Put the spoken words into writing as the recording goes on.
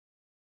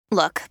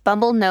Look,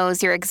 Bumble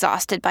knows you're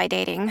exhausted by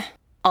dating.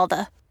 All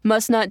the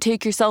must not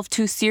take yourself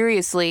too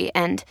seriously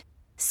and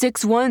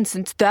 6'1"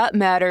 since that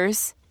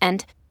matters.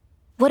 And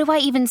what do I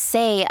even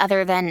say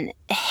other than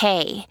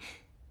hey?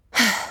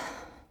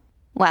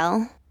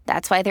 Well,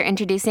 that's why they're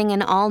introducing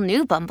an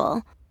all-new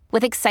Bumble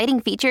with exciting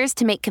features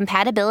to make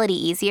compatibility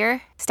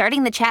easier,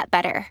 starting the chat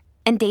better,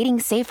 and dating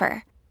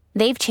safer.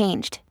 They've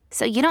changed,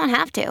 so you don't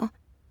have to.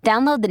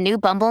 Download the new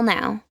Bumble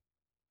now.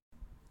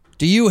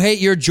 Do you hate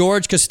your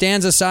George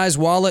Costanza-sized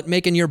wallet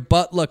making your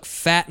butt look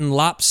fat and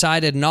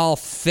lopsided and all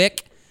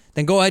thick?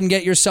 Then go ahead and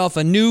get yourself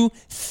a new,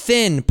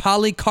 thin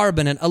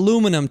polycarbonate,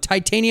 aluminum,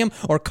 titanium,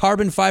 or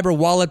carbon fiber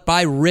wallet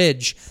by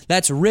Ridge.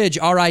 That's Ridge,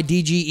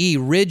 R-I-D-G-E.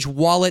 Ridge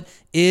wallet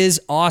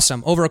is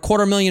awesome. Over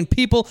 250,000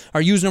 people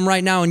are using them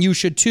right now, and you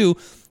should too.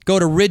 Go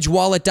to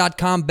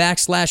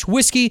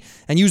ridgewallet.com/whiskey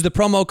and use the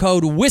promo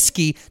code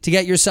whiskey to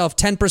get yourself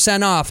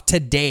 10% off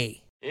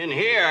today. In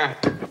here,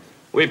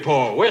 we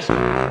pour whiskey,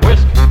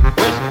 whiskey,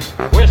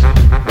 whiskey, whiskey,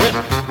 whiskey.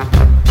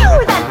 You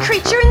were that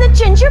creature in the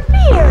ginger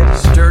beard.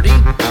 Sturdy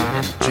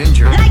and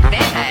ginger. Like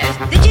vampires,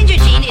 the ginger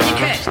gene is a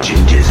curse.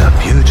 Gingers are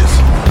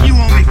beautiful. You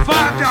owe me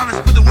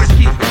 $5 for the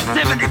whiskey and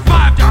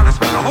 $75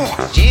 for the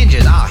horse.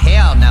 Gingers? Oh,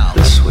 hell no.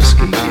 This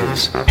whiskey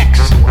is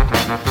excellent.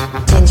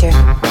 Ginger.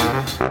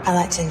 I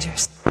like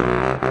gingers.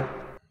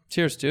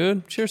 Cheers,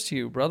 dude. Cheers to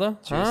you, brother.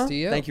 Cheers to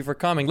you. Thank you for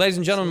coming. Ladies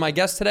and gentlemen, my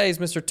guest today is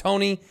Mr.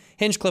 Tony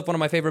Hinchcliffe, one of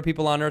my favorite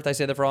people on earth. I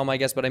say that for all my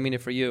guests, but I mean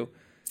it for you.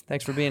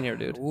 Thanks for being here,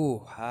 dude.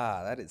 Ooh,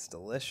 that is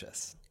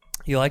delicious.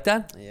 You like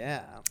that?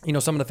 Yeah. You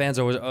know, some of the fans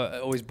are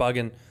always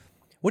bugging.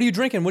 What are you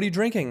drinking? What are you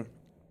drinking?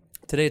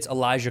 Today it's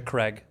Elijah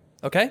Craig.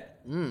 Okay?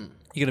 You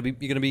gonna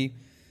be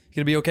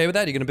okay with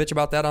that? You gonna bitch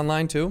about that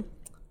online too?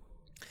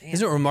 Damn.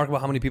 Isn't it remarkable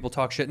how many people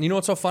talk shit? And you know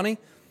what's so funny?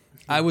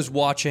 I was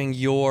watching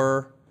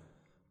your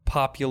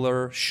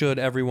popular, should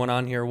everyone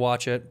on here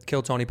watch it,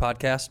 Kill Tony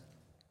podcast,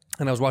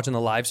 and I was watching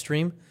the live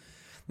stream.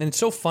 And it's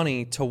so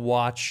funny to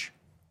watch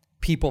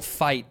people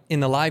fight in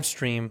the live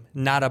stream,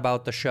 not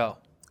about the show.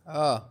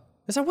 Oh.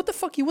 It's like, what the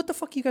fuck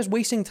you guys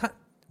wasting time?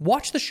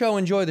 Watch the show,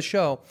 enjoy the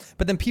show.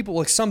 But then people,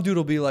 like, some dude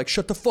will be like,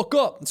 shut the fuck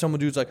up. And some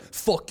dude's like,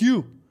 fuck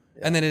you.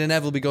 Yeah. And then it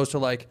inevitably goes to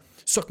like,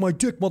 suck my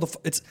dick,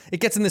 motherfucker. It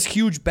gets in this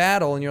huge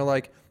battle, and you're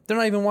like, they're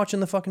not even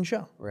watching the fucking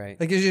show. Right.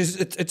 Like,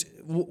 it's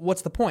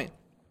what's the point?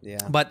 Yeah.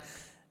 But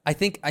I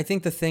think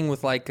the thing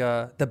with like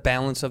the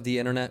balance of the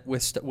internet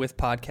with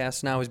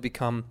podcasts now has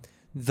become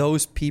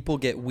those people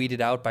get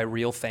weeded out by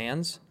real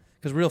fans.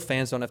 Because real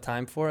fans don't have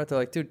time for it. They're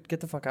like, dude, get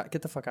the fuck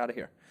out of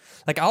here.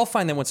 Like, I'll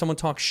find that when someone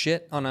talks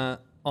shit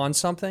on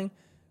something,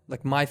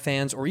 like my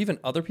fans or even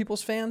other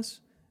people's fans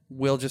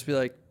will just be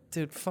like,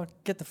 dude,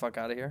 get the fuck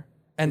out of here.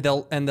 And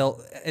they'll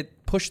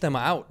push them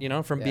out,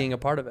 from being a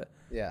part of it.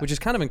 Yeah. Which is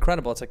kind of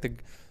incredible. It's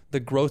like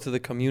the growth of the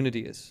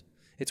community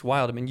it's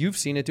wild. I mean, you've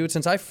seen it, dude.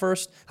 Since how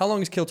long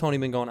has Kill Tony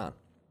been going on?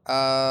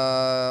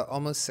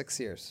 Almost 6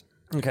 years.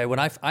 Okay, when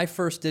I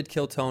first did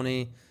Kill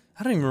Tony,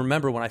 I don't even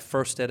remember when I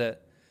first did it.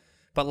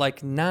 But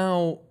like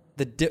now,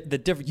 the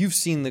different, you've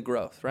seen the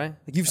growth, right?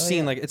 Like you've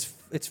seen like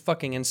it's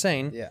fucking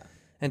insane. Yeah.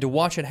 And to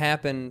watch it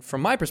happen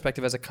from my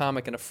perspective as a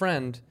comic and a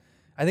friend,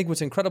 I think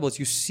what's incredible is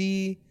you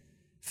see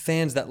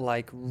fans that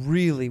like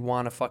really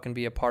want to fucking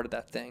be a part of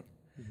that thing.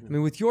 Mm-hmm. I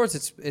mean, with yours,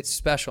 it's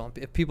special.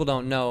 If people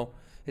don't know,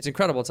 it's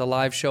incredible. It's a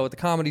live show at the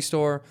Comedy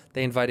Store.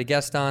 They invite a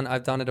guest on.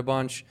 I've done it a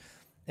bunch,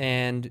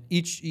 and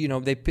each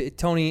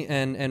Tony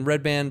and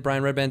Brian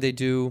Redband, they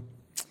do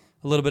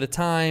a little bit of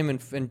time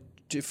and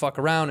fuck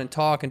around and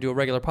talk and do a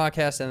regular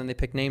podcast, and then they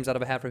pick names out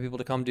of a hat for people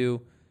to come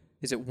do.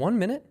 Is it 1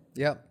 minute?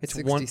 Yep. It's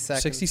 60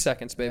 seconds. 60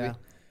 seconds, baby. Yeah.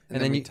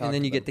 And then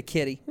you get the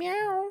kitty.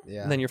 Meow.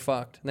 Yeah. And then you're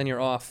fucked. And then you're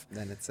off.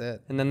 Then it's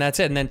it. And then that's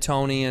it. And then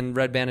Tony and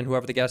Red Band and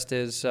whoever the guest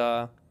is.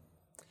 I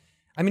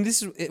mean,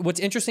 what's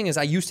interesting is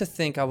I used to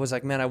think, I was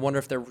like, man, I wonder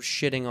if they're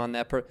shitting on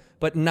that person.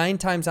 But 9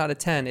 times out of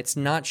 10, it's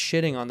not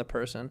shitting on the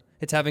person.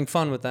 It's having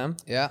fun with them.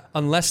 Yeah.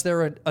 Unless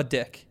they're a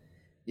dick.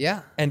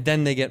 Yeah. And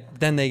then they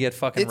get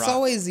fucking It's rocked.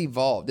 always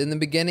evolved. In the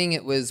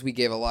beginning, we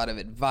gave a lot of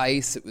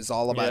advice. It was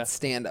all about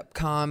stand-up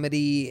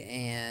comedy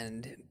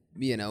and,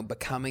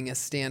 becoming a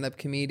stand-up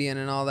comedian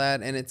and all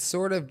that. And it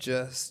sort of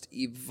just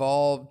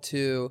evolved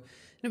to,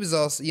 it was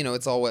also,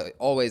 it's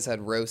always had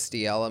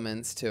roasty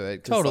elements to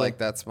it. Totally. Like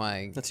that's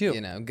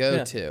you.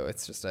 Go-to. Yeah.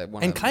 It's just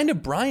kind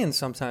of Brian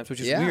sometimes,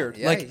 which is weird.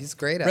 Yeah, like, he's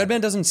great at Red it.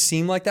 Band doesn't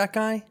seem like that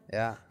guy.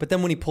 Yeah. But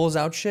then when he pulls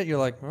out shit, you're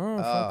like,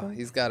 fuck him.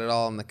 He's got it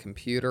all on the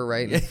computer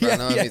right in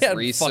front of him. He's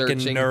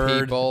researching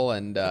people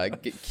and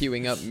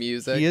queuing up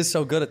music. He is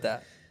so good at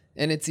that.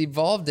 And it's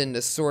evolved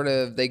into sort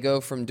of, they go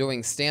from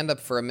doing stand-up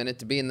for a minute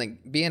to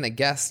being a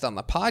guest on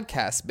the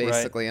podcast,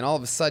 basically. Right. And all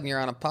of a sudden, you're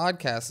on a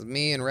podcast with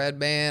me and Red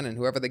Band and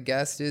whoever the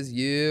guest is,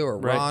 you or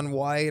Ron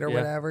White or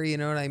whatever, you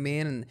know what I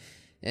mean?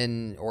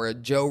 Or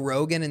Joe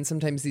Rogan. And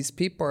sometimes these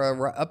people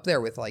are up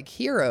there with like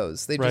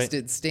heroes. They just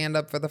did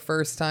stand-up for the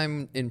first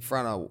time in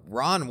front of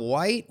Ron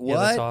White. What? Yeah,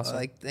 that's awesome.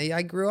 Like,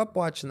 I grew up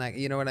watching that,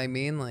 you know what I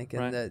mean? Like,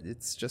 and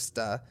it's just...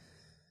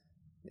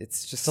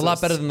 It's a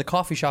lot better than the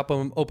coffee shop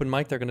open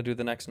mic they're going to do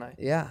the next night.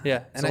 Yeah.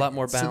 Yeah, it's a lot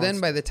more balanced. So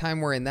then by the time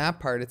we're in that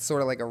part, it's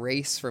sort of like a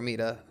race for me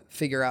to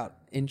figure out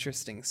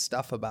interesting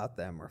stuff about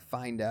them or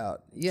find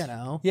out,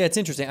 Yeah, it's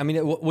interesting. I mean,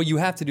 what you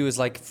have to do is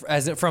like,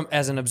 as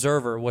an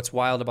observer, what's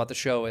wild about the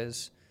show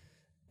is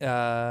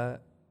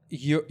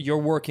you're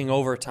working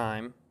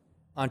overtime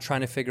on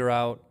trying to figure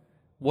out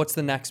what's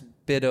the next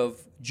bit of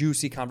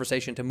juicy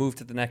conversation to move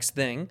to the next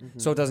thing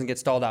so it doesn't get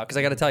stalled out. Because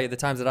I got to tell you, the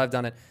times that I've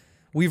done it,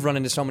 we've run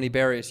into so many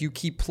barriers. You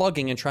keep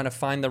plugging and trying to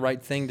find the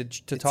right thing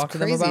to talk to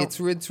them about.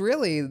 It's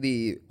really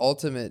the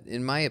ultimate,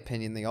 in my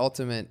opinion, the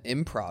ultimate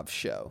improv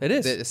show. It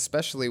is.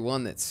 Especially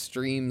one that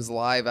streams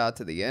live out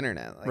to the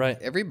internet. Like, right.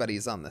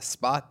 Everybody's on the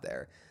spot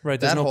there. Right.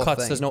 There's no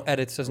cuts. There's no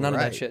edits. There's none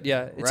of that shit.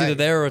 Yeah. It's either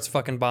there or it's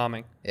fucking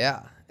bombing.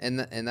 Yeah. And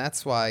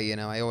that's why,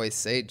 I always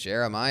say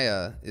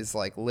Jeremiah is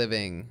like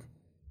living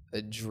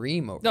a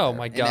dream over there. Oh,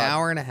 my God. An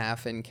hour and a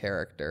half in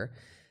character.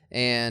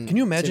 And can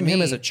you imagine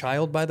him as a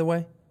child, by the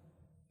way?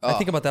 I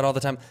think about that all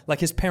the time. Like,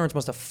 his parents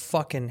must have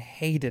fucking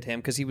hated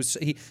him because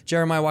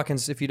Jeremiah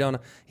Watkins, if you don't know,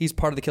 he's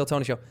part of the Kill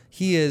Tony show.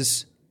 He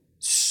is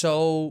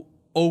so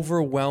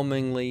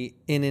overwhelmingly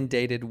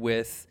inundated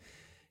with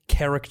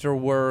character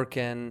work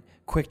and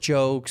quick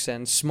jokes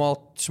and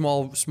small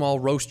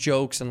roast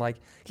jokes. And like,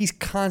 he's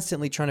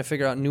constantly trying to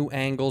figure out new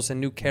angles and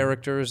new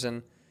characters,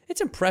 and it's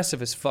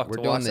impressive as fuck. We're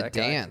to doing watch the that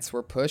guy. dance.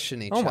 We're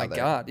pushing each other. Oh my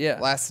God, yeah.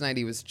 Last night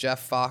he was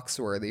Jeff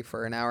Foxworthy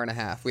for an hour and a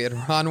half. We had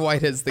Ron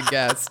White as the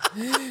guest.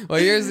 Well,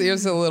 here's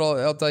a little.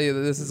 I'll tell you that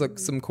this is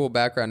some cool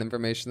background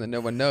information that no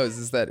one knows.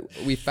 Is that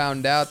we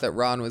found out that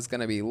Ron was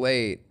going to be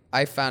late.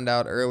 I found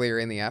out earlier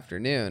in the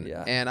afternoon,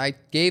 and I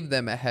gave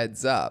them a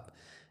heads up.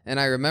 And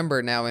I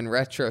remember now in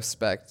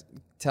retrospect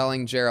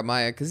telling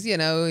Jeremiah, because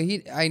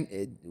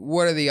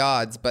what are the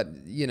odds? But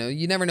you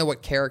never know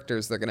what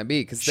characters they're going to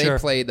be, because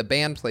the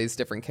band plays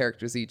different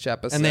characters each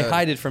episode, and they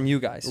hide it from you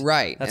guys,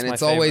 right? That's and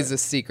it's always a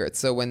secret.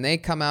 So when they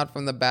come out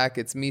from the back,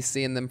 it's me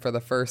seeing them for the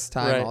first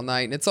time all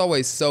night, and it's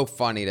always so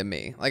funny to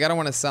me. Like, I don't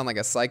want to sound like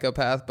a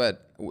psychopath,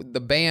 but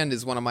the band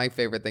is one of my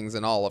favorite things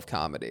in all of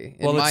comedy.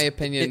 In my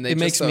opinion, it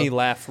makes me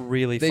laugh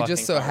really. They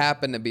just so hard.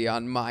 happen to be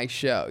on my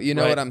show. You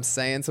know what I'm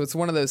saying? So it's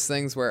one of those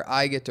things where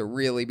I get to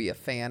really be a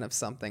fan of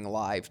something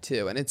live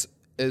too, and it's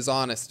as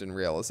honest and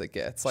real as it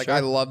gets. Like,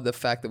 I love the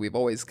fact that we've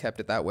always kept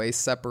it that way,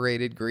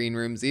 separated green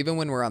rooms, even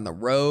when we're on the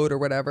road or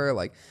whatever.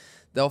 Like,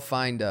 they'll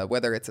find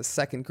whether it's a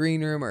second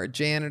green room or a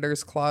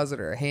janitor's closet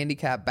or a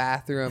handicap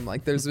bathroom.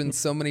 Like, there's been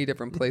so many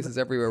different places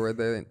everywhere where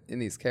they're in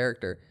these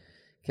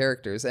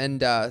characters.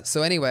 And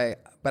so anyway,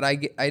 but I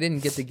didn't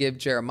get to give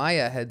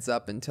Jeremiah a heads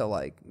up until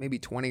like maybe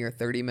 20 or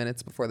 30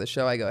 minutes before the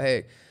show. I go,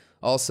 hey,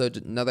 also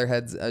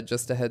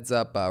just a heads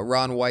up,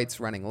 Ron White's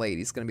running late.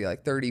 He's going to be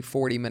like 30,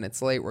 40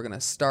 minutes late. We're going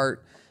to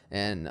start,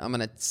 and I'm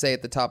going to say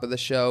at the top of the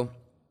show,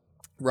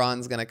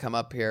 Ron's going to come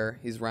up here.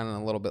 He's running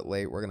a little bit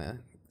late. We're going to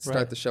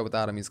start the show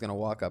without him. He's going to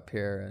walk up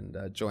here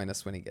and join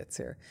us when he gets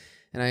here.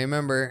 And I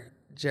remember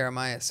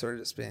Jeremiah sort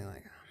of just being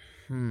like,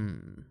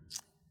 And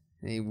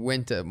he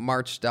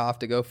marched off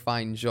to go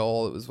find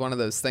Joel. It was one of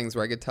those things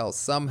where I could tell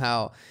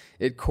somehow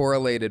it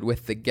correlated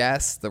with the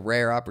guest, the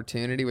rare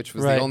opportunity, which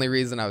was the only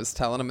reason I was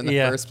telling him in the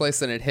first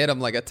place, and it hit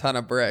him like a ton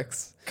of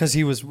bricks. Because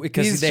they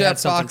Jeff had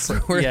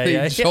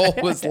something. Joel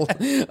was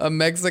a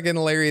Mexican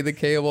Larry the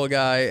Cable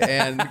Guy,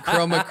 and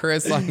Chroma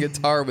Chris on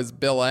guitar was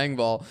Bill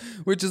Engvall,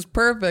 which is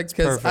perfect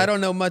because I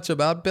don't know much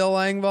about Bill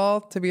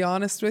Engvall, to be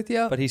honest with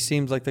you. But he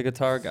seems like the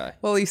guitar guy.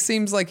 Well, he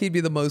seems like he'd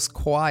be the most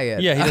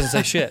quiet. Yeah, he doesn't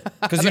say shit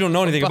because you don't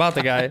know anything about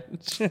the guy.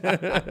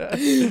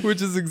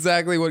 Which is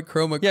exactly what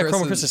Chroma Chris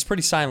Chroma Chris is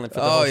pretty silent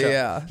for the whole show.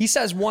 Yeah. He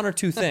says one or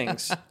two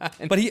things,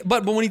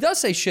 but when he does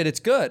say shit, it's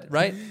good,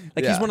 right?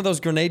 Like he's one of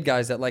those grenade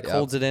guys that like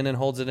holds it in,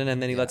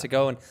 and then he lets it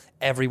go, and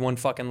everyone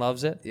fucking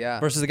loves it. Yeah.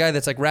 Versus the guy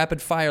that's like rapid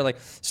fire. Like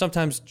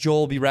sometimes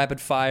Joel will be rapid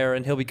fire,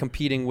 and he'll be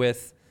competing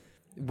with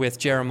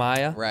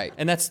Jeremiah. Right.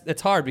 And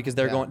it's hard because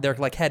they're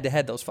like head to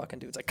head. Those fucking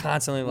dudes like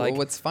constantly like. Well,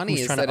 what's funny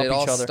is that it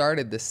all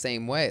started the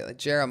same way. Like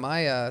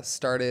Jeremiah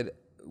started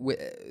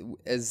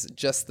as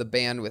just the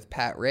band with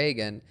Pat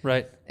Reagan,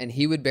 right? And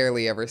he would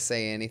barely ever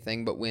say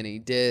anything, but when he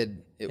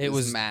did, it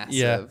was massive.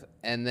 Yeah.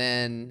 And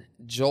then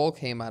Joel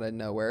came out of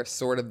nowhere,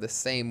 sort of the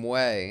same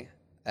way,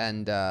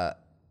 and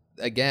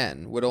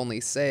again would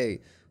only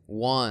say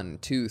 1,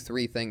 2,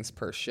 3 things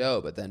per show,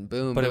 but then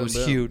boom, but boom, it was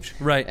boom. huge,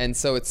 right? And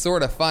so it's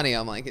sort of funny.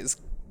 I'm like, is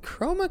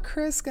Chroma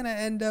Chris gonna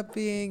end up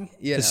being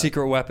the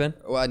secret weapon?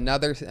 Well,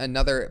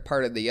 another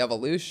part of the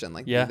evolution.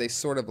 Like they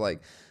sort of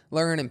like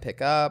learn and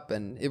pick up,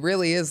 and it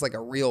really is like a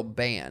real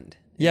band.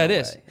 Yeah, it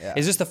is. Yeah.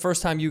 Is this the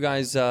first time you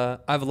guys? I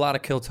have a lot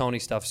of Kill Tony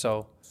stuff,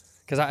 so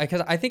because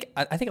I think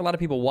a lot of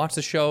people watch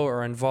the show or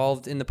are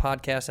involved in the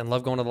podcast and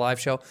love going to the live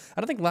show.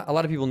 I don't think a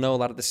lot of people know a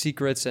lot of the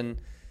secrets and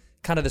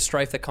kind of the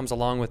strife that comes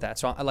along with that.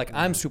 So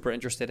I'm super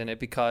interested in it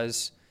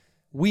because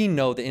we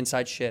know the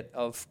inside shit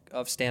of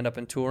stand up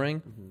and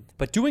touring,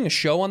 but doing a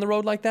show on the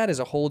road like that is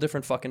a whole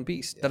different fucking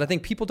beast that I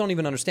think people don't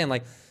even understand.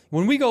 Like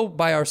when we go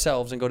by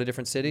ourselves and go to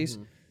different cities.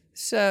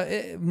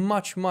 It's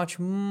much, much,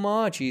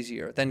 much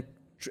easier than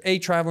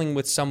traveling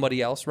with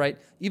somebody else, right?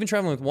 Even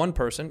traveling with one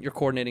person, you're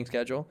coordinating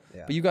schedule.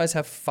 Yeah. But you guys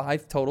have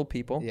 5 total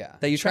people. Yeah.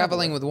 That you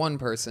Traveling with one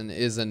person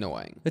is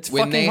annoying. It's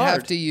when fucking they hard.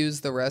 have to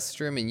use the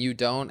restroom and you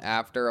don't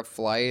after a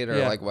flight or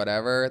like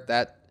whatever.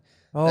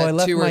 Oh, I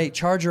left my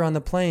charger on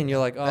the plane. You're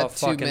like, oh, that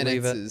 2 fucking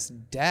leave minutes it. is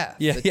death.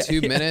 Yeah, the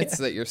 2 minutes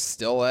that you're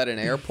still at an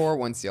airport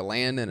once you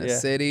land in a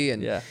city,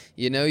 and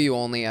you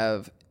only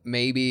have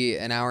maybe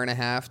an hour and a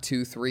half,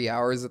 2-3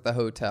 hours at the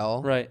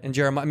hotel. Right. And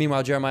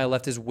meanwhile, Jeremiah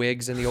left his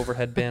wigs in the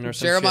overhead bin or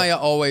something. Jeremiah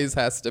always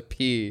has to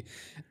pee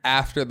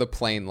after the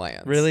plane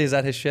lands. Really? Is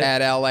that his shit?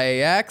 At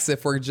LAX,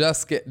 if we're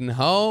just getting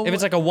home. If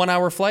it's like a 1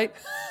 hour flight,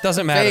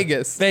 doesn't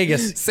matter.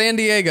 Vegas. San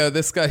Diego,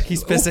 this guy,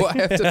 he's pissing.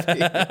 I have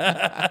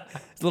to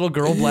pee. His little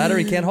girl bladder,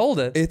 he can't hold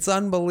it. It's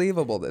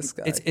unbelievable, this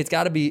guy. It's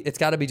got to be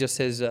just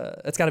his,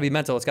 it's got to be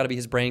mental. It's got to be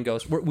his brain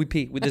goes, we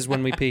pee. This is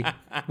when we pee.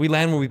 We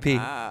land when we pee.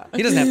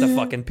 He doesn't have to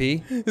fucking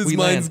pee. His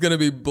mind's going to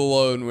be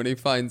blown when he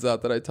finds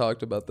out that I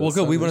talked about this. Well,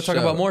 good. We want to talk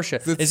about more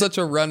shit. It's such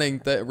a running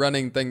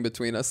thing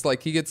between us.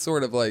 Like, he gets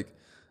sort of like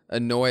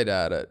annoyed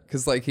at it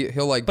because like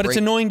he'll like. But it's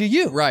annoying to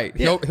you, right?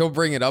 Yeah. He'll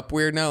bring it up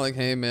weird now. Like,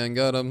 hey man,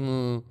 got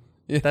him.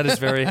 Yeah. That is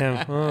very him.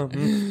 I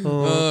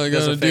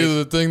gotta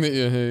do the thing that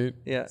you hate.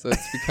 Yeah. So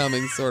it's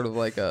becoming sort of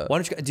like a. Why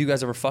don't you? Do you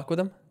guys ever fuck with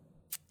him?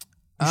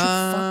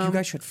 You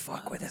guys should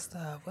fuck with him.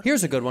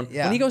 Here's a good one.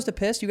 Yeah. When he goes to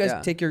piss, you guys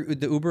take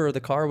the Uber or the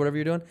car or whatever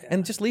you're doing,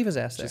 and just leave his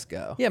ass there. Just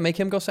go. Yeah, make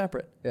him go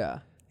separate. Yeah.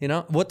 You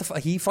know what the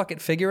he fucking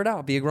figure it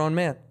out. Be a grown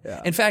man.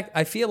 Yeah. In fact,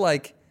 I feel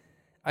like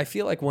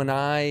when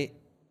I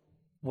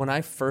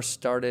first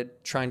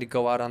started trying to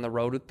go out on the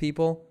road with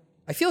people,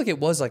 I feel like it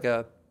was like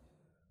a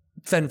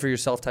fend for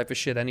yourself type of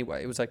shit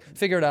anyway. It was like,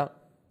 figure it out.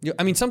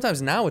 I mean,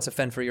 sometimes now it's a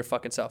fend for your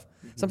fucking self.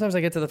 Mm-hmm. Sometimes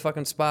I get to the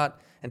fucking spot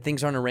and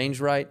things aren't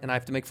arranged right and I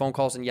have to make phone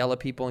calls and yell at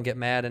people and get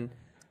mad and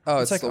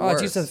it's like, the you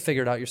worst. just have to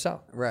figure it out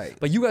yourself. Right.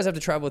 But you guys have to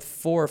travel with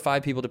 4 or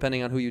 5 people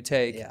depending on who you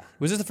take. Yeah.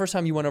 Was this the first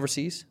time you went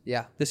overseas?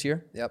 Yeah. This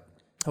year? Yep.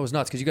 That was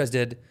nuts because you guys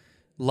did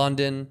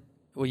London.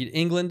 Well, you did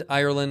England,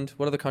 Ireland.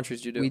 What other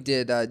countries did you do? We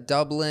did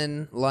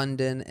Dublin,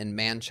 London, and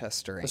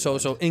Manchester.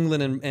 England. So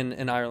England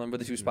and Ireland were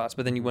the 2 spots,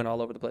 but then you went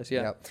all over the place.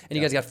 Yeah. Yep. And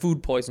you guys got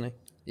food poisoning.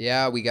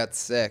 Yeah, we got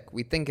sick.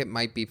 We think it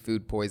might be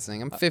food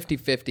poisoning. I'm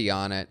 50-50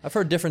 on it. I've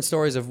heard different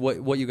stories of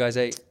what you guys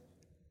ate.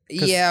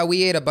 Yeah,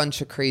 we ate a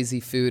bunch of crazy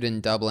food in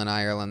Dublin,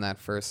 Ireland that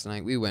first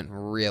night. We went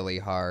really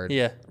hard.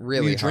 Yeah.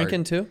 Really Were you hard.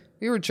 drinking too?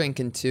 We were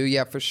drinking too,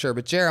 yeah, for sure.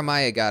 But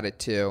Jeremiah got it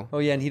too. Oh,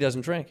 yeah, and he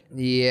doesn't drink.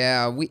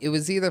 Yeah, it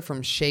was either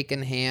from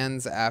shaking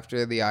hands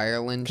after the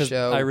Ireland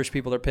show. Irish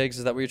people are pigs.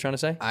 Is that what you're trying to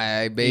say?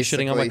 I basically... Are you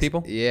shitting on my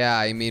people? Yeah,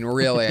 I mean,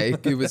 really.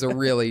 It was a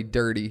really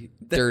dirty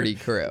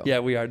crew.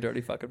 Yeah, we are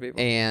dirty fucking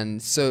people.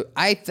 And so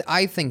I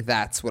think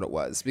that's what it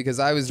was because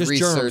I was just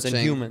researching. Germs and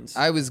humans.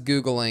 I was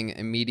Googling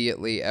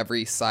immediately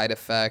every side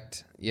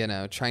effect,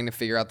 trying to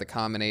figure out the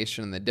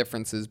combination and the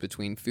differences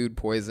between food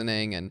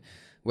poisoning and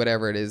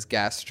whatever it is,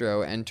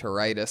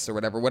 gastroenteritis or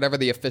whatever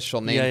the official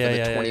name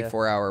for the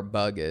 24-hour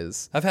bug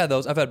is. I've had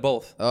those. I've had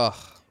both. Ugh.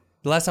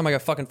 The last time I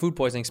got fucking food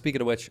poisoning,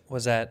 speaking of which,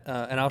 was at,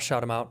 and I'll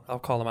shout him out. I'll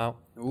call him out.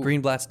 Ooh.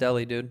 Greenblatt's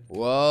Deli, dude.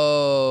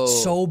 Whoa.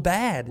 So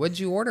bad. What'd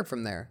you order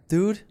from there?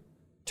 Dude,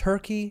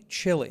 turkey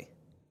chili.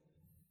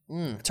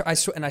 I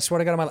swear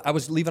to God, I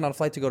was leaving on a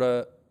flight to go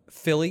to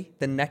Philly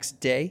the next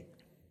day.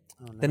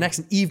 Oh, no. The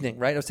next evening,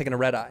 right? I was taking a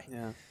red eye.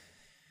 Yeah.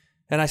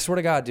 And I swear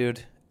to God,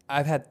 dude,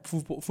 I've had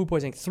food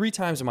poisoning 3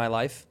 times in my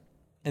life.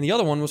 And the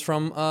other one was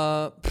from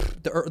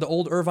the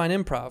old Irvine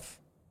Improv.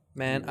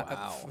 Man,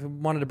 wow. I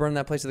wanted to burn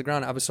that place to the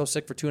ground. I was so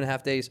sick for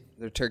 2.5 days.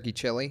 Their turkey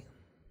chili?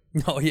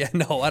 No,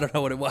 I don't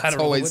know what it was. It's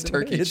always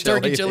turkey chili. It's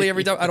turkey chili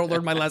every time. I don't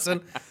learn my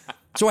lesson.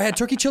 So I had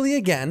turkey chili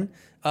again.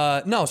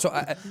 But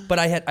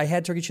I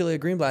had turkey chili at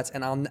Greenblatt's,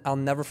 and I'll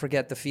never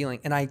forget the feeling.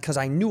 And because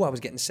I knew I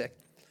was getting sick,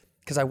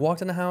 because I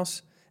walked in the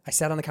house, I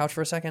sat on the couch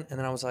for a second, and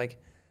then I was like,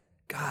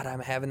 God, I'm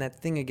having that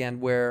thing again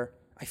where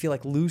I feel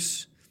like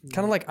loose,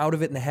 kind of like out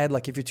of it in the head,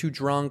 like if you're too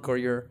drunk or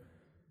you're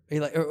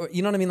like, or,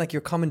 you know what I mean? Like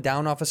you're coming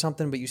down off of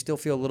something, but you still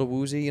feel a little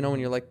woozy, when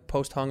you're like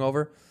post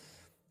hungover.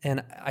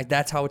 And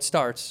that's how it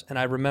starts. And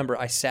I remember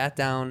I sat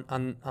down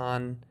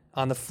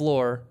on the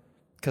floor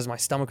because my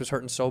stomach was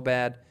hurting so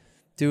bad.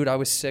 Dude, I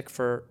was sick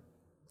for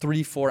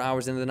 3-4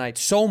 hours into the night,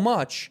 so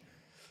much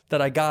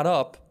that I got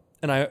up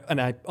and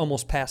I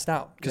almost passed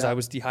out because I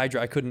was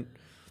dehydrated. I couldn't.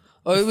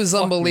 Oh, it was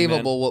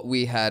unbelievable what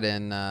we had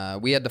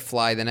we had to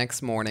fly the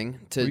next morning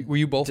to. Were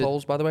you both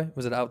holes, by the way?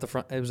 Was it out the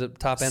front? It was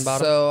top and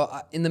bottom?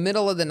 So in the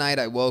middle of the night,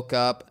 I woke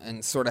up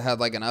and sort of had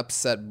like an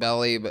upset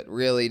belly, but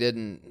really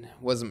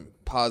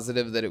wasn't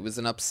positive that it was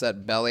an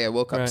upset belly. I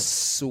woke up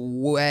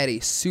sweaty,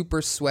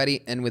 super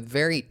sweaty, and with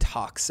very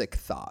toxic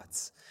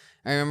thoughts.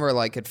 I remember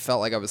like it felt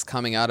like I was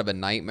coming out of a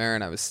nightmare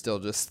and I was still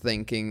just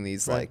thinking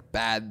these like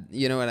bad,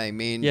 you know what I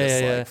mean? Yeah,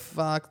 just like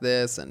fuck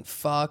this and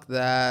fuck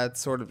that,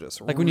 sort of just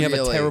like when you have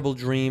a terrible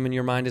dream and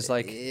your mind is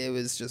like. It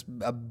was just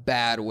a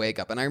bad wake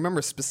up. And I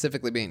remember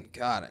specifically being,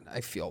 God,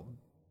 I feel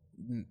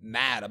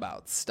mad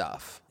about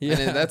stuff. Yeah.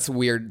 And that's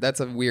weird.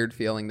 That's a weird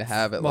feeling to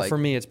have at for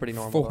me, it's pretty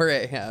normal. 4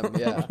 a.m.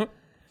 Yeah.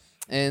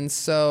 And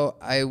so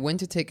I went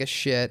to take a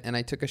shit and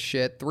I took a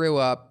shit, threw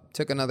up, up,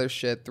 took another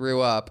shit,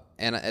 threw up,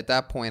 and at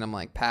that point I'm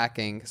like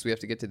packing because we have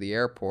to get to the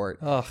airport.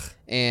 Ugh.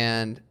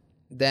 And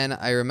then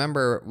I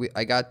remember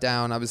I got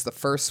down. I was the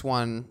first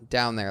one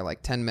down there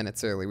like 10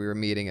 minutes early. We were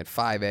meeting at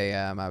 5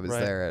 a.m. I was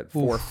there at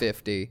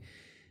 4:50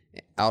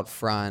 out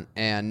front,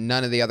 and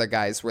none of the other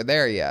guys were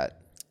there yet.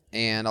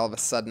 And all of a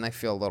sudden, I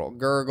feel a little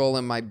gurgle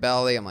in my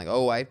belly. I'm like,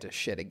 oh, I have to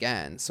shit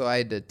again. So I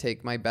had to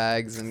take my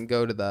bags and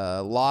go to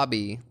the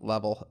lobby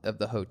level of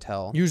the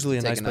hotel. Usually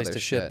a take nice place another to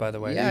shit, by the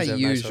way. Yeah,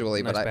 Usually have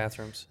usually. nice But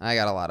bathrooms. I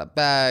got a lot of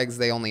bags.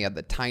 They only had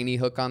the tiny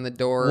hook on the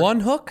door.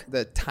 One hook?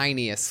 The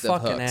tiniest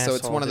Fucking of hooks. So it's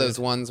asshole, one of those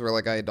dude. ones where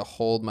like I had to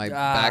hold my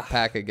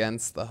backpack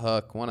against the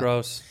hook.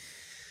 Gross.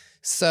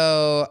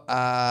 So,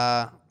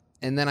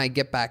 and then I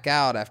get back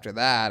out after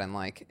that, and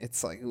like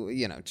it's like,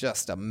 you know,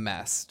 just a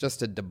mess,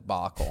 just a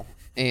debacle.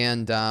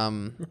 And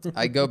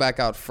I go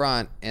back out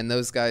front, and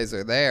those guys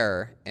are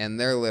there, and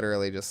they're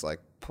literally just like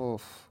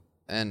poof.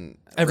 And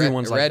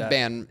Everyone's like Red that.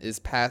 Band is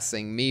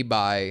passing me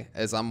by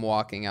as I'm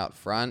walking out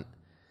front,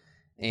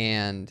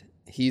 and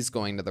he's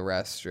going to the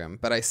restroom,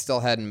 but I still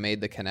hadn't made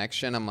the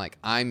connection. I'm like,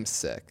 I'm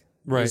sick.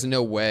 Right. There's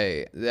no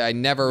way. I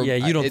never. Yeah,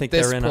 you don't at think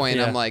this they're in a- point,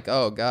 yeah. I'm like,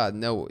 oh God,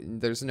 no.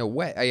 There's no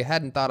way. I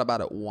hadn't thought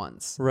about it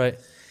once. Right.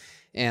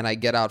 And I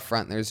get out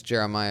front, and there's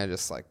Jeremiah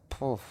just like,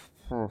 poof,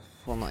 poof.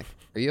 I'm like,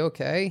 are you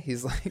okay?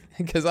 He's like,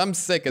 because I'm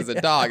sick as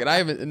a dog, and I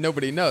haven't.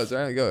 Nobody knows.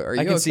 Right? I go, are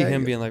you okay? I can see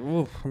him being like,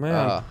 "Ooh,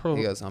 man."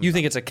 He goes, You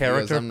think it's a He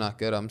character? goes, I'm not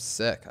good. I'm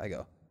sick. I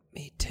go,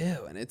 me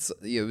too. And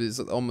it was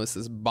almost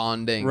this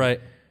bonding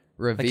Right.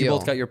 reveal. Like you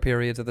both got your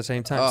periods at the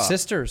same time.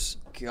 Sisters.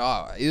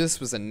 God, this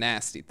was a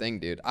nasty thing,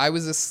 dude. I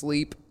was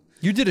asleep.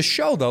 You did a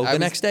show though the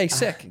next day,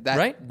 sick,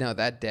 right? No,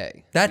 that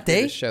day. That We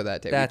day? did a show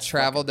that day. That's we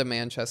traveled to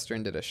Manchester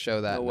and did a show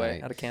that No way.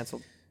 night. I'd have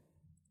canceled.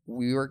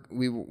 We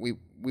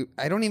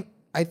I don't even.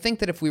 I think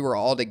that if we were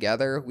all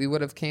together, we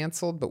would have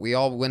canceled. But we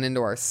all went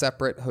into our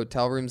separate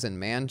hotel rooms in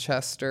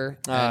Manchester,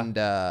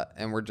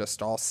 and we're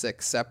just all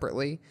sick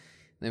separately.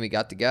 Then we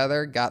got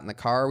together, got in the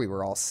car. We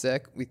were all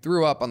sick. We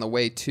threw up on the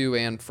way to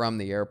and from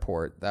the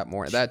airport that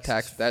morning. That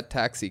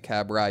taxi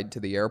cab ride to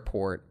the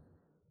airport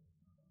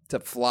to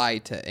fly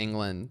to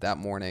England that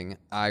morning.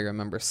 I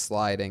remember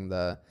sliding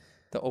the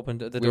door.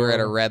 We were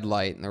at a red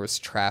light and there was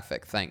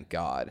traffic. Thank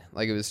God.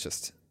 Like it was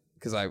just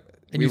because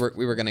we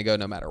were gonna go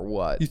no matter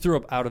what. You threw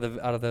up out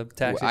of the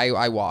taxi.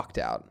 I walked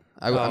out.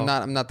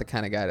 I'm not the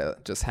kind of guy to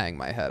just hang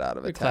my head out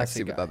of a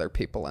taxi with other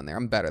people in there.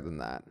 I'm better than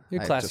that.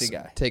 You're a classy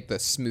guy. Take the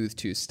smooth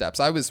 2 steps.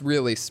 I was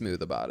really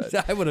smooth about it.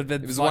 I would have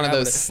been. It was one of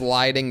those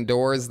sliding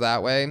doors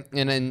that way.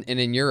 And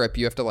in Europe,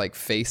 you have to like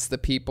face the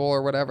people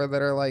or whatever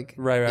that are like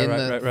in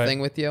the thing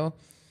with you.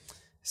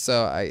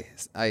 So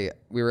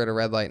we were at a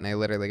red light and I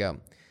literally go,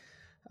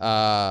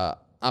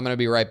 I'm going to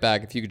be right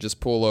back. If you could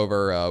just pull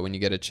over when you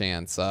get a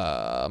chance,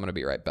 I'm going to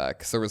be right back.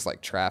 Because there was like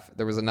traffic.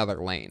 There was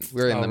another lane.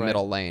 We were in the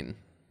middle lane.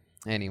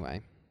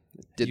 Anyway,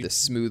 did the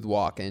smooth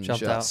walk and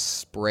just out.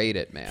 sprayed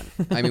it, man.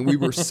 I mean, we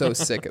were so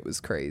sick. It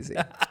was crazy.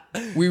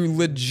 We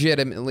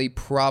legitimately,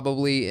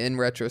 probably in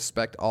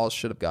retrospect, all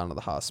should have gone to the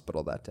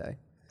hospital that day.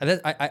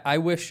 And I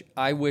wish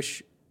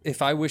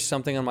if I wish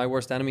something on my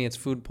worst enemy, it's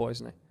food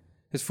poisoning.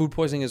 Because food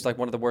poisoning is like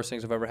one of the worst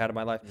things I've ever had in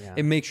my life. Yeah.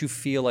 It makes you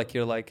feel like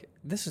you're like,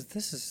 this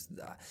is.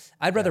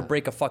 I'd rather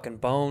break a fucking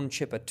bone,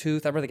 chip a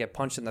tooth. I'd rather get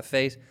punched in the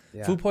face.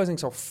 Yeah. Food poisoning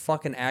is so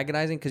fucking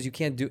agonizing because you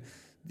can't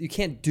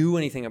do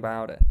anything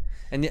about it.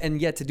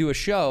 And yet to do a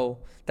show,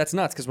 that's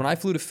nuts. Because when I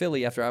flew to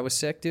Philly after I was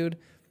sick, dude,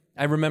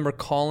 I remember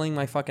calling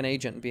my fucking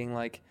agent and being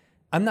like,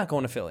 I'm not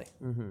going to Philly.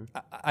 Mm-hmm.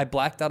 I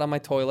blacked out on my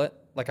toilet.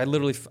 Like I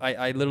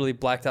literally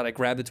blacked out. I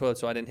grabbed the toilet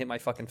so I didn't hit my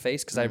fucking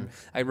face because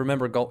I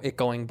remember it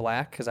going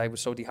black because I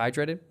was so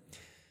dehydrated.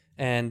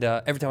 And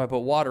every time I put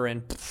water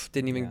in,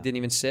 didn't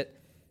even sit.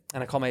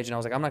 And I called my agent. I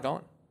was like, I'm not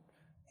going.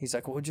 He's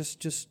like, well,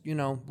 just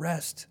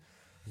rest.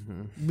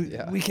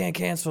 Mm-hmm. We can't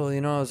cancel.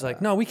 I was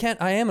like, no, we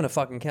can't. I am gonna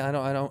fucking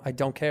cancel. I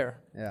don't care.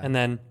 Yeah. And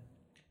then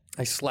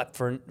I slept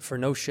for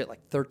no shit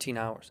like 13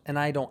 hours, and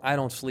I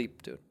don't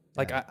sleep, dude.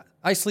 Like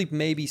I sleep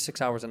maybe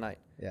 6 hours a night.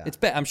 Yeah. It's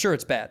bad. I'm sure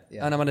it's bad,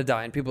 and I'm gonna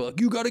die. And people are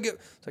like, you gotta get.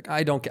 It's like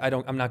I don't.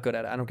 I'm not good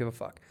at it. I don't give a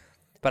fuck.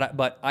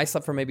 But I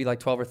slept for maybe like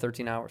 12 or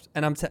 13 hours,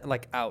 and I'm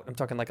like out. I'm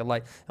talking like a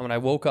light. And when I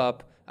woke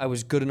up, I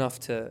was good enough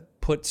to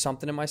put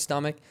something in my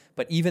stomach.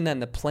 But even then,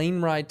 the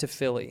plane ride to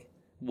Philly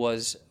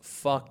was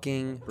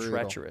fucking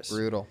treacherous.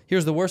 Brutal.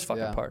 Here's the worst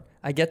fucking part.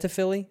 I get to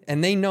Philly,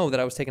 and they know that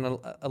I was taking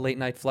a late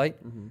night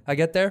flight. Mm-hmm. I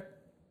get there,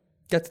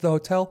 get to the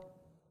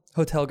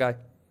hotel guy.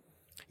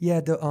 Yeah,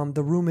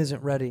 the room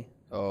isn't ready.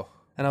 Oh.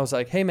 And I was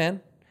like, hey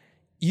man,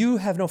 you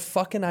have no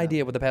fucking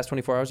idea what the past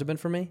 24 hours have been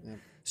for me. Yeah.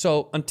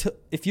 So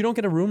if you don't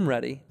get a room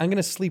ready, I'm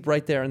gonna sleep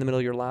right there in the middle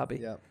of your lobby.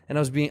 Yeah. And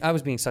I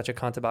was being such a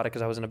cunt about it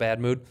because I was in a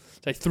bad mood.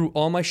 So I threw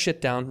all my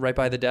shit down right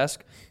by the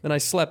desk, and I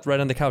slept right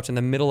on the couch in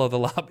the middle of the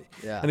lobby.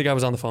 Yeah. And the guy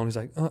was on the phone. He's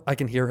like, I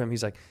can hear him.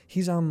 He's like,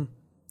 he's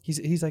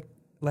like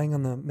laying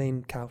on the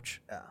main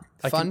couch.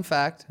 Yeah. Fun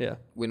fact. Yeah.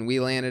 When we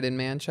landed in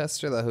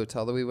Manchester, the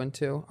hotel that we went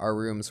to, our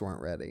rooms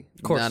weren't ready.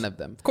 Of course. None of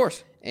them. Of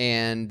course.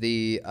 And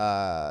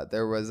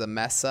there was a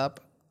mess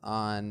up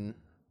on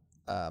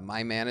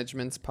my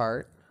management's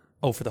part.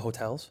 Oh, for the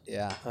hotels?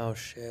 Yeah. Oh,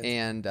 shit.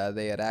 And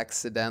they had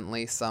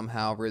accidentally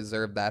somehow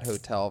reserved that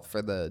hotel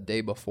for the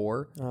day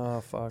before.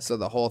 Oh, fuck. So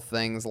the whole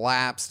thing's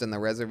lapsed and the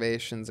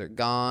reservations are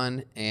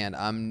gone. And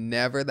I'm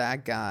never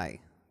that guy.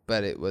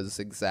 But it was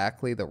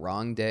exactly the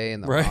wrong day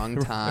and the wrong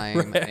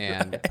time.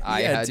 And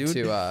I had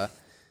to,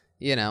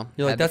 you know.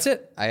 You're like, that's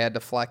it. I had to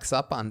flex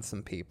up on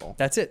some people.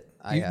 That's it.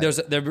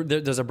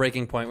 There's a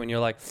breaking point when you're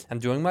like, I'm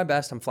doing my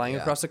best. I'm flying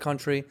across the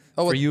country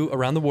for you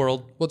around the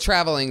world. Well,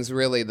 traveling's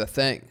really the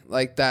thing.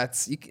 Like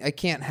I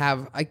can't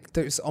have.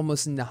 There's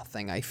almost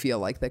nothing I feel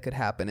like that could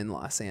happen in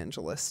Los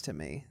Angeles to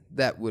me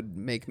that would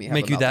make me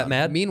make you that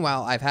mad.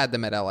 Meanwhile, I've had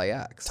them at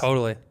LAX.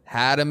 Totally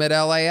had them at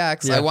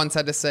LAX. Yeah. I once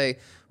had to say,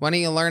 "Why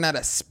don't you learn how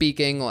to speak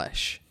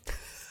English?"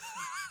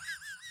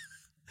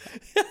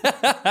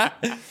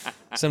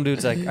 Some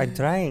dude's like, I'm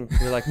trying.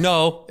 You're like,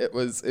 no. It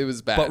was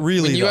bad. But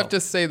really, when you have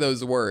to say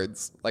those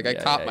words, like I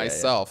caught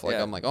myself. Like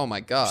yeah. I'm like, oh my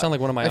god. You sound like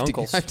one of my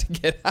uncles. I have to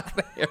get out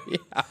of here.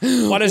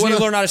 Yeah. Why doesn't he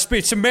learn how to speak?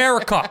 It's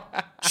America.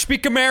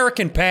 Speak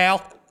American,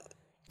 pal.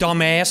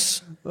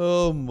 Dumbass.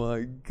 Oh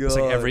my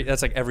god.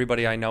 That's like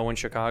everybody I know in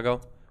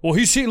Chicago. Well,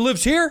 he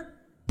lives here.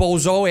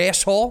 Bozo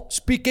asshole.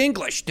 Speak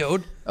English,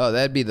 dude. Oh,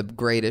 that'd be the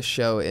greatest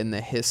show in the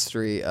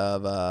history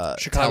of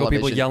Chicago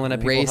television. people yelling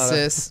at people.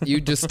 Racists. You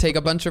just take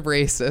a bunch of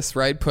racists,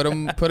 right?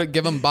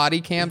 Give them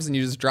body cams, and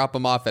you just drop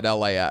them off at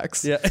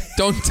LAX. Yeah.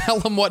 Don't tell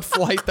them what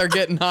flight they're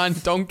getting on.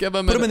 Don't give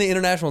them. Put them in the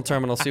international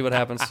terminal. See what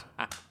happens.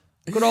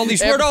 Where'd all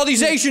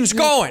these Asians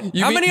going?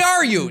 How many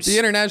are you? The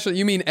international.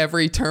 You mean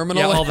every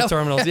terminal? Yeah, all the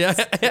terminals. Yeah,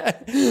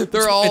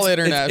 they're all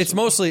international. It's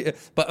mostly.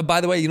 But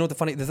by the way, you know what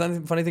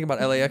the funny thing about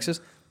LAX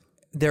is?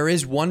 There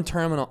is one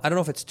terminal. I don't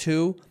know if it's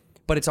two,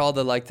 but it's all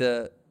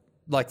the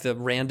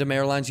random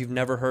airlines you've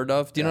never heard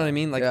of. Do you know what I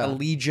mean? Like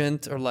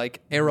Allegiant or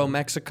like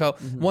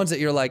Aeromexico. Ones that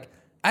you're like,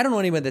 I don't know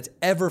anyone that's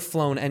ever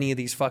flown any of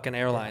these fucking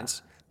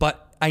airlines,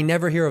 but I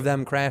never hear of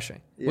them crashing,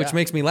 which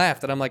makes me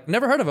laugh. That I'm like,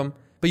 never heard of them,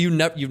 but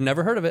you've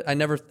never heard of it.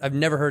 I've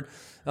never heard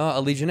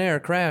Allegiant Air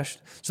crashed,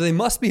 so they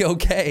must be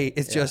okay.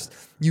 It's just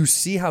you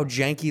see how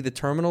janky the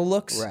terminal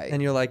looks, right?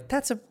 And you're like,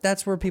 that's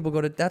where people go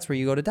to. That's where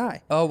you go to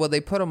die. Oh well,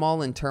 they put them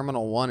all in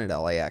Terminal 1 at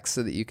LAX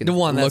so that you can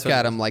look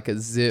at them like a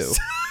zoo.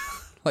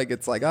 Like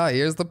it's like,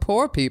 here's the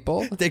poor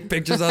people. Take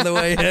pictures on the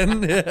way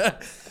in.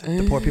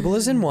 The poor people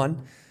is in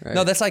one. Right.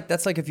 No, that's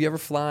like if you ever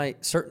fly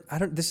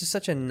certain. This is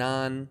such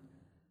a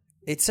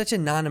It's such a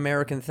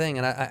non-American thing,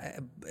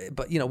 and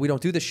but you know we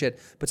don't do this shit.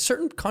 But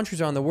certain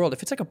countries around the world,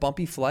 if it's like a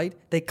bumpy flight,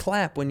 they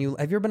clap when you.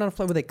 Have you ever been on a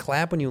flight where they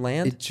clap when you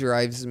land? It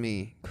drives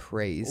me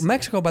crazy. Well,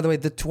 Mexico, by the way,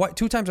 the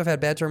two times I've had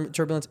bad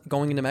turbulence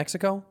going into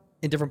Mexico,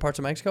 in different parts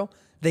of Mexico,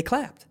 they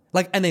clapped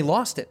and they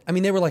lost it. I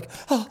mean, they were like,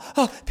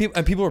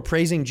 people were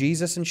praising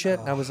Jesus and shit.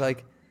 And I was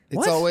like,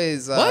 what?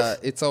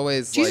 It's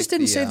always Jesus like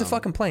didn't save the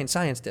fucking plane.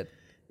 Science did.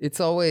 It's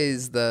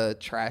always the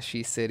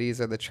trashy cities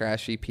or the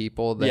trashy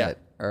people that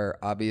are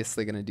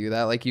obviously going to do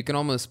that. Like you can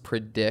almost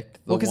predict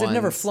the because they've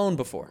never flown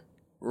before.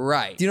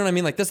 Right. Do you know what I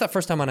mean? Like this is the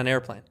first time on an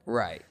airplane.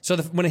 Right. So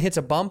when it hits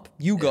a bump,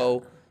 you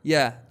go,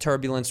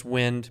 turbulence,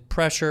 wind,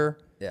 pressure.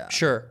 Yeah.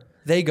 Sure.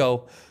 They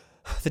go,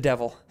 the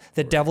devil.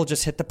 The devil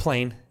just hit the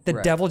plane. The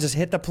devil just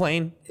hit the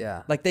plane.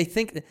 Yeah. Like they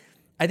think.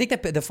 I think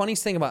that the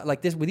funniest thing about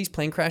like this with these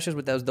plane crashes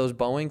with those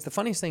Boeings, the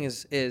funniest thing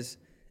is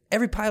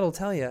every pilot will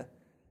tell you.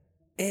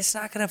 It's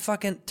not going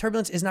to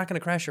turbulence is not going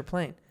to crash your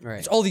plane. Right.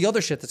 It's all the other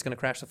shit that's going to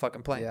crash the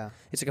fucking plane. Yeah.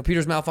 It's the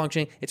computer's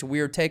malfunctioning. It's a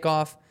weird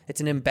takeoff. It's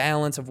an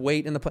imbalance of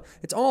weight in the plane.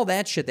 It's all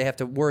that shit they have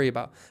to worry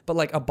about. But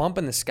like a bump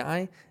in the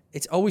sky,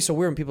 it's always so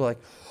weird when people are like,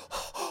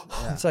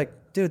 it's like,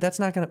 dude, that's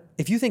not going to,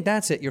 if you think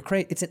that's it, you're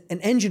crazy. It's an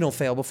engine will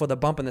fail before the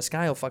bump in the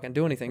sky will fucking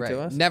do anything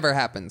to us. Never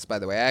happens, by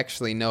the way. I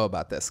actually know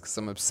about this because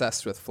I'm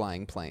obsessed with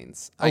flying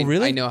planes. Oh,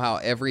 really? I know how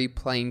every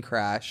plane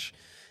crash,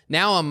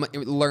 now I'm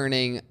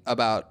learning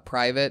about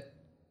private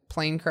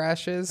plane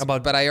crashes,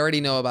 but I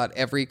already know about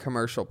every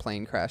commercial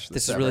plane crash.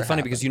 This is really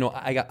funny because, you know,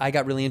 I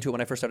got really into it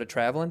when I first started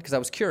traveling because I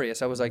was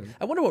curious. I was like,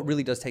 I wonder what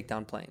really does take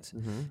down planes.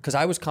 Because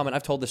I was coming,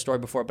 I've told this story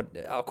before, but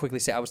I'll quickly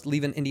say I was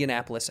leaving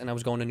Indianapolis and I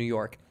was going to New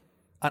York.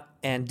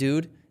 And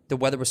dude, the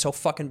weather was so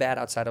fucking bad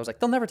outside. I was like,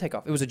 they'll never take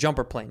off. It was a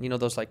jumper plane. You know,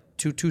 those like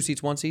two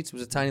seats, one seats. It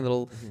was a tiny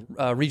little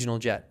regional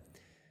jet.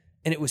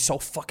 And it was so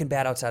fucking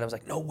bad outside. I was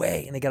like, no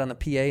way. And they got on the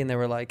PA and they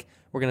were like,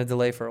 we're going to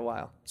delay for a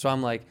while. So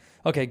I'm like,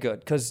 okay, good.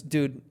 Because,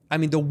 dude, I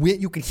mean, the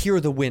wind, you could hear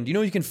the wind. You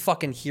know, you can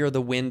fucking hear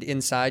the wind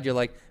inside. You're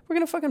like, we're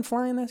going to fucking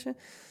fly in that shit.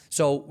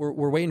 So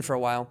we're waiting for a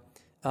while.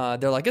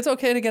 They're like, it's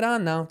okay to get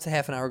on now. It's a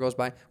half an hour goes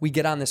by. We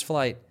get on this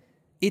flight.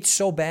 It's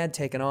so bad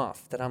taking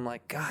off that I'm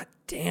like, God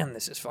damn,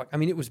 this is fuck. I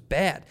mean, it was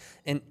bad.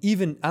 And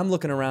even I'm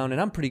looking around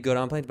and I'm pretty good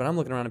on planes, but I'm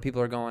looking around and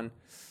people are going,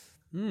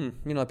 you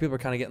know, people are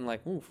kind of getting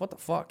like, ooh, what the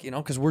fuck, you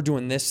know, because we're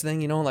doing this thing,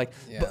 you know, like,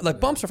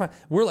 bumps are fine.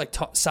 We're like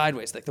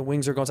sideways, like the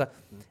wings are going side.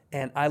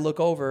 And I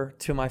look over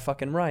to my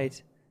fucking right,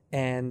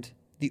 and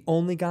the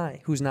only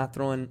guy who's not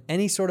throwing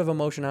any sort of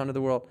emotion out into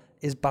the world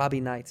is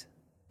Bobby Knight,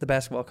 the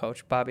basketball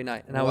coach, Bobby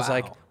Knight. And I was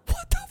like,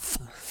 what the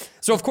fuck?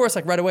 So, of course,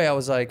 like right away, I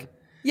was like,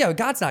 yeah,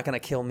 God's not going to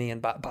kill me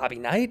and Bobby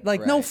Knight.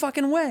 Like, no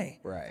fucking way.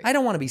 Right. I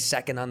don't want to be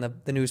second on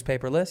the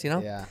newspaper list, you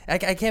know? Yeah. I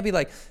can't be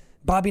like,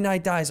 Bobby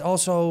Knight dies,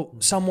 also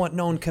somewhat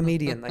known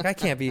comedian. Like, I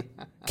can't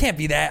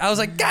be that. I was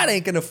like, God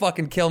ain't gonna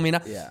fucking kill me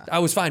now. Yeah. I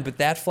was fine, but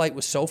that flight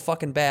was so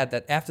fucking bad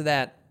that after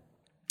that,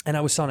 and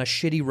I was on a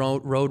shitty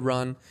road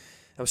run.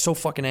 I was so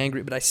fucking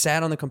angry, but I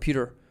sat on the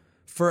computer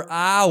for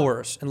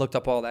hours and looked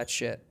up all that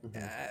shit.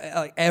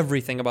 Like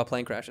everything about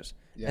plane crashes.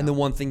 Yeah. And the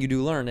one thing you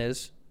do learn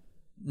is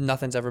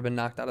nothing's ever been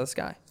knocked out of the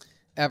sky.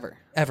 Ever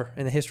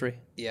in the history.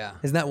 Yeah.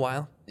 Isn't that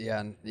wild?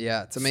 Yeah,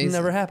 it's amazing. It's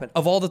never happened.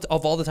 Of all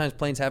the times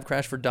planes have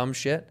crashed for dumb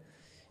shit,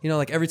 you know,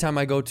 like every time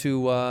I go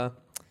to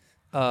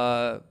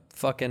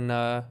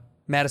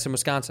Madison,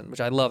 Wisconsin,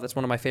 which I love. That's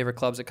one of my favorite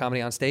clubs at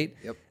Comedy on State.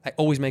 Yep. I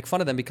always make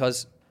fun of them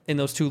because in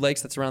those 2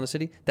 lakes that surround the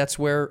city, that's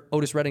where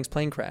Otis Redding's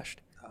plane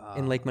crashed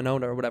in Lake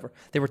Monona or whatever.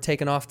 They were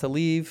taking off to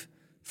leave.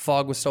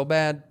 Fog was so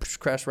bad,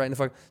 crashed right in the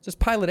fog. Just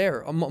pilot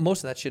error.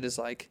 Most of that shit is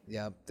like...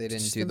 Yeah, they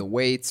didn't do the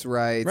weights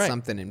right.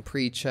 Something in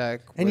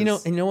pre-check. And you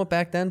know what?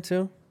 Back then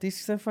too, they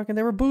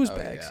were booze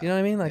bags. Yeah. You know what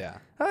I mean? Like, yeah.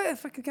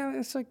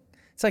 It's like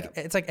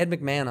Ed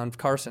McMahon on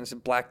Carson. It's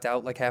blacked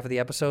out like half of the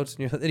episodes.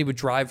 And then he would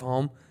drive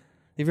home.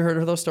 Have you heard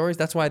of those stories?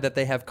 That's why that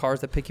they have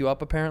cars that pick you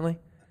up. Apparently.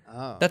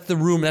 Oh. That's the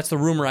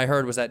rumor I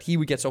heard was that he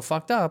would get so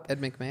fucked up.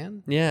 Ed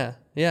McMahon? Yeah,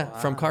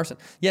 from Carson.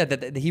 Yeah,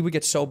 that he would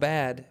get so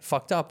bad,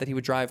 fucked up, that he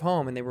would drive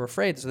home, and they were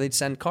afraid, so they'd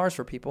send cars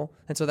for people.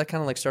 And so that kind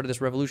of like started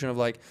this revolution of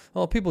like,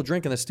 oh, people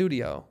drink in the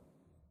studio,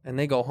 and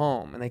they go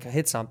home, and they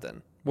hit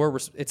something.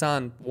 It's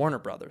on Warner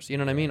Brothers, you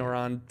know what I mean? Or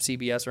on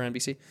CBS or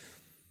NBC.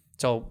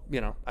 So,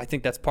 you know, I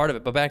think that's part of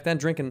it. But back then,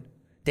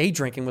 day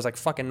drinking was like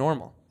fucking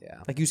normal.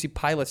 Yeah. Like you see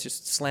pilots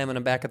just slamming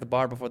them back at the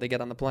bar before they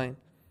get on the plane.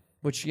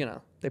 Which, you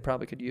know, they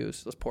probably could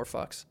use, those poor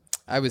fucks.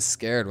 I was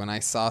scared when I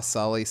saw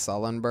Sully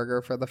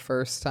Sullenberger for the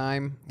first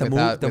time.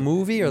 The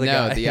movie or the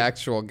guy? No, the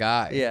actual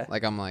guy. Yeah.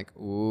 Like, I'm like,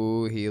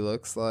 ooh, he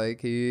looks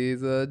like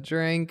he's a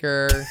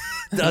drinker.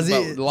 Does he?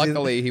 But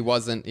luckily, he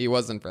wasn't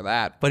for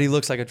that. But he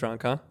looks like a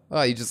drunk, huh?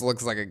 Well, he just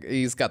looks like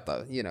he's got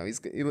the, you know, he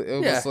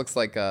almost looks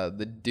like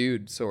the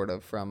dude sort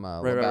of from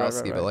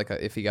Lebowski, right. but like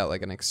if he got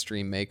like an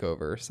extreme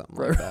makeover or something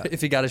like that. If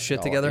he got his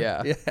shit together?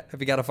 Yeah. If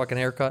he got a fucking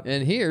haircut?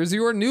 And here's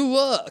your new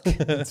look.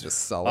 It's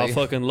just Sully. I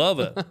fucking love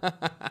it.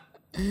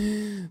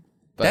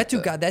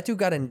 That dude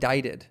got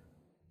indicted.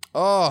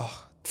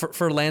 Oh,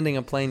 for landing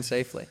a plane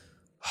safely.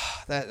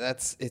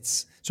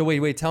 It's. So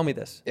wait, tell me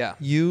this. Yeah.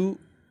 You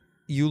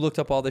looked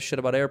up all this shit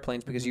about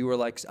airplanes because you were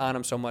like on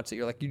them so much that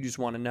you're like, you just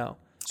want to know.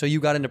 So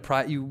you got into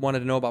you wanted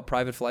to know about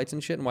private flights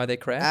and shit and why they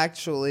crash?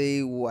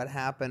 Actually, what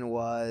happened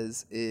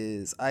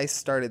is I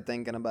started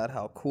thinking about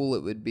how cool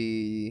it would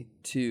be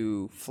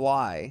to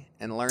fly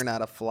and learn how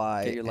to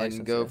fly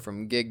and go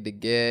from gig to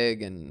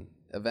gig and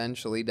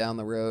eventually down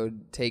the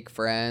road take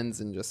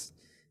friends and just,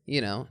 you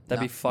know,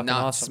 that'd be fucking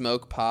not awesome.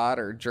 Smoke pot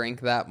or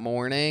drink that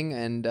morning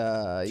and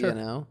you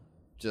know,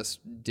 just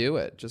do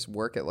it, just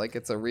work it like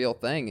it's a real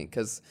thing.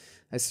 Because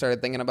I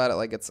started thinking about it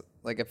like it's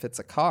like if it's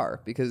a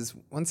car, because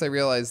once I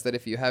realized that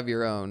if you have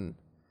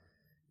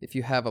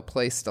a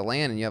place to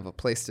land and you have a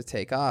place to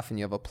take off and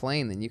you have a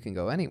plane, then you can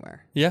go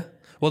anywhere. Yeah.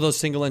 Well, those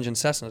single engine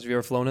Cessnas, have you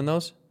ever flown in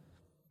those?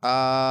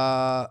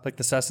 Like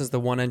the Cessnas, the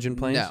one engine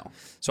planes? No.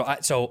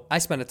 So I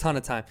spend a ton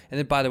of time. And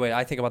then, by the way,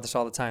 I think about this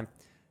all the time.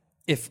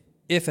 If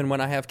and when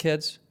I have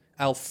kids,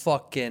 I'll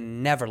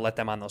fucking never let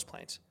them on those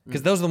planes.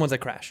 Because those are the ones that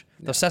crash.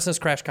 Those Cessnas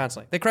crash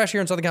constantly. They crash here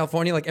in Southern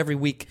California like every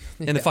week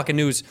in the fucking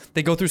news.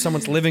 They go through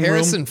someone's living room.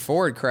 Harrison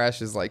Ford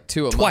crashes like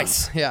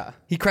twice. Month. Yeah.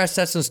 He crashed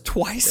Cessnas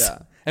twice. Yeah.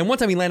 And one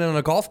time he landed on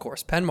a golf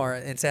course,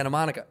 Penmar in Santa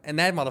Monica. And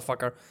that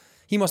motherfucker,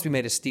 he must be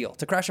made of steel.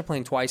 To crash a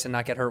plane twice and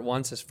not get hurt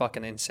once is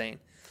fucking insane.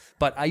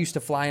 But I used to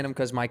fly in them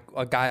because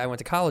a guy I went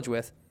to college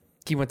with,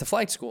 he went to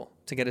flight school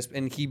to get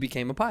and he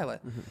became a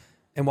pilot. Mm-hmm.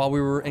 And while we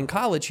were in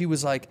college, he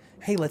was like,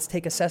 hey, let's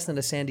take a Cessna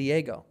to San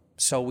Diego.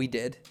 So we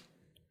did,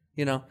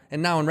 you know.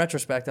 And now in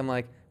retrospect, I'm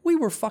like, we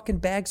were fucking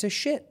bags of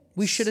shit.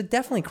 We should have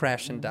definitely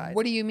crashed and died.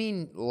 What do you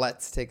mean,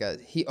 let's take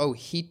he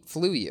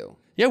flew you?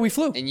 Yeah, we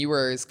flew. And you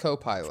were his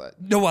co-pilot.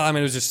 No, well, I mean,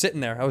 it was just sitting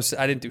there.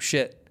 I didn't do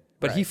shit.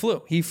 But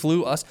right. He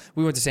flew us.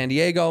 We went to San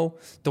Diego.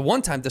 The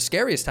one time, the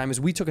scariest time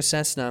is we took a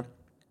Cessna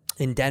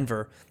in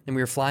Denver, and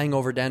we were flying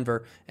over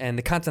Denver and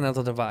the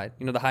Continental Divide,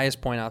 you know, the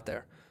highest point out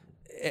there.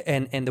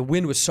 And the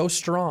wind was so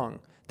strong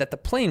that the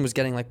plane was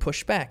getting like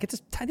pushed back.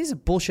 This is a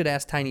bullshit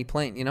ass tiny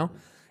plane, you know?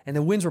 And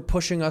the winds were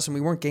pushing us and we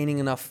weren't gaining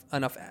enough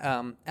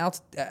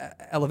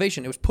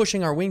elevation. It was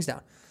pushing our wings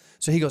down.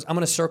 So he goes, I'm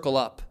going to circle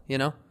up, you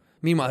know?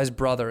 Meanwhile, his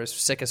brother is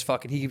sick as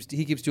fuck, and he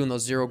keeps doing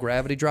those zero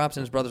gravity drops,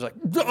 and his brother's like,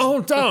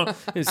 don't. You know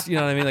what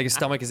I mean? Like his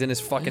stomach is in his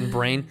fucking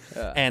brain,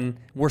 and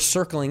we're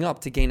circling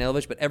up to gain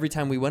elevation, but every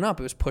time we went up,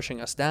 it was pushing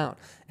us down.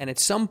 And at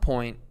some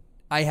point,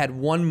 I had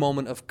one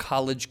moment of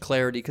college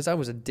clarity, because I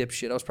was a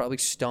dipshit. I was probably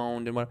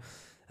stoned, and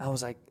I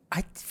was like,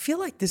 I feel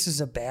like this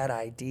is a bad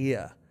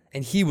idea.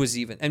 And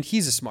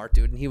he's a smart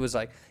dude, and he was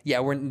like,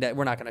 yeah, we're not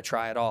going to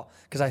try at all.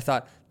 Because I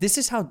thought, this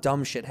is how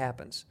dumb shit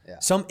happens. Yeah.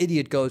 Some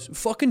idiot goes,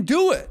 fucking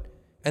do it.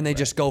 And they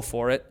just go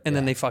for it, and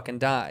then they fucking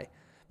die.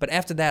 But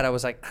after that, I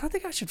was like, I don't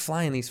think I should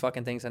fly in these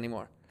fucking things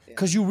anymore.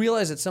 Because you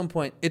realize at some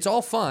point, it's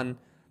all fun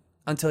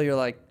until you're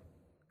like,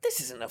 this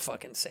isn't a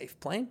fucking safe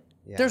plane.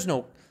 Yeah. There's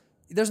no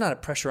there's not a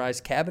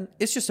pressurized cabin.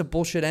 It's just a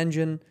bullshit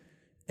engine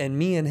and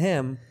me and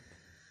him.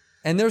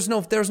 And there's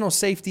no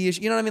safety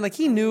issue. You know what I mean? Like,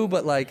 he knew,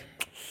 but like,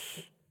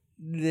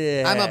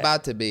 yeah. I'm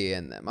about to be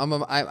in them.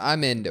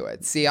 I'm into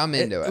it. See, I'm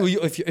into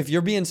it. If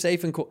you're being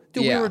safe and cool,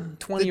 dude, we were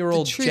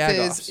 20-year-old The truth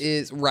jagoffs.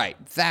 is right.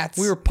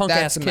 We were punk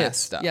ass kids.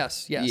 Messed up.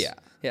 Yes.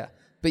 Yeah.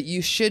 But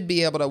you should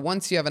be able to,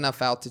 once you have enough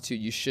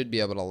altitude, you should be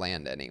able to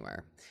land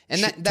anywhere.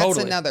 And that's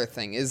totally. another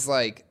thing is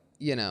like,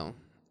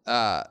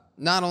 not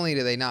only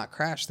do they not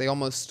crash, they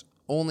almost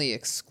only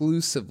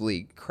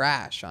exclusively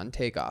crash on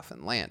takeoff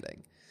and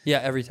landing. Yeah,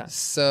 every time.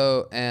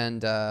 So,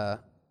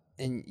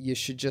 and you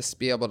should just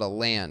be able to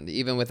land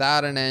even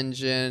without an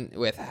engine,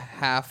 with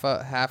half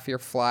your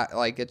flat.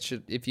 Like, it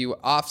should, if you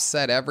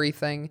offset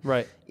everything,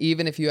 right?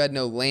 Even if you had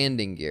no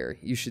landing gear,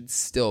 you should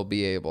still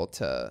be able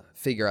to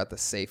figure out the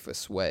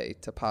safest way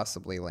to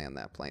possibly land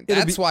that plane.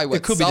 That's why what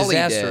it could Sully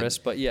be disastrous,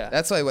 but yeah,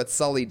 that's why what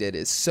Sully did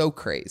is so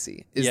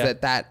crazy. Is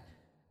that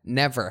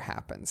never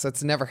happens.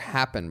 That's never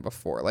happened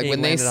before. Like,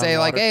 when they say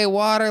like, "Hey,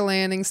 water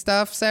landing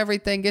stuff's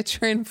everything.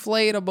 Get your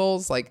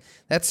inflatables." Like,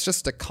 that's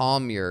just to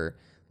calm your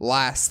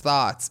last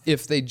thoughts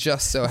if they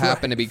just so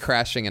happen to be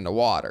crashing into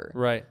water.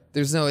 Right.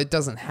 It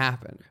doesn't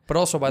happen. But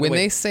also, by the way, when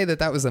they say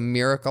that was a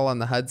miracle on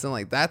the Hudson,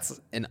 like,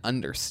 that's an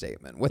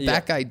understatement. What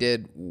that guy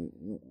did,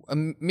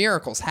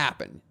 miracles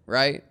happen,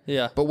 right?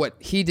 Yeah. But what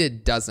he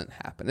did doesn't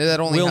happen. That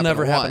only will happened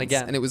never once, happen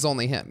again. And it was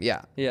only him.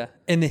 Yeah. Yeah.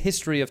 In the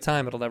history of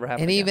time, it'll never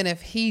happen and again. even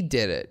if he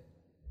did it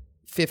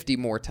 50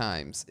 more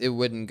times, it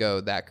wouldn't go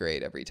that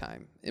great every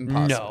time.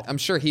 Impossible. No. I'm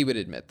sure he would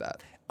admit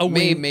that. a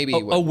wing, maybe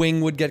a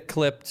wing would get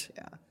clipped.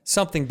 Yeah.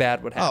 Something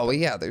bad would happen. Oh, well,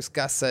 yeah. There's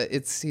Gus.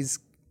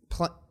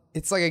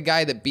 It's like a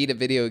guy that beat a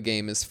video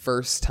game his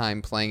first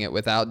time playing it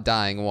without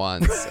dying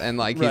once, and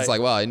like he's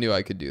like, "Well, I knew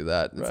I could do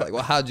that." It's like,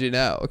 "Well, how'd you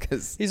know?"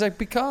 Because he's like,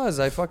 "Because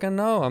I fucking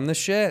know. I'm the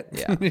shit."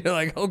 Yeah. You're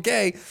like,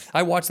 "Okay."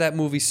 I watched that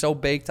movie so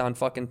baked on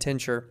fucking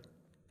tincture,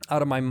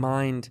 out of my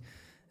mind.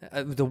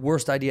 The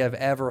worst idea I've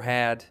ever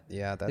had.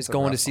 Yeah, that's is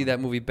going to see that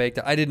movie baked.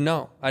 I didn't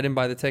know. I didn't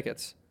buy the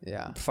tickets.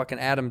 Yeah. Fucking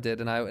Adam did,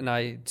 and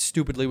I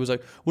stupidly was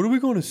like, "What are we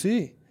going to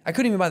see?" I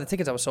couldn't even buy the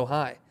tickets. I was so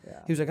high. Yeah.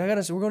 He was like,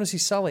 we're going to see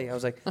Sully. I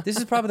was like, this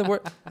is probably the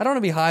worst. I don't want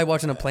to be high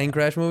watching a plane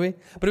crash movie.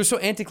 But it was so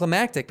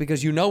anticlimactic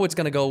because you know it's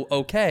going to go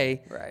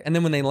okay. Right. And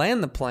then when they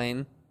land the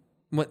plane,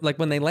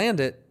 when they land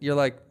it, you're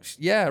like,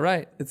 yeah,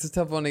 right. It's a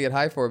tough one to get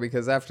high for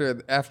because after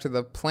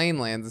the plane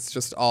lands, it's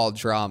just all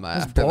drama.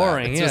 It's after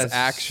boring. That. It's just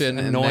action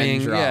annoying,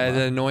 and then drama. Yeah,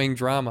 the annoying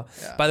drama.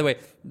 Yeah. By the way,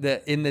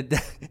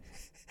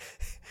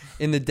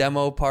 in the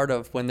demo part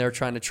of when they're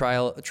trying to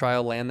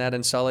trial land that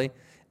in Sully,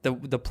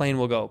 the plane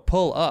will go,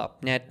 pull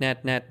up, net,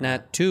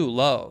 too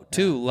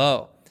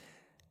low.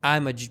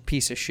 I'm a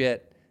piece of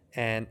shit,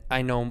 and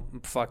I know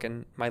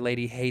fucking my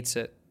lady hates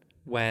it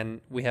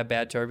when we have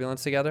bad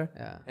turbulence together.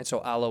 Yeah. And so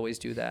I'll always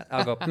do that.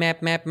 I'll go,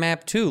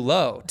 map, too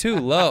low.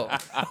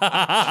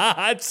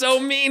 It's so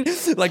mean.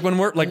 Like when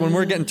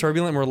we're getting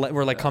turbulent,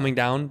 we're like coming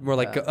down, we're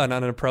like on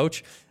an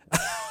approach.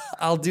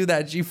 I'll do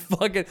that. She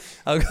fucking,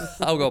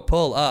 I'll go,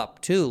 pull up,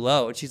 too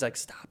low. And she's like,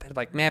 stop it. I'm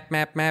like,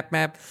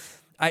 map.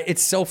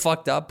 It's so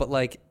fucked up, but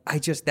like,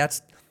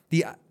 that's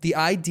the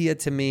idea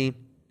to me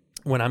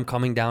when I'm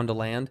coming down to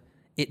land,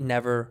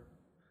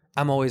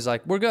 I'm always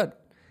like, we're good.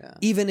 Yeah.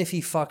 Even if he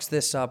fucks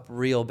this up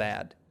real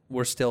bad,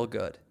 we're still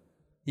good.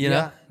 You know?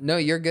 Yeah. No,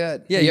 you're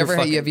good. Yeah.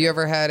 Have you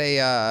ever had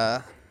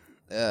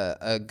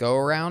a go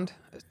around,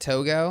 a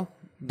togo?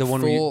 The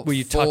one where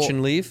you touch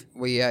and leave?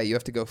 Well, yeah, you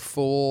have to go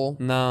full.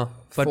 No.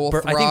 But full I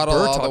think throttle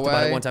Burr all talked the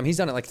about it way. one time. He's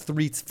done it like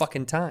 3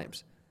 fucking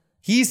times.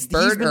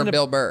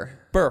 Bill Burr?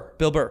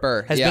 Bill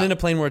Burr has yeah. been in a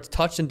plane where it's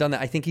touched and done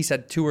that. I think he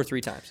said 2 or 3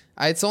 times.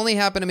 It's only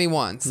happened to me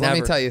once. Never.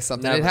 Let me tell you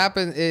something. Never. It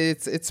happened.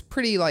 It's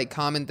pretty like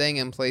common thing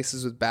in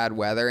places with bad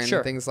weather and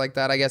Sure. things like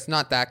that. I guess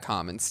not that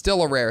common.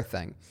 Still a rare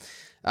thing.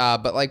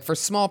 But like for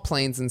small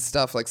planes and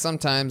stuff, like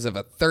sometimes if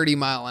a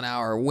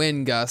 30-mile-an-hour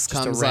wind gust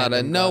comes out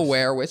of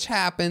nowhere, which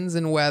happens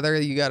in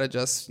weather, you got to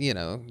just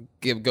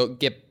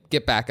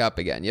get back up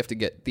again. You have to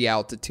get the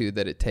altitude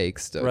that it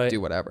takes to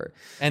do whatever.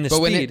 And the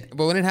speed.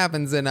 But when it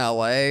happens in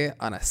LA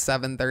on a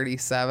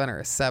 737 or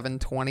a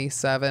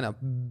 727, a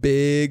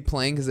big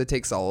plane, because it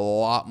takes a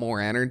lot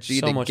more energy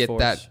So to much get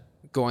force. that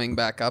going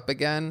back up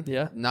again.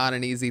 Yeah. Not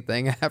an easy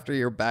thing after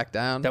you're back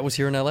down. That was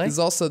here in LA? There's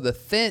also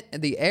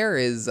the air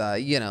is,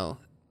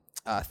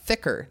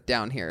 thicker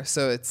down here.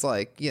 So it's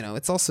like,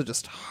 it's also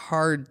just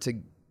hard to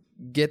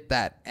get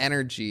that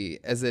energy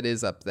as it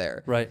is up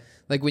there. Right.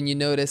 Like when you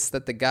notice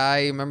that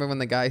remember when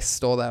the guy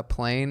stole that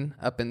plane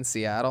up in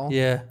Seattle?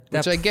 Yeah.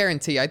 Which I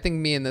guarantee, I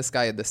think me and this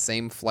guy had the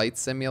same flight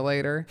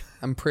simulator.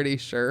 I'm pretty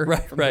sure.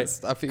 Right.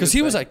 Because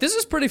he was like, this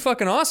is pretty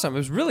fucking awesome. It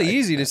was really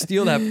easy to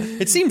steal that.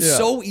 It seemed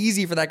so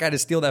easy for that guy to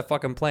steal that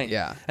fucking plane.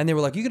 Yeah. And they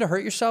were like, you going to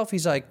hurt yourself?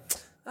 He's like,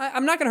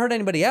 I'm not going to hurt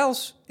anybody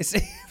else.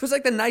 It was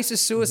like the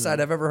nicest suicide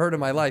I've ever heard in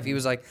my life. He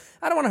was like,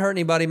 I don't want to hurt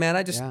anybody, man.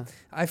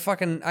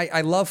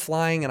 I love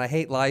flying and I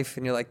hate life.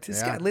 And you're like,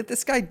 let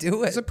this guy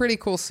do it. It's a pretty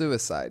cool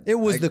suicide. It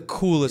was the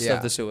coolest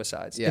of the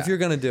suicides. If you're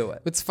going to do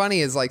it. What's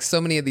funny is like so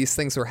many of these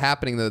things were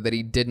happening though that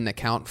he didn't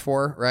account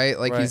for, right?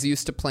 Like he's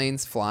used to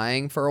planes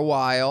flying for a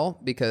while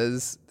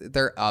because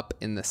they're up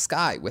in the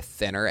sky with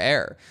thinner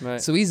air.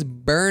 Right. So he's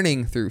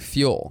burning through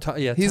fuel.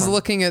 He's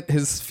looking at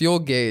his fuel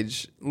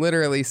gauge,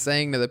 literally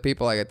saying to the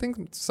people, like, I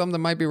think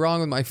something might be wrong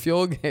with my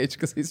fuel gauge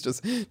because he's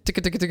just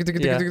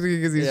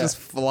because he's just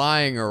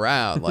flying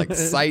around like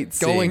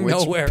sightseeing, going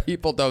nowhere. Which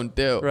people don't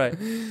do. Right.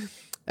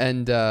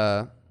 And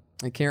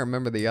I can't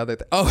remember the other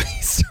thing. Oh,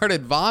 he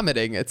started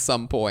vomiting at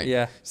some point.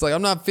 Yeah. It's like,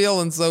 I'm not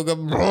feeling so good.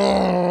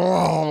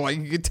 Like,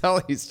 you could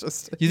tell he's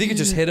just... You think it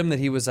just hit him that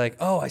he was like,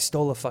 oh, I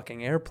stole a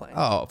fucking airplane?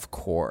 Oh, of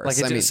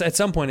course. Like, at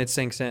some point it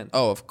sinks in.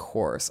 Oh, of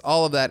course.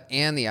 All of that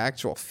and the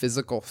actual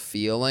physical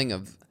feeling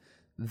of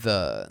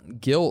the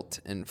guilt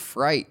and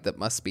fright that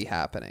must be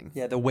happening.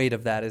 Yeah, the weight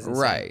of that is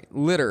insane. Right.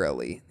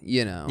 Literally,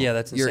 you know. Yeah,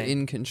 that's insane. You're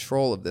in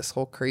control of this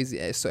whole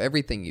crazy... So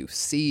everything you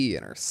see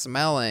and are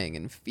smelling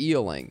and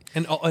feeling.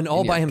 And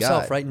all by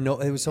himself, gut. right? No,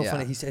 it was so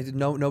funny. He said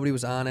nobody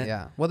was on it.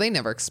 Yeah. Well, they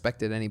never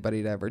expected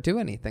anybody to ever do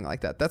anything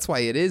like that. That's why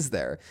it is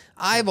there.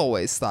 I've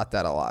always thought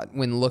that a lot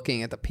when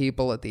looking at the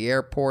people at the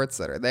airports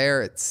that are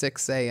there at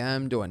 6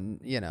 a.m. doing,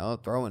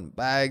 throwing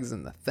bags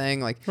and the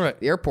thing. Like,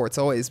 the airport's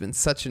always been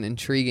such an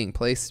intriguing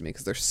place to me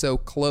because they're so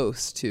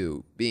close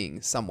to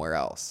being somewhere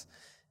else,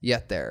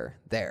 yet they're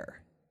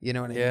there. You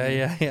know what I mean?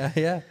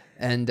 Yeah.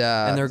 And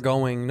they're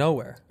going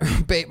nowhere.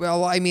 It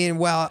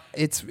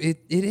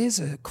is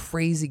a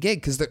crazy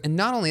gig because and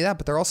not only that,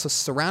 but they're also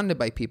surrounded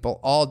by people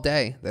all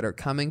day that are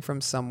coming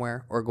from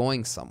somewhere or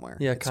going somewhere.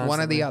 Yeah, it's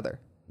one or the other.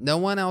 No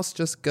one else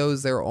just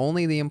goes there.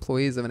 Only the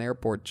employees of an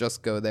airport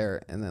just go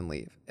there and then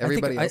leave.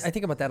 Everybody else. I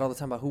think about that all the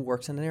time about who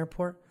works in an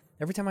airport.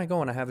 Every time I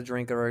go and I have a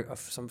drink or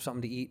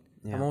something to eat,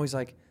 I'm always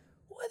like,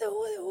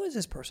 who is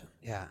this person?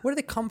 Yeah. Where do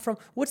they come from?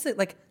 What's the,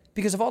 like,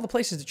 because of all the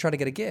places to try to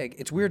get a gig,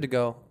 it's weird to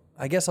go,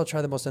 I guess I'll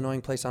try the most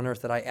annoying place on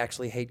earth that I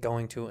actually hate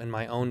going to in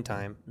my own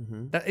time.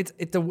 Mm-hmm.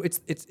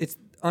 It's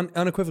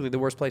unequivocally the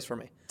worst place for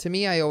me. To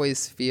me, I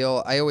always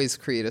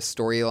create a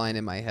storyline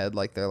in my head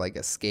like they're like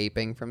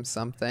escaping from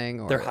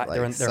something, or they're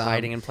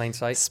hiding in plain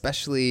sight.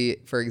 Especially,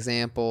 for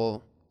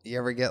example, you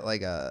ever get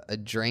like a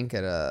drink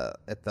at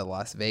the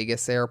Las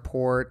Vegas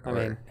airport?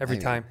 Every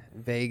time.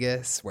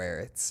 Vegas, where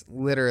it's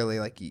literally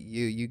like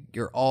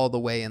you're all the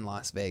way in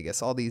Las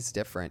Vegas, all these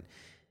different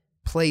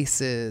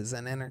places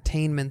and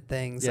entertainment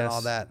things and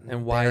all that.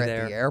 And why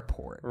they're at the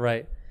airport?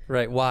 Right.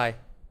 Why?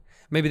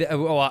 Maybe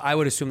I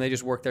would assume they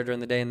just work there during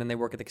the day and then they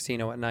work at the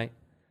casino at night.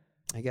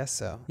 I guess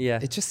so. Yeah.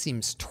 It just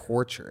seems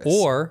torturous.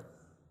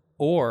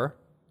 Or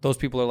those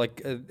people are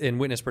like in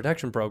witness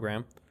protection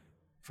program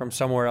from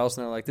somewhere else,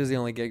 and they're like, this is the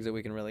only gigs that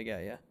we can really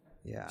get you.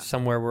 Yeah.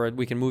 Somewhere where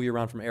we can move you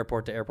around from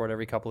airport to airport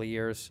every couple of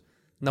years.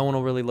 No one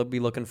will really be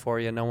looking for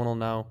you. No one will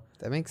know.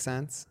 That makes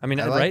sense. I mean,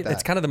 right?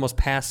 It's kind of the most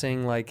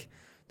passing, like,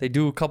 they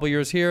do a couple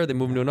years here, they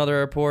move them to another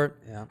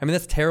airport. Yeah. I mean,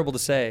 that's terrible to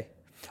say.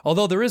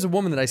 Although there is a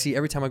woman that I see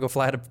every time I go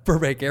fly out of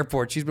Burbank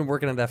Airport. She's been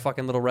working at that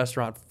fucking little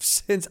restaurant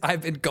since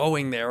I've been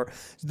going there.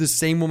 The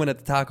same woman at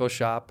the taco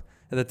shop,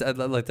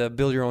 like the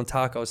build your own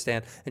taco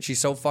stand. And she's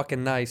so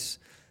fucking nice.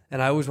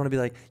 And I always want to be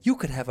like, you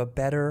could have a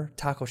better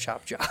taco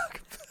shop job.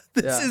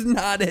 This is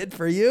not it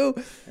for you.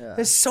 Yeah.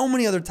 There's so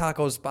many other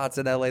taco spots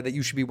in LA that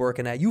you should be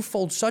working at. You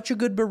fold such a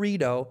good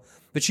burrito.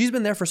 But she's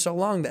been there for so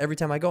long that every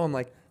time I go, I'm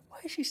like, why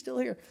is she still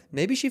here?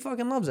 Maybe she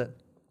fucking loves it.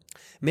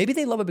 Maybe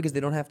they love it because they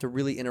don't have to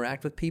really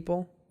interact with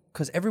people.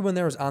 Because everyone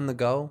there is on the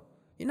go.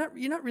 You're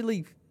not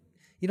really,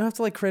 you don't have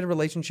to like create a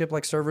relationship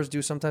like servers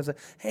do sometimes. Like,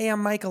 hey,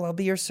 I'm Michael. I'll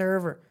be your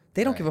server.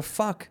 They don't give a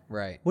fuck.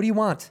 Right. What do you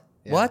want?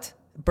 Yeah. What?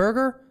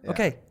 Burger? Yeah.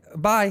 Okay.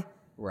 Bye.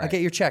 Right. I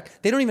get your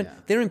check. They don't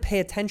even pay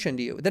attention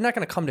to you. They're not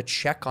going to come to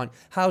check on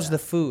how's the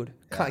food.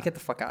 Get the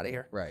fuck out of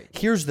here. Right.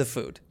 Here's the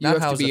food. You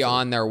have to be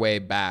on their way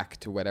back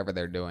to whatever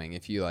they're doing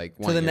if you like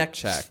want to the your next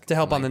check to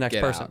help on the next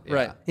person. Out. Yeah.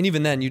 Right. And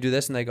even then you do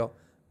this and they go,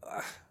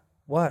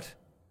 what?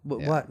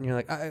 What? And you're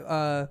like,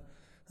 I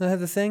have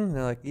the thing. And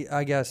they're like,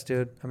 I guess,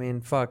 dude. I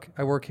mean, fuck.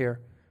 I work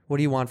here. What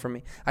do you want from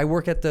me? I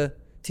work at the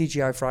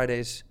TGI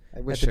Fridays. I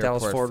wish at the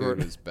airport Dallas Fort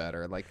food was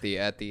better. Like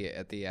at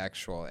the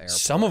actual airport.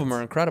 Some of them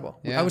are incredible.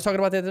 Yeah. I was talking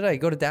about the other day.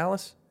 Go to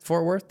Dallas,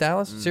 Fort Worth,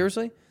 Dallas.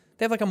 Seriously,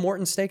 they have like a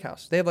Morton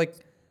Steakhouse. They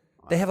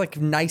have like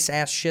nice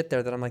ass shit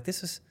there that I'm like,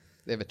 this is.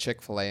 They have a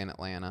Chick-fil-A in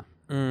Atlanta.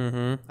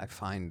 Mm-hmm. I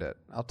find it.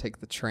 I'll take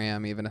the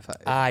tram even if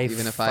I have a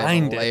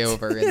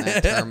layover in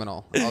that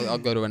terminal. I'll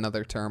go to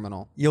another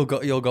terminal. You'll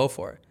go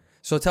for it.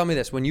 So tell me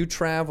this: when you're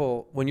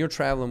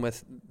traveling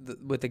with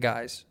the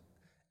guys,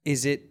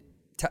 is it?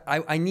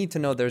 I need to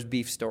know. There's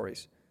beef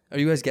stories. Are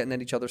you guys getting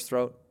at each other's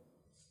throat?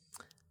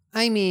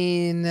 I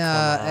mean,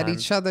 at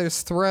each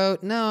other's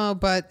throat, no,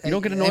 but you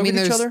don't get annoyed with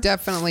each other? There's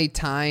definitely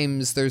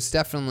times, there's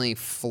definitely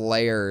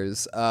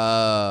flares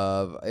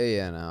of,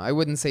 I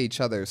wouldn't say each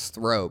other's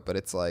throat, but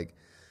it's like.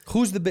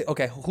 Who's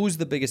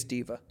the biggest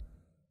diva?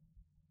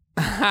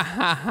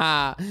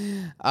 The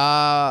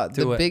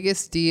it.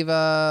 biggest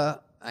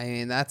diva. I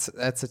mean, that's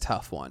a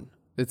tough one.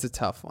 It's a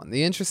tough one.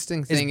 The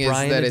interesting thing is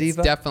Brian that a it's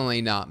diva?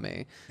 definitely not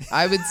me.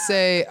 I would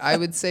say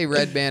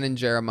Red Band and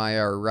Jeremiah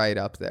are right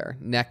up there,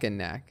 neck and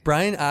neck.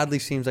 Brian oddly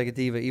seems like a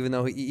diva, even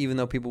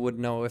though people would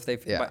know if they.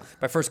 Yeah.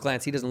 By first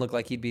glance, he doesn't look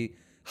like he'd be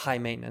high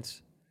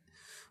maintenance.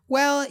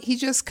 Well, he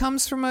just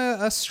comes from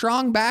a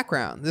strong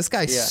background. This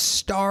guy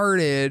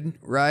started,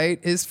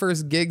 right? His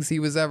first gigs he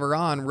was ever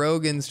on,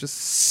 Rogan's just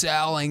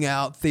selling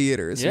out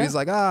theaters. So Yeah. he's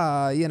like,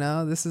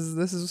 this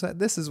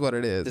is what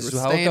it is. This We're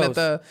is how it staying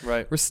goes.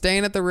 Right. We're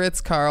staying at the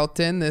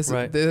Ritz-Carlton.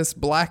 This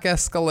black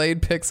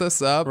Escalade picks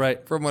us up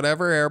Right. from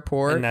whatever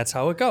airport. And that's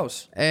how it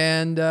goes.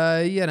 And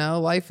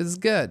life is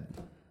good.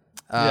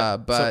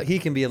 But so he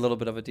can be a little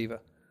bit of a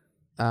diva.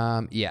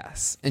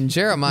 yes. And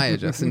Jeremiah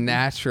just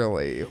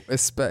naturally,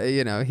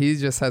 he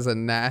just has a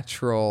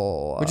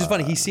natural. Which is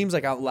funny. He seems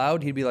like out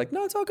loud, he'd be like,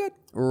 no, it's all good.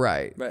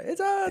 Right. Right. It's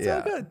all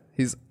good.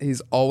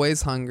 He's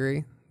always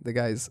hungry. The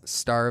guy's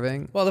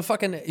starving. Well,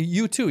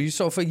 you too.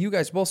 You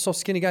guys both so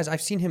skinny guys.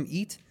 I've seen him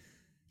eat.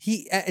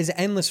 He is an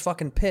endless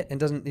fucking pit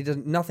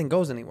and nothing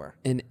goes anywhere.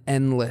 An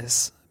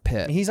endless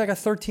pit. And he's like a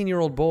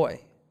 13-year-old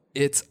boy.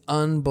 It's It's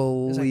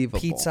unbelievable.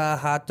 like pizza,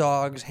 hot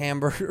dogs,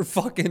 hamburger,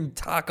 fucking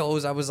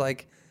tacos. I was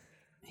like,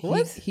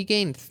 what? He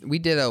gained. We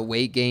did a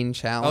weight gain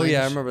challenge. Oh,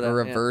 yeah, I remember that, A yeah.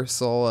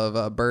 reversal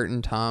of Bert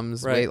and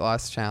Tom's Right. weight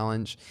loss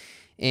challenge,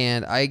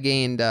 and I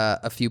gained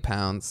a few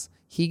pounds.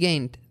 He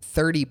gained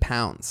 30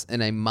 pounds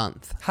in a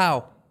month.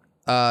 How?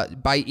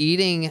 By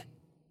eating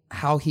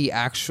how he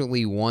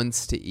actually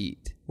wants to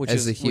eat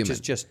as a human. Which is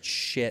just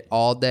shit.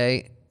 All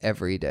day,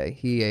 every day.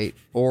 He ate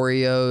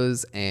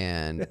Oreos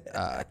and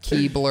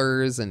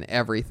Keeblers and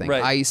everything.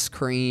 Right. Ice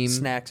cream.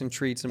 Snacks and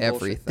treats and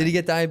Everything. bullshit. Did he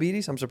get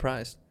diabetes? I'm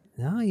surprised.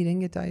 No, he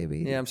didn't get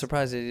diabetes. Yeah, I'm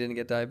surprised that he didn't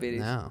get diabetes.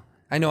 No.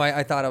 I know.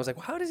 I thought, I was like,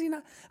 well, how does he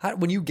not?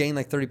 When you gain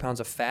like 30 pounds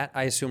of fat,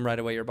 I assume right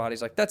away your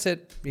body's like, that's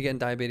it. You're getting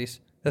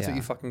diabetes. That's what Yeah.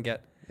 you fucking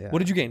get. Yeah. What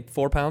did you gain?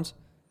 4 pounds?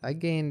 I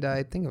gained,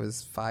 I think it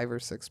was 5 or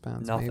 6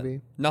 pounds, Nothing.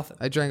 maybe. Nothing.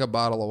 I drank a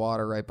bottle of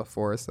water right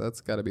before, so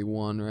that's got to be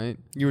 1, right?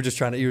 You were just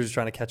trying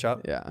to catch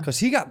up. Yeah. Because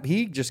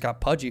he just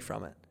got pudgy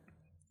from it.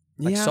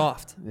 Like Yeah.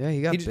 soft. Yeah,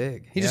 he got just-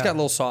 big. He just Yeah. got a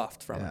little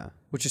soft from Yeah. it,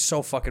 which is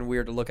so fucking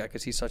weird to look at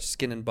because he's such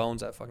skin and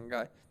bones. That fucking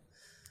guy.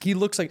 He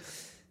looks like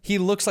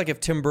if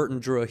Tim Burton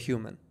drew a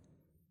human.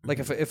 Like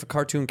if a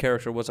cartoon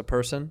character was a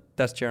person,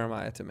 that's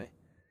Jeremiah to me.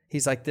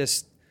 He's like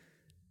this,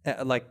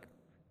 like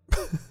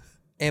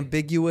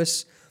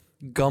ambiguous,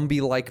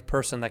 Gumby-like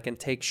person that can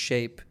take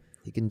shape.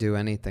 He can do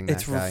anything,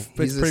 that guy. It's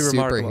He's a pretty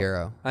remarkable.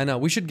 superhero. I know.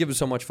 We should give him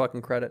so much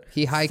fucking credit.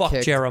 He Fuck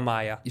high-kicked.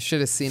 Jeremiah. You should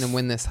have seen him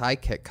win this high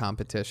kick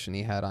competition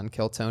he had on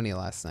Kill Tony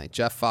last night.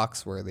 Jeff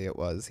Foxworthy it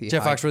was.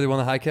 Jeff Foxworthy won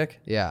the high kick?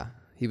 Yeah.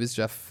 He was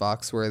Jeff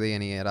Foxworthy,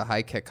 and he had a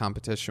high kick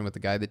competition with the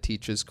guy that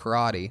teaches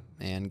karate.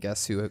 And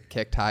guess who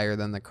kicked higher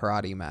than the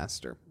karate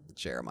master?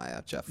 Jeff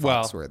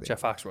Foxworthy.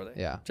 Jeff Foxworthy.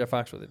 Yeah. Jeff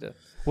Foxworthy did.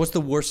 What's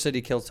the worst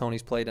city Kill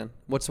Tony's played in?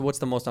 What's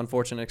the most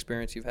unfortunate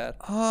experience you've had?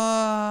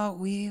 I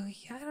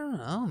don't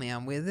know,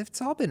 man.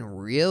 It's all been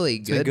really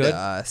good, good? to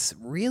us.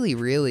 Really,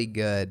 really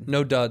good.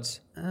 No duds.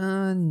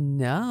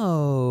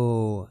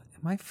 No.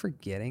 Am I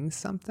forgetting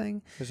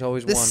something? There's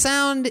always The one.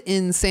 sound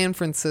in San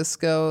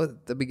Francisco,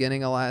 the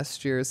beginning of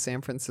last year's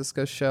San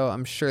Francisco show,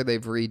 I'm sure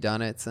they've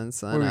redone it since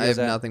then. Where were you I guys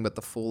have at? nothing but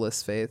the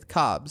fullest faith.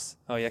 Cobb's.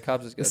 Oh yeah,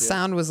 Cobb's is good. The yeah.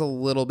 sound was a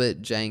little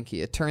bit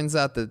janky. It turns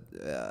out that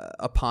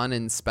upon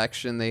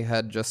inspection, they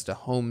had just a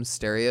home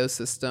stereo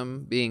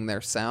system being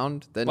their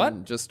sound. Then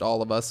What? just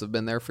all of us have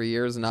been there for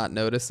years not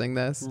noticing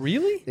this.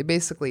 Really? They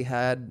basically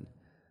had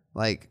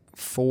like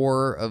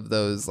 4 of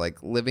those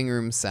like living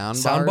room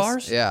sound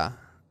bars? Yeah.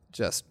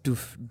 Just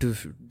doof,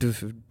 doof,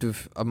 doof,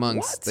 doof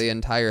amongst the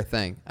entire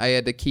thing. I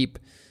had to keep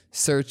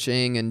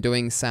searching and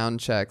doing sound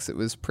checks. It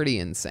was pretty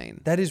insane.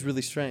 That is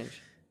really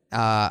strange.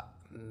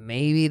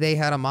 Maybe they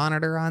had a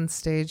monitor on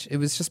stage. It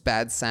was just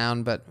bad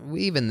sound, but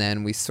even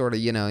then, we sort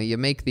of, you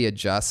make the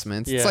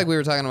adjustments. Yeah. It's like we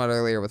were talking about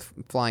earlier with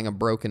flying a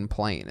broken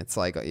plane. It's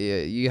like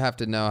you have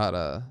to know how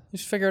to. You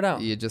just figure it out.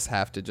 You just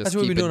have to just That's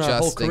what keep we've been doing adjusting.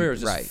 our whole career, is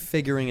just right.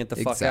 figuring it the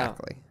fuck out.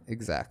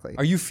 Exactly.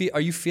 Are you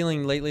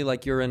feeling lately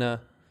like you're in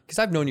a? Because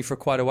I've known you for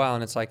quite a while,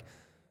 and it's like,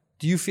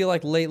 do you feel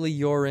like lately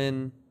you're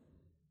in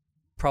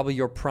probably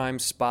your prime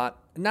spot?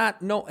 Not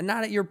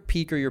at your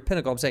peak or your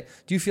pinnacle. I'm saying,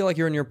 do you feel like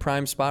you're in your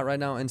prime spot right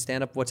now in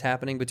stand-up? What's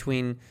happening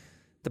between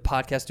the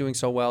podcast doing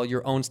so well,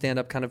 your own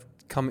stand-up kind of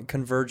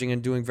converging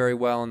and doing very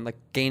well, and like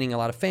gaining a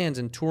lot of fans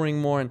and touring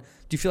more? And do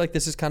you feel like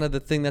this is kind of the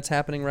thing that's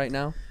happening right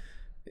now?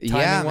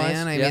 Yeah, Timing-wise?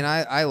 man. I mean,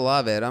 I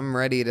love it. I'm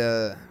ready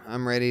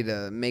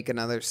to make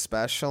another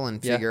special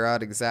and figure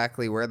out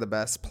exactly where the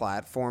best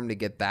platform to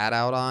get that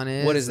out on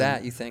is. What is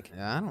that, you think?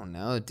 I don't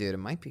know, dude. It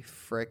might be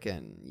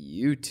frickin'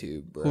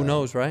 YouTube, bro. Who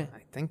knows, right? I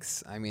think.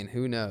 I mean,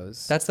 who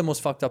knows? That's the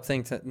most fucked up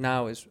thing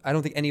now is I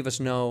don't think any of us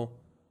know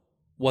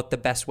what the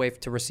best way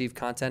to receive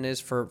content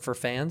is for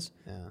fans.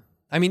 Yeah.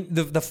 I mean,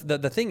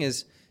 the thing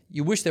is,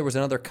 you wish there was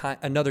another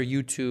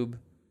YouTube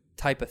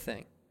type of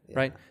thing.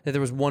 right? That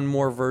there was one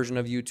more version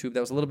of YouTube that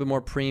was a little bit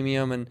more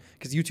premium, and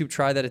because YouTube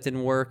tried that, it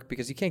didn't work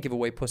because you can't give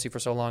away pussy for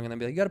so long and then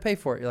be like, you got to pay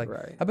for it. You're like,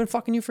 Right. I've been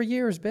fucking you for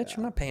years, bitch.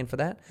 I'm not paying for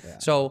that.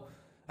 So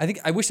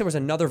I wish there was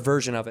another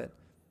version of it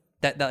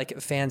that like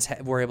fans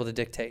were able to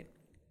dictate.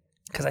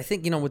 Because I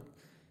think,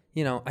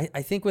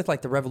 I think with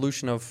like the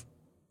revolution of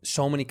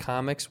so many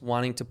comics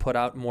wanting to put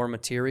out more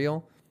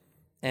material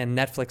and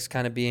Netflix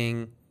kind of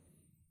being,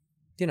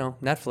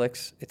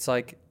 Netflix, it's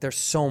like there's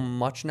so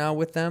much now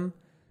with them.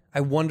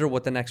 I wonder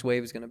what the next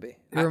wave is going to be.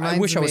 I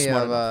wish I was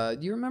smart enough.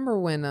 Do you remember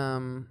when,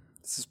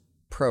 this is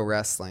pro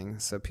wrestling,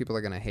 so people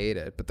are going to hate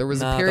it, but there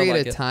was a Nah, period they'll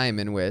like of it. time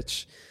in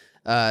which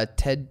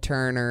Ted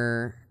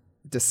Turner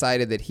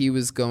decided that he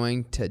was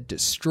going to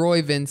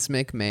destroy Vince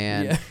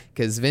McMahon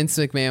because Vince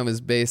McMahon was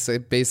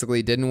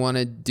basically didn't want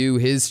to do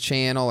his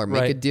channel or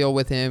make a deal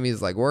with him. He's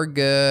like, we're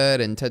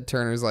good. And Ted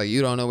Turner's like,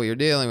 you don't know what you're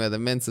dealing with.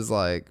 And Vince is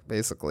like,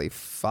 basically,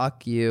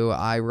 fuck you.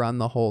 I run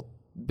the whole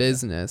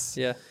business.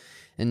 Yeah.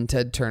 And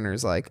Ted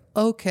Turner's like,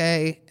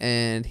 okay.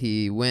 And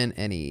he went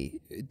and he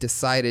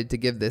decided to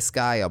give this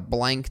guy a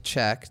blank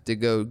check to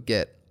go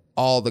get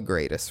all the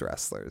greatest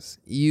wrestlers.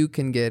 You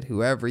can get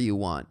whoever you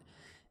want.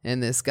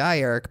 And this guy,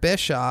 Eric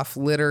Bischoff,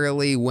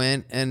 literally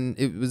went, and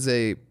it was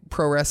a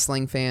pro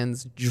wrestling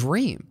fan's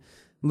dream.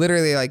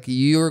 Literally, like,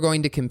 you are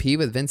going to compete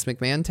with Vince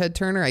McMahon, Ted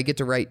Turner. I get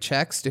to write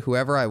checks to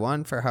whoever I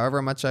want for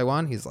however much I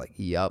want. He's like,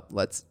 yup,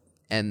 let's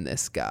end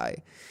this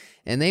guy.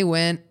 And they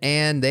went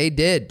and they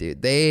did,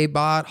 dude. They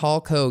bought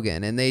Hulk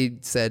Hogan and they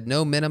said,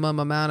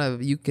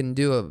 you can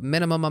do a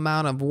minimum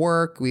amount of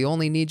work. We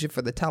only need you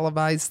for the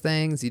televised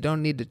things. You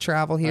don't need to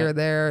travel here or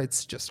there.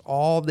 It's just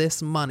all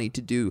this money to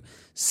do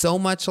so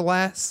much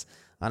less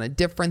on a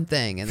different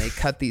thing. And they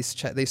cut these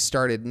they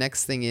started,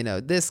 next thing you know,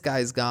 this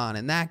guy's gone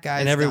and that guy's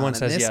and everyone gone.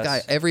 says and this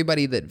yes. guy,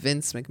 everybody that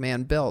Vince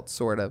McMahon built,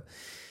 sort of.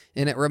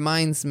 And it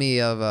reminds me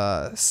of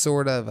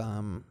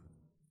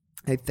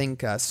I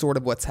think sort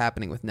of what's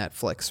happening with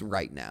Netflix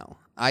right now.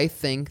 I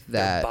think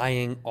that They're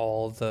buying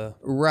all the...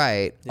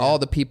 all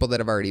the people that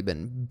have already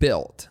been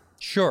built.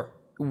 Sure.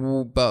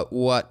 But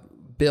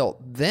what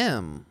built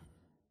them,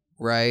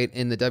 right,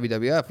 in the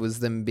WWF was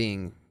them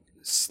being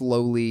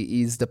slowly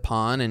eased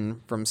upon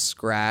and from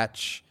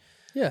scratch.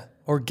 Yeah.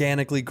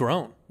 Organically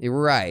grown.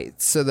 Right.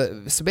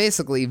 So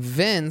basically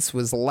Vince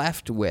was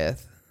left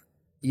with,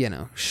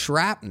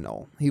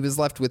 shrapnel. He was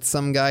left with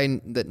some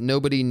guy that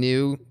nobody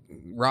knew,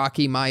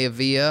 Rocky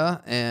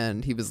Maivia,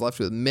 and he was left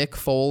with Mick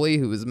Foley,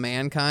 who was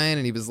Mankind,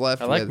 and he was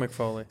left with Mick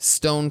Foley.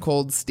 Stone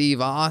Cold Steve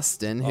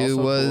Austin,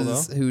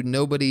 who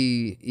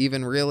nobody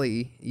even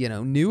really,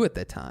 knew at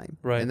the time.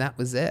 Right. And that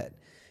was it.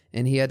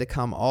 And he had to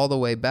come all the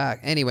way back.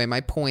 Anyway,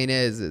 my point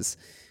is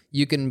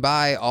you can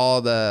buy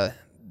all the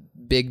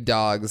big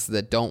dogs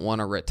that don't want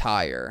to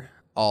retire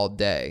all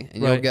day,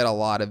 and you'll get a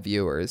lot of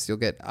viewers. You'll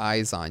get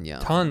eyes on you.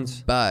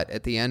 Tons. But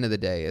at the end of the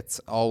day, there's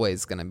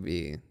always going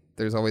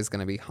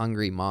to be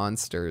hungry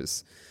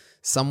monsters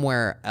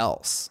somewhere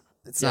else.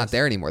 It's not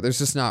there anymore. There's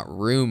just not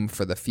room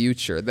for the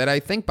future. That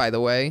I think, by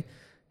the way,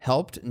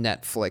 helped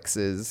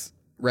Netflix's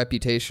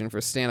reputation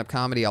for stand-up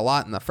comedy a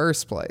lot in the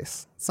first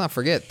place. Let's not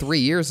forget, 4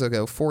 years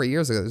ago,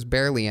 there's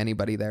barely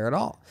anybody there at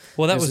all.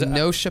 Well, that there's was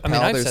no Chappelle.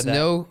 I've There's said that.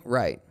 no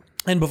right.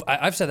 And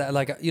I've said that,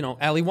 like,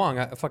 Ali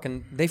Wong,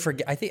 they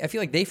forget. I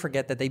feel like they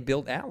forget that they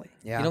built Ali.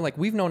 Yeah. Like,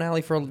 we've known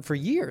Ali for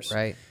years.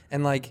 Right.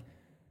 And like,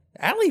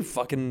 Ali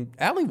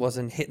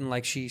wasn't hitting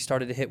like she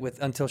started to hit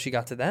with until she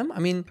got to them. I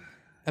mean,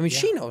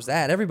 she knows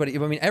that.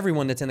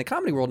 Everyone that's in the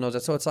comedy world knows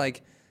that. So it's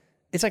like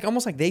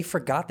almost like they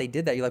forgot they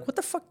did that. You're like, what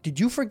the fuck?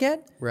 Did you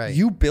forget? Right.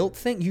 You built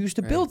things. You used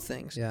to build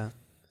things. Yeah.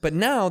 But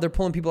now they're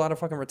pulling people out of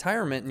fucking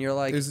retirement, and you're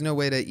like, There's no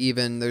way to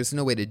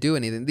do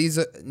anything. These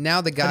are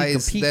now the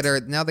guys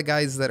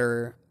that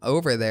are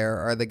over there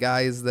are the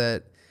guys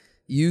that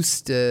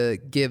used to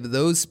give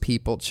those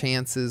people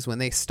chances when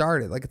they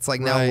started. Like, it's like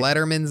now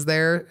Letterman's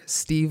there,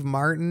 Steve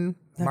Martin,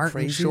 Martin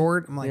crazy?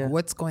 Short. I'm like,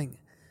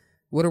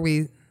 what are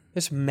we?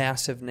 this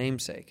massive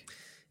namesake.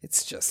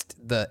 It's just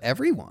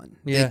everyone,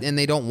 Yeah. and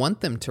they don't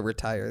want them to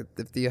retire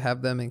if you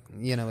have them,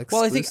 exclusively.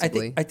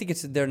 Well, I think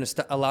it's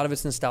a lot of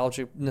it's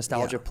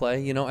nostalgia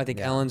play. I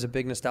think Ellen's a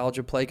big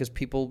nostalgia play because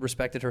people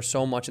respected her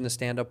so much in the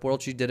stand-up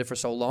world. She did it for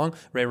so long.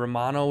 Ray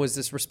Romano is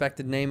this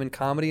respected name in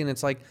comedy, and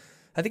it's like,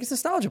 I think it's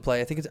nostalgia play.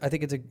 I think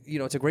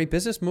it's a great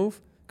business move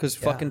because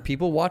fucking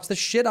people watch the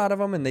shit out of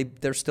them, and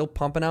they're still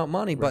pumping out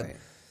money, but. Right.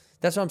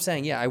 That's what I'm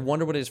saying. Yeah, I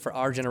wonder what it is for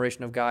our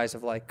generation of guys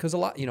of like, because a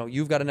lot,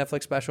 you've got a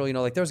Netflix special,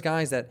 like there's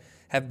guys that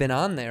have been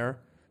on there,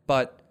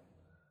 but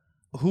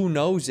who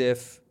knows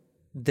if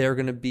they're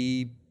going to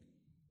be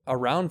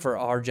around for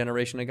our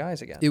generation of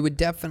guys again. It would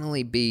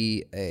definitely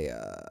be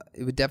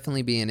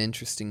an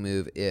interesting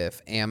move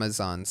if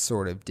Amazon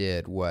sort of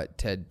did what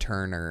Ted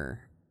Turner,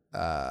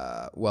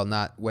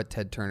 not what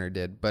Ted Turner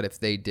did, but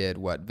if they did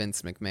what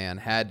Vince McMahon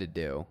had to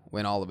do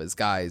when all of his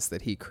guys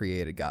that he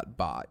created got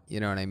bought. You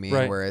know what I mean?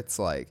 Right. Where it's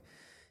like,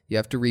 you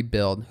have to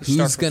rebuild. Start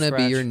Who's from going to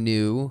be scratch. your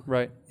new,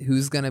 Right.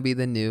 Who's going to be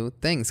the new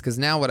things? Because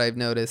now what I've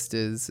noticed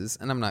is,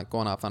 and I'm not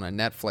going off on a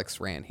Netflix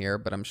rant here,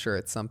 but I'm sure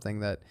it's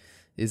something that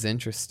is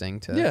interesting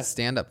to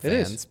stand-up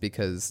fans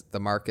because the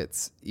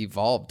market's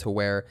evolved to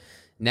where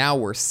now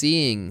we're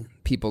seeing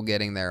people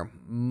getting their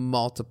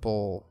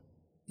multiple,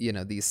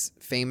 these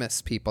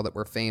famous people that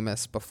were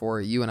famous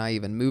before you and I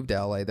even moved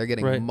to LA. They're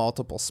getting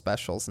multiple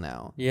specials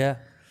now. Yeah.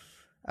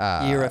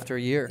 Year after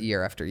year.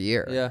 Year after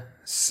year. Yeah.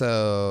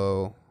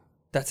 So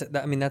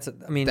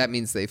that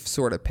means they've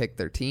sort of picked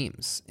their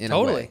teams in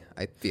totally. a way,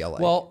 I feel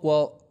like.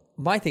 Well,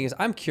 my thing is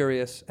I'm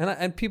curious,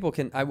 and people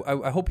can,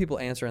 I hope people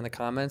answer in the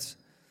comments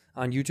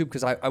on YouTube,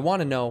 because I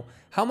want to know,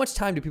 how much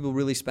time do people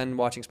really spend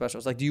watching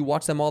specials? Like, do you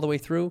watch them all the way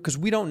through? Because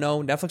we don't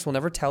know. Netflix will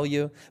never tell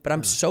you. But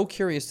I'm so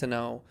curious to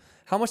know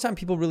how much time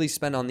people really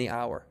spend on the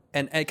hour.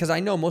 And because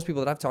I know most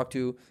people that I've talked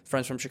to,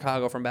 friends from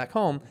Chicago, from back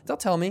home, they'll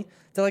tell me,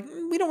 they're like,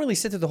 we don't really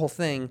sit through the whole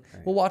thing.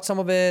 Right. We'll watch some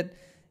of it.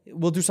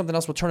 We'll do something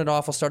else. We'll turn it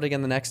off. We'll start it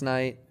again the next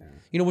night.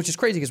 Yeah. Which is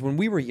crazy, because when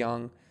we were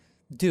young,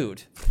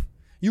 dude,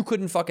 you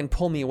couldn't fucking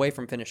pull me away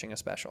from finishing a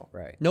special.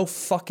 Right. No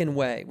fucking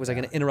way was I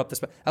going to interrupt the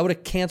special. I would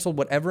have canceled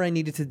whatever I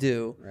needed to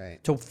do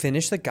to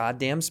finish the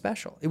goddamn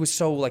special. It was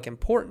so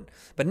important.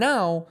 But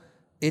now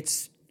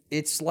it's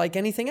like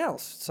anything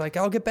else. It's like,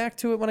 I'll get back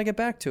to it when I get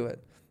back to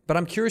it. But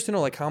I'm curious to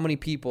know, like, how many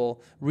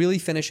people really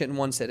finish it in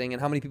one sitting,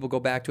 and how many people go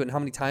back to it, and how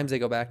many times they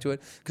go back to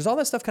it, because all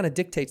that stuff kind of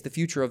dictates the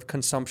future of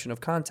consumption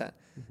of content.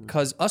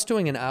 Because us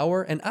doing an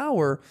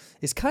hour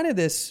is kind of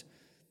this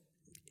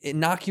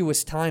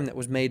innocuous time that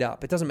was made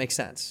up. It doesn't make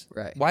sense.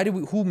 Right. Why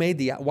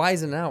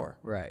is it an hour?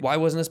 Right. Why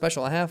wasn't a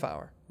special a half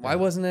hour? Why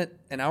wasn't it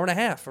an hour and a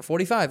half or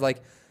 45?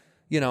 Like,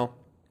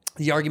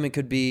 the argument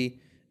could be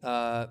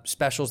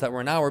specials that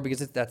were an hour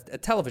because that's a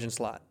television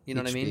slot. You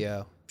know what I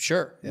mean?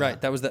 Sure. Yeah.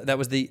 Right. That was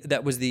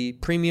the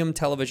premium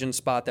television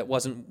spot that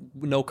wasn't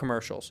no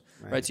commercials.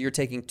 Right. So you're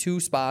taking 2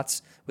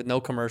 spots with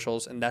no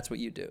commercials, and that's what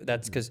you do.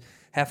 That's because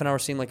half an hour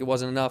seemed like it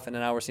wasn't enough, and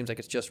an hour seems like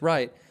it's just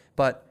right.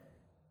 But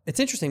it's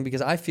interesting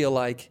because I feel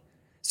like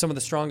some of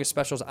the strongest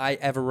specials I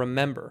ever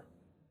remember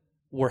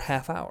were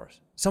half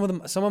hours. Some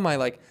of my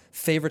like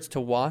favorites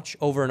to watch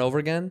over and over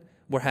again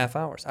were half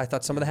hours. I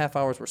thought some of the half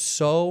hours were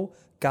so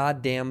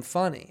goddamn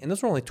funny, and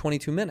those were only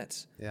 22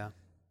 minutes. Yeah.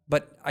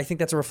 But I think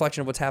that's a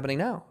reflection of what's happening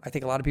now. I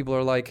think a lot of people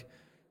are like,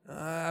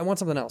 I want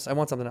something else. I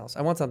want something else.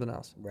 I want something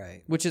else.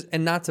 Right. Which is,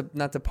 and not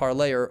to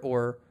parlay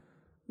or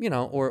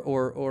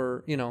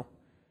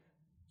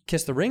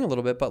kiss the ring a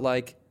little bit, but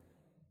like,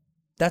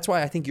 that's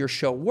why I think your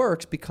show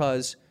works,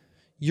 because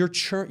you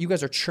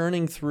guys are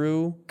churning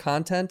through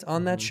content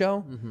on that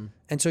show. Mm-hmm.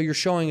 And so you're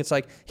showing, it's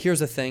like,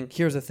 here's a thing,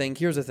 here's a thing,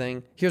 here's a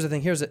thing, here's a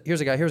thing, here's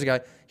a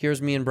guy,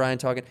 here's me and Brian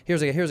talking,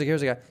 here's a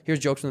guy, here's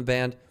jokes from the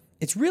band.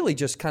 It's really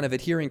just kind of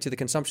adhering to the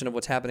consumption of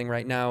what's happening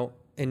right now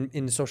in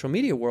the social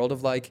media world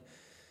of like,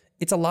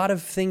 it's a lot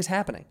of things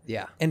happening.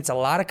 Yeah. And it's a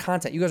lot of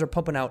content. You guys are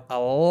pumping out a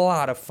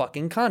lot of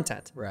fucking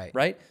content. Right.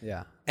 Right?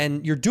 Yeah.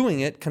 And you're doing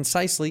it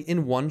concisely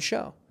in one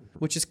show,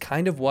 which is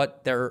kind of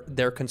what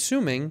they're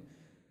consuming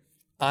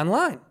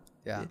online.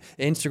 Yeah.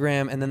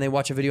 Instagram, and then they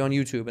watch a video on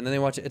YouTube, and then they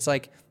watch it. It's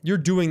like you're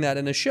doing that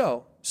in a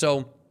show.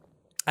 So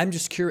I'm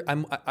just curious.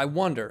 I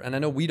wonder, and I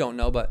know we don't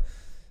know, but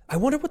I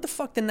wonder what the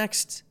fuck the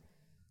next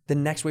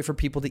way for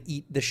people to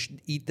eat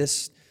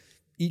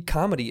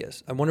comedy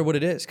is. I wonder what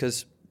it is,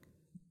 because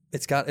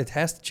it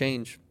has to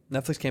change.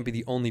 Netflix can't be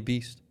the only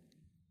beast.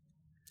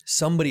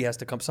 Something has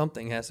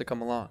to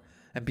come along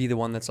and be the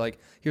one that's like,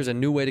 here's a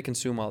new way to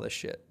consume all this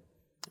shit.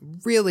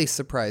 Really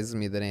surprises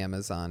me that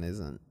Amazon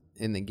isn't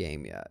in the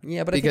game yet.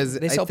 Yeah, but because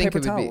they sell paper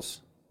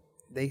towels.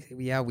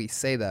 We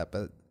say that,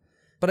 but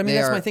I mean,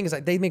 that's my thing, is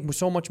like they make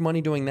so much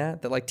money doing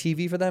that like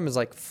TV for them is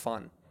like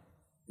fun.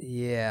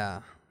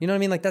 Yeah. You know what I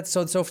mean? Like that's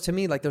so to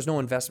me, like there's no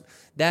investment.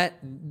 That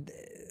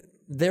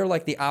they're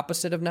like the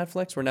opposite of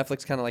Netflix, where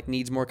Netflix kind of like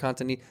needs more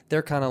content.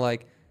 They're kind of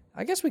like,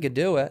 I guess we could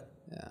do it.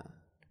 Yeah.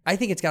 I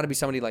think it's got to be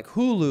somebody like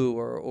Hulu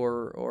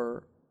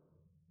or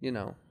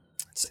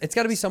it's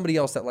got to be somebody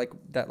else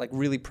that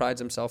really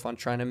prides himself on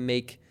trying to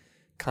make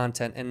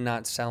content and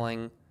not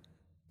selling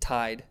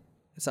Tide.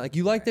 It's not like,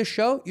 you like this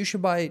show, you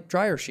should buy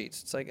dryer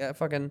sheets. It's like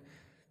fucking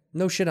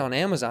no shit on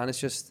Amazon. It's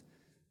just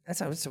that's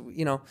how it's, when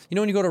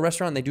you go to a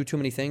restaurant and they do too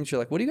many things, you're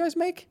like, what do you guys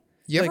make?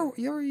 You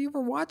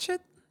ever watch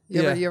it?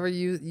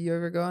 You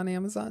ever go on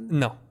Amazon?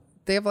 No.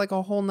 They have like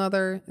a whole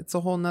nother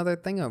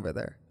thing over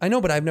there. I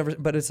know,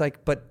 but it's like,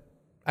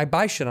 I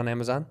buy shit on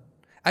Amazon.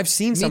 I've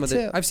seen some of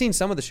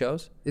the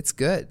shows. It's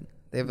good.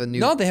 They have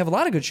they have a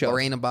lot of good shows.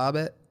 Lorena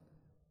Bobbitt.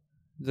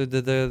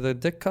 The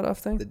dick cutoff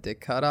thing? The dick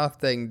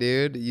cutoff thing,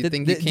 dude. You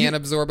think you can't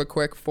absorb a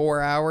quick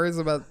 4 hours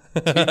about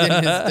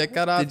getting his dick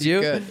cut off? Did you?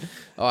 Could.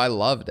 Oh, I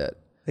loved it.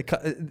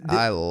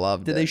 I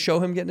loved it. Did they show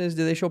him did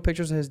they show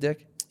pictures of his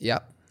dick?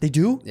 Yep. They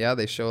do? Yeah,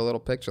 they show a little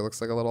picture.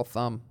 Looks like a little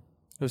thumb.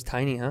 It was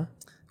tiny, huh?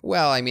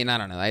 Well, I mean, I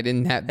don't know. They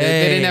didn't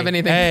have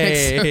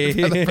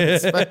anything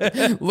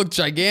fixed. Looked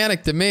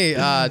gigantic to me.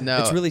 No.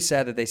 It's really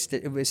sad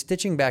that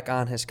stitching back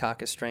on his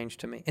cock is strange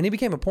to me. And he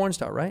became a porn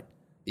star, right?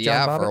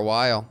 John Bobbitt? For a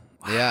while.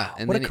 Wow. Yeah.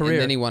 And what a career.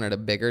 And then he wanted a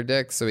bigger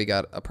dick, so he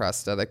got a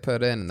prosthetic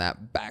put in, and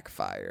that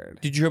backfired.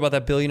 Did you hear about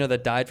that billionaire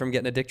that died from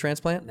getting a dick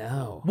transplant?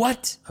 No.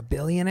 What? A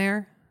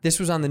billionaire? This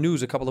was on the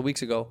news a couple of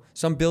weeks ago.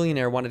 Some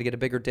billionaire wanted to get a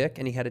bigger dick,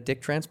 and he had a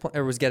dick transplant,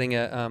 or was getting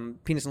a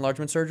penis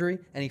enlargement surgery,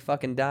 and he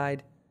fucking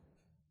died.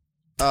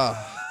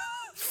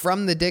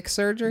 From the dick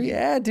surgery?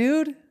 Yeah,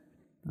 dude.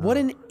 What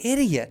an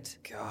idiot.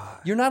 God.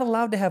 You're not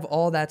allowed to have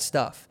all that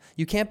stuff.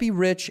 You can't be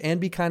rich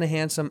and be kind of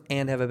handsome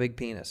and have a big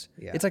penis.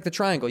 Yeah. It's like the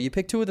triangle. You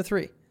pick 2 of the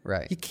 3.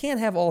 Right. You can't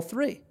have all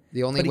 3.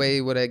 The only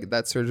way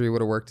that surgery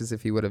would have worked is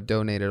if he would have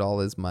donated all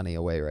his money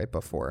away right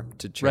before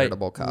to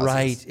charitable causes.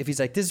 Right. If he's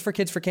like, this is for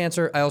kids for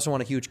cancer, I also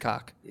want a huge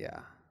cock. Yeah.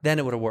 Then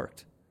it would have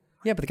worked.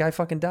 Yeah, but the guy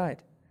fucking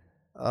died.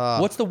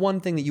 What's the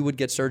one thing that you would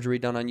get surgery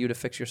done on you to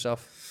fix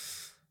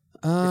yourself?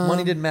 If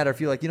money didn't matter,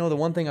 if you're like, the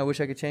one thing I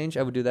wish I could change,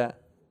 I would do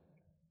that.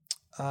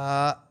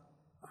 I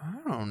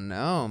don't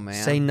know, man.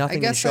 Say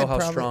nothing and show how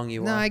strong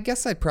you are. No, I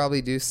guess I'd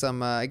probably do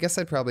some, I guess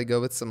I'd probably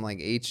go with some like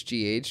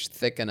HGH,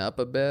 thicken up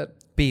a bit.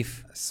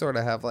 Beef. Sort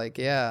of have like,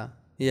 yeah.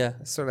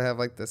 Sort of have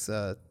like this,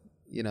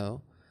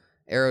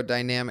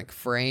 aerodynamic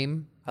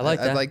frame. I like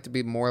that. I'd like to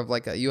be more of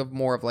like you have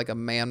more of like a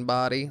man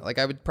body. Like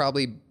I would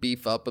probably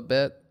beef up a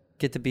bit.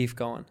 Get the beef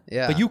going.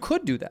 Yeah. But you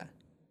could do that.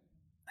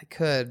 I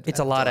could. It's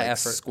a lot of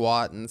effort.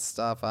 Squat and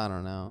stuff. I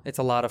don't know. It's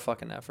a lot of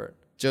fucking effort.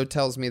 Joe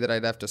tells me that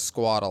I'd have to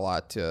squat a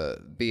lot to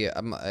be.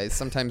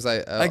 Sometimes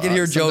I can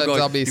hear Joe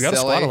going, I'll be you silly. gotta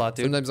squat a lot,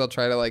 dude. Sometimes I'll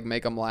try to like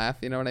make him laugh.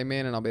 You know what I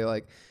mean? And I'll be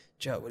like,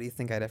 Joe, what do you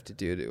think I'd have to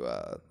do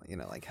to,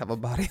 like have a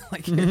body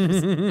like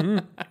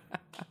yours?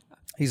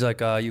 He's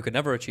like, you could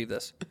never achieve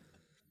this.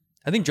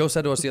 I think Joe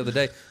said to us the other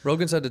day,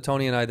 Rogan said to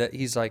Tony and I that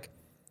he's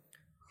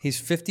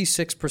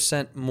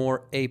 56%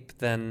 more ape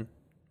than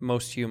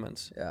most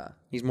humans. Yeah.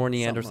 He's more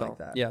Neanderthal.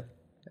 Something like that. Yeah.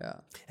 Yeah.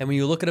 And when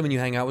you look at him and you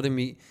hang out with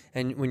him,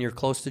 and when you're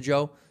close to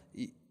Joe,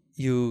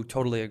 you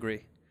totally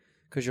agree.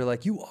 Because you're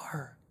like, you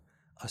are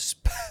a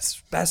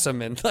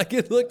specimen. Like,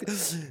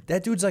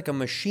 that dude's like a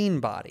machine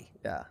body.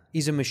 Yeah.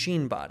 He's a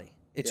machine body.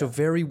 It's a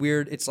very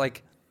weird, it's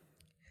like,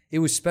 it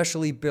was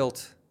specially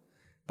built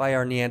by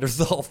our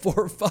Neanderthal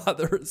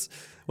forefathers.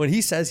 When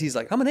he says, he's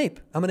like, I'm an ape.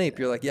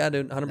 You're like, yeah,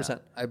 dude, 100%. Yeah,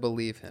 I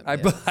believe him.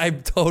 I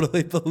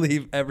totally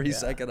believe every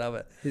second of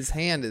it. His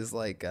hand is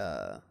like,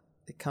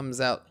 it comes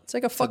out. It's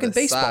like a fucking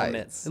baseball sides.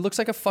 mitt. It looks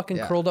like a fucking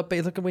curled up.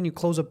 Look at when you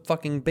close a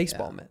fucking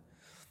baseball mitt.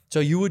 So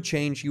you would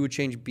change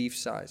beef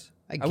size.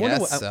 I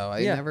guess so.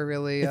 I never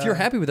really. If you're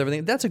happy with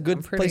everything, that's a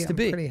good place to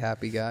be. I'm a pretty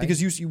happy guy.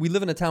 Because we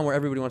live in a town where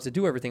everybody wants to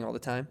do everything all the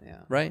time. Yeah.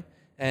 Right?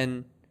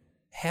 And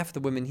half the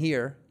women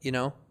here,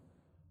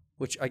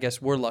 which I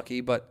guess we're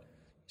lucky, but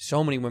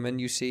so many women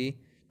you see,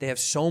 they have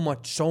so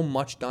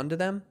much done to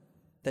them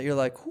that you're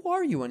like, who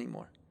are you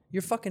anymore?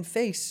 Your fucking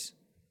face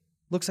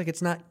looks like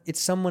it's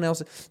someone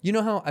else. You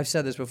know how I've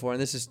said this before,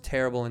 and this is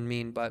terrible and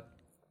mean, but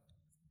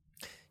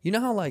you know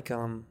how like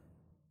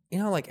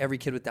every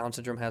kid with Down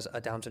syndrome has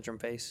a Down syndrome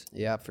face?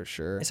 Yeah, for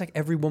sure. It's like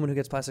every woman who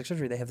gets plastic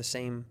surgery, they have the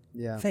same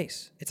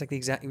face. It's like the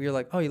exact, you're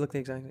like, oh, you look the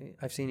exact,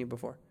 I've seen you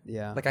before.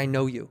 Yeah. Like I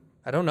know you.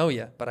 I don't know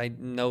you, but I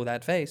know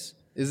that face.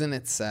 Isn't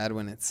it sad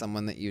when it's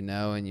someone that you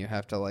know and you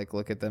have to like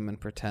look at them and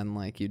pretend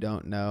like you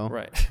don't know?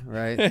 Right.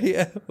 Right?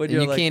 Yeah. And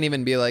you can't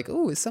even be like,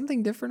 oh, is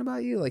something different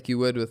about you? Like you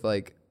would with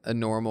like a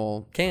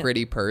normal,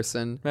 pretty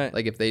person. Right.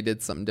 Like if they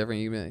did something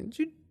different, you'd be like, did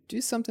you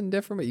do something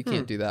different? But you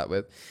can't do that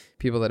with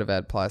people that have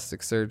had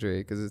plastic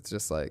surgery because it's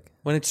just like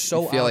when it's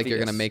so you feel obvious. like you're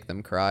gonna make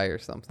them cry or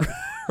something.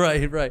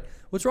 Right.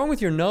 What's wrong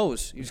with your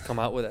nose? You just come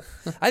out with it.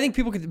 I think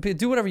people could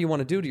do whatever you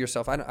want to do to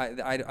yourself.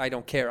 I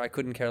don't care. I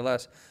couldn't care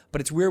less.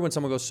 But it's weird when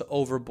someone goes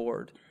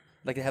overboard.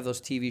 Like they have those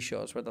TV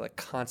shows where they're like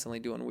constantly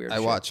doing weird shit.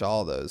 I watch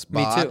all those.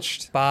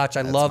 Botched. Me too. Botched.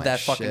 I love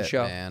that fucking shit,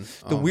 show. Man.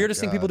 The weirdest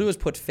thing people do is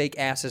put fake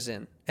asses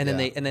in, and then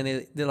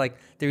they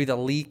either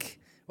leak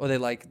or they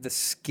like the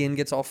skin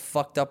gets all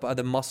fucked up,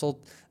 the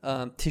muscle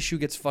tissue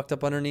gets fucked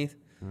up underneath.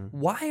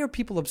 Why are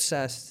people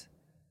obsessed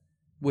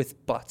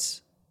with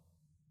butts?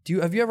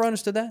 Have you ever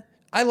understood that?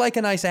 I like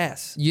a nice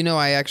ass.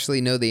 I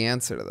actually know the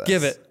answer to this.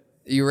 Give it.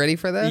 You ready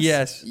for this?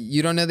 Yes.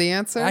 You don't know the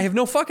answer? I have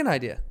no fucking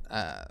idea.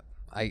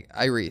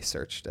 I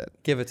researched it.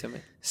 Give it to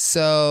me.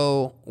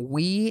 So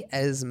we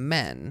as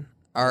men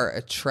are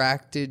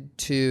attracted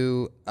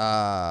to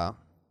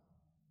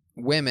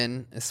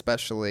women,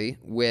 especially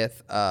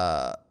with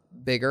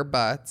bigger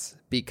butts,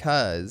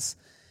 because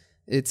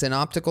it's an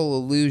optical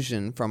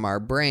illusion from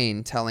our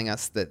brain telling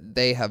us that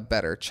they have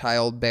better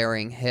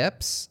childbearing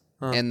hips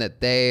and that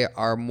they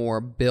are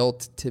more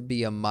built to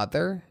be a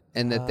mother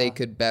and that they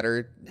could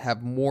better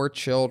have more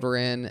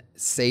children,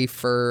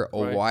 safer,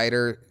 a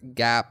wider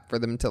gap for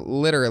them to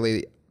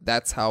literally,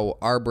 that's how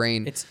our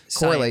brain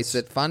correlates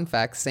it. Fun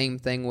fact, same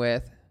thing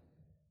with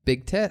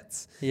big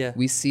tits. Yeah.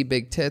 We see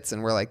big tits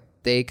and we're like,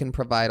 they can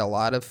provide a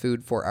lot of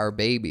food for our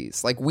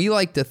babies. Like we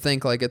like to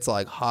think like it's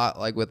like hot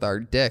like with our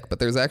dick, but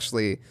there's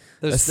actually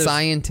a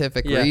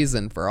scientific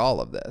reason for all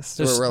of this.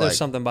 There's like,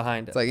 something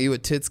behind it. It's like, are you a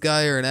tits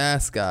guy or an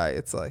ass guy?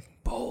 It's like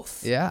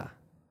both. Yeah.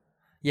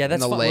 Yeah,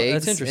 that's and the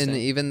legs, that's interesting.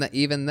 And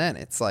even then,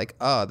 it's like,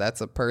 oh, that's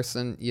a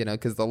person,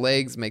 because the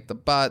legs make the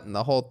butt and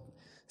the whole.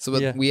 So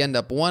what we end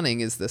up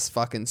wanting is this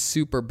fucking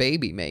super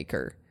baby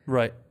maker.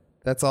 Right.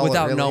 That's all.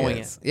 Without it really knowing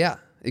is. it. Yeah.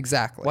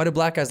 exactly. Why do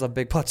black guys love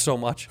big butts so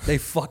much? They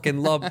fucking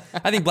love.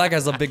 I think black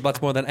guys love big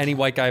butts more than any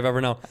white guy I've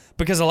ever known.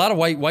 Because a lot of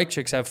white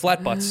chicks have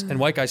flat butts, and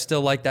white guys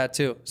still like that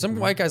too. Some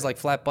white guys like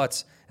flat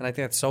butts, and I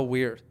think that's so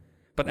weird.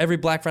 But every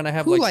black friend I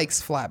have, Who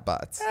likes flat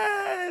butts?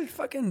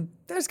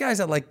 There's guys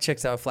that like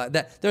chicks that have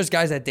flat. There's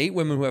guys that date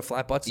women who have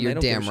flat butts. And You're they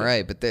don't damn give a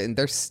right, but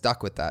they're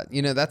stuck with that.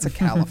 You know, that's a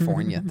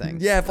California thing.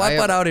 Yeah, flat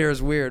butt out here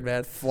is weird,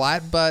 man.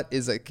 Flat butt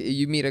is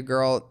you meet a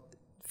girl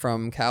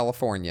from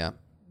California,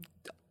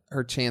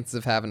 her chances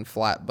of having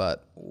flat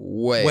butt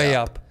way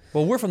up.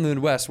 Well, we're from the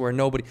Midwest, where in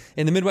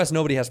the Midwest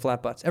nobody has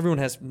flat butts. Everyone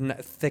has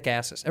thick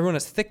asses. Everyone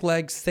has thick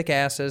legs, thick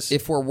asses.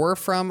 If we're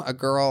from, a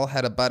girl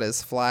had a butt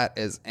as flat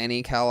as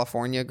any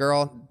California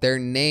girl, their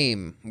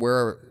name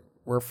where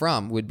we're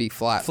from would be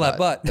flat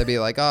butt. They'd be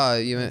like, oh,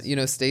 you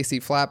know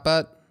Stacy Flat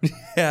Butt?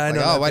 Yeah, I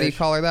know. Oh, why do you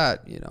call her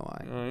that? You know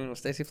why? You know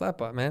Stacy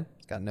Flatbutt, man.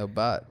 She's got no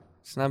butt.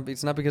 It's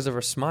not because of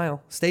her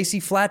smile. Stacy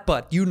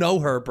Flatbutt, you know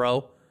her,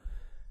 bro.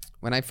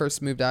 When I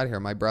first moved out here,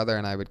 my brother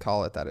and I would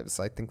call it that.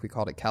 I think we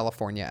called it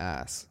California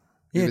ass.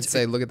 Yeah, We would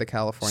say, look at the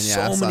California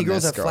so ass many on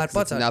girls this have girl, flat 'cause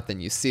butts. It's nothing.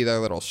 You see their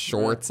little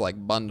shorts like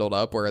bundled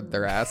up where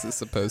their ass is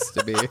supposed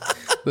to be.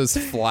 Those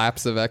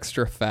flaps of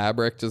extra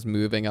fabric just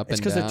moving up It's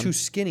and because down. they're too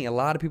skinny. A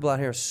lot of people out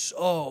here are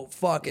so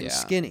fucking Yeah,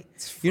 skinny.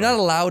 You're not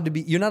allowed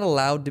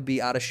to be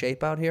out of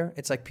shape out here.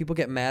 It's like people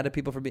get mad at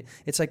people for being.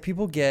 It's like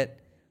people get.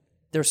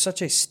 There's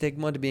such a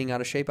stigma to being out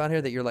of shape out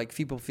here that you're like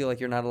people feel like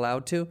you're not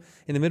allowed to.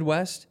 In the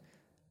Midwest,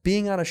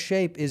 being out of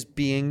shape is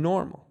being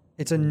normal.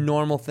 It's a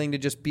normal thing to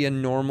just be a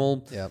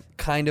normal,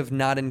 kind of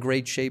not in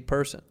great shape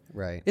person.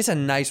 Right. It's a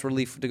nice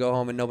relief to go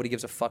home and nobody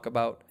gives a fuck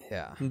about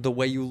the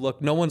way you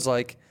look. No one's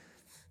like,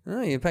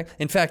 oh, you pack.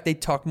 In fact, they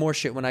talk more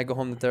shit when I go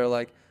home that they're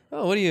like,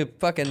 oh, what are you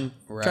fucking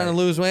trying to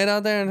lose weight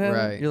out there?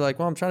 Right. You're like,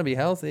 well, I'm trying to be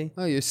healthy.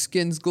 Oh, your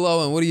skin's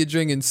glowing. What are you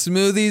drinking?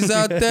 Smoothies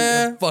out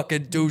there?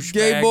 Fucking douchebag.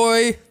 Gay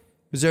boy.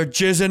 Is there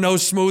jizz in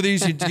those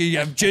smoothies? You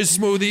have jizz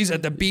smoothies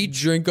at the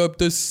beach? Drink up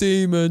the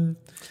semen.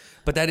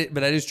 But that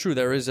is true.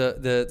 There is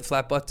the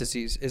flat butt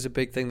disease is a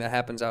big thing that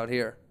happens out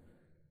here.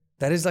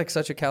 That is like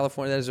such a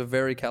California. That is a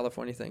very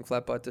California thing.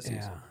 Flat butt disease.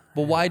 Yeah.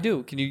 But why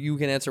do? You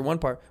can answer one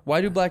part. Why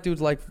do black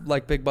dudes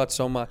like big butts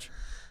so much?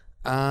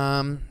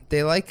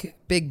 They like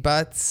big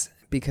butts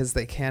because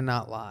they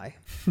cannot lie.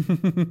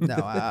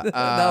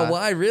 No,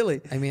 why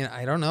really? I mean,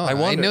 I don't know.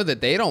 I know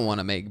that they don't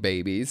want to make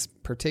babies,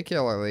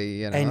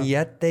 particularly, And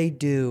yet they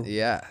do.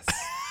 Yes,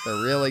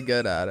 they're really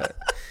good at it.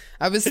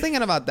 I was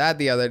thinking about that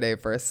the other day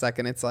for a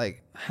second. It's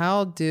like,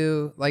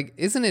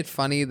 isn't it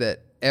funny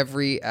that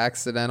every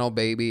accidental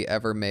baby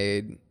ever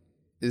made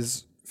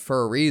is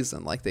for a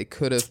reason? Like they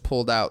could have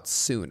pulled out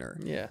sooner.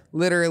 Yeah.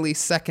 Literally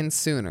seconds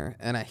sooner,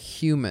 and a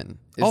human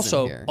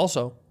isn't here.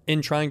 Also,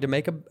 in trying to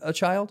make a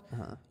child,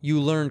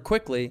 you learn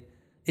quickly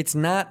it's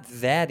not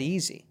that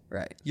easy.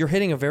 Right. You're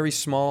hitting a very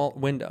small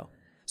window.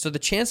 So the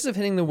chances of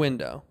hitting the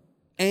window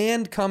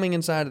and coming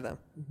inside of them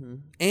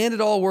and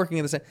it all working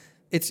at the same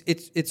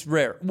it's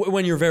rare.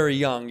 When you're very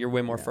young, you're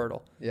way more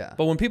fertile. Yeah.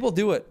 But when people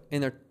do it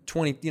in their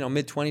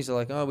mid-20s, they're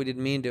like, oh, we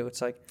didn't mean to.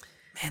 It's like,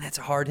 man, that's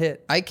a hard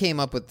hit. I came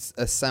up with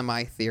a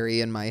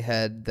semi-theory in my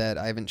head that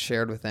I haven't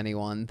shared with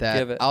anyone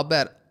that I'll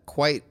bet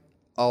quite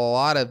a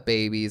lot of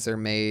babies are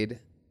made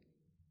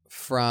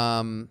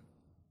from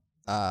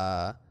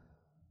the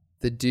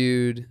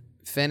dude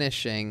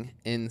finishing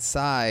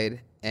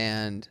inside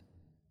and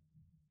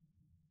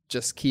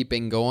just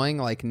keeping going,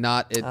 like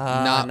not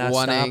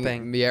wanting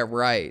stopping. Yeah,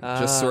 right.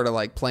 Just sort of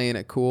like playing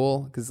it cool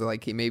because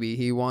like maybe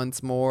he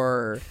wants more,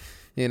 or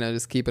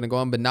just keeping it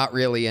going, but not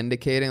really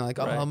indicating like,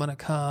 oh, I'm gonna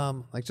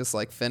come, like just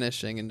like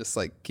finishing and just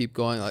like keep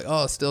going, like,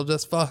 oh, still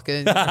just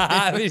fucking.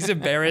 He's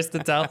embarrassed to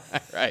tell.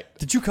 Right.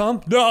 Did you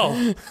come?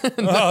 No.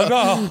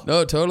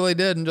 No, totally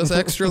didn't. Just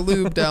extra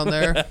lube down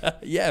there.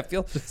 Yeah, I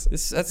feel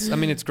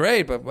it's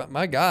great, but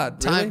my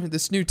God, really?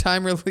 This new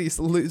time release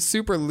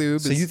super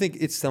lube. So you think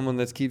it's someone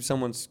that keep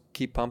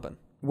pumping?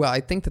 Well, I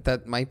think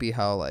that might be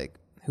how, like,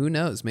 who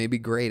knows? Maybe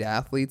great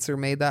athletes are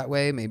made that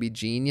way. Maybe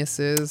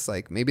geniuses.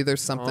 Like, maybe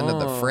there's something to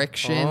the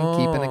friction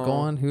keeping it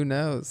going. Who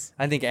knows?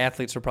 I think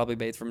athletes are probably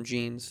made from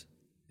genes.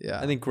 Yeah.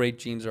 I think great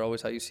genes are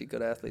always how you see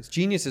good athletes.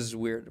 Geniuses is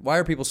weird. Why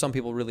are some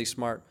people really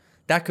smart?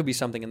 That could be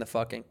something in the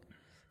fucking.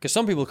 Because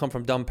some people come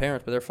from dumb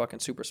parents, but they're fucking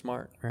super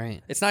smart.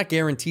 Right. It's not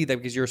guaranteed that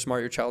because you're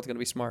smart, your child's going to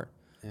be smart.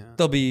 Yeah.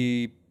 They'll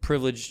be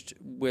privileged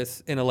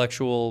with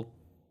intellectual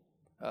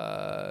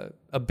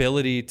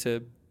ability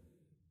to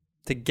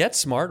get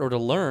smart or to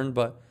learn,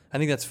 but I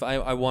think that's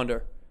I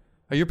wonder.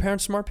 Are your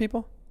parents smart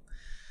people?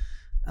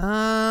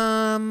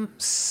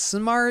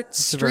 Smart,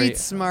 street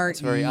smart. It's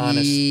very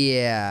honest.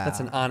 Yeah. That's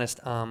an honest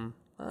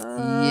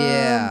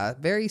yeah,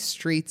 very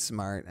street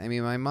smart. I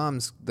mean, my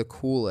mom's the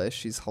coolest.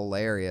 She's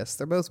hilarious.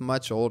 They're both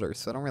much older,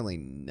 so I don't really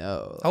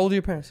know. How old are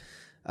your parents?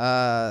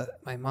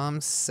 My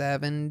mom's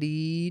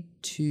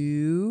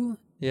 72.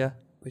 Yeah.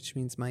 Which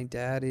means my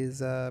dad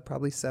is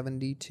probably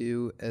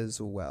 72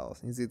 as well.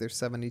 He's either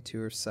 72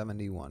 or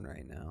 71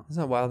 right now.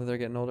 Isn't that wild that they're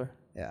getting older?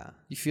 Yeah.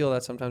 You feel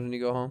that sometimes when you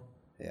go home?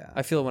 Yeah.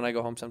 I feel it when I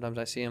go home. Sometimes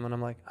I see them and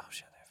I'm like, oh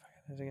shit,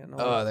 they're getting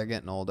older. Oh, they're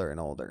getting older and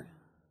older.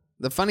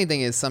 The funny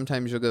thing is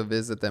sometimes you'll go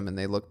visit them and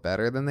they look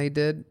better than they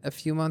did a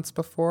few months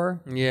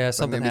before. Yeah,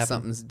 something maybe happened.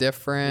 something's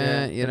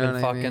different. Yeah, you know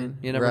they've what been I mean? fucking-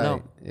 you never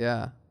know.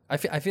 Yeah. I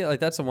feel like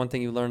that's the one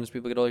thing you learn as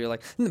people get older. You're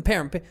like,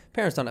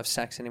 parents don't have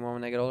sex anymore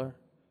when they get older.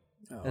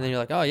 And then you're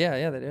like, oh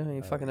yeah, they do.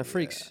 You fucking they're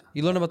freaks.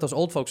 You learn about those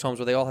old folks' homes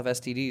where they all have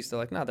STDs. They're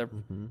like, nah, they're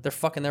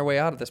fucking their way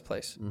out of this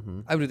place.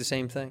 I would do the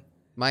same thing.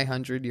 My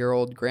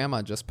 100-year-old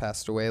grandma just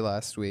passed away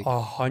last week.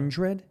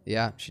 100?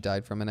 Yeah, she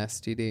died from an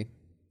STD.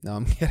 No,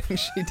 I'm kidding.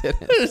 She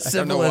didn't. I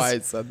don't know why I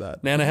said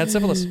that. Nana had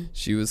syphilis.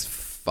 She was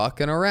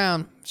fucking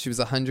around. She was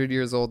 100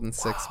 years old in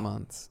 6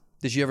 months.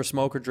 Did you ever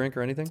smoke or drink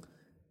or anything?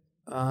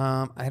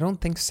 I don't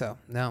think so.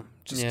 No,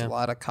 just Yeah. a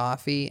lot of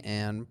coffee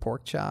and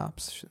pork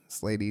chops.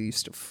 This lady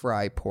used to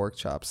fry pork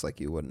chops like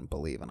you wouldn't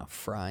believe in a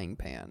frying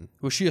pan.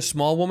 Was she a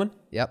small woman?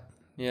 Yep,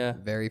 Yeah.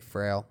 very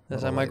frail.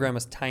 That's little my lady.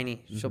 grandma's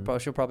tiny. She'll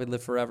probably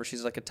live forever.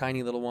 She's like a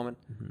tiny little woman.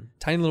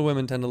 Tiny little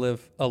women tend to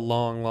live a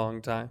long,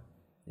 long time.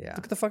 Yeah,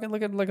 Look at the fucking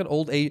look at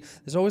old age.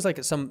 There's always a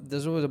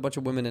bunch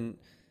of women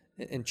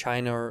in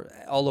China or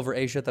all over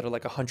Asia that are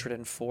like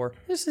 104.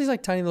 These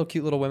like tiny little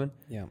cute little women.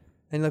 yeah, And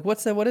you're like,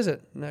 what's that? What is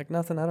it? And like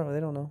nothing. I don't know. They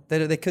don't know.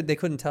 They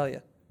couldn't tell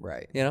you.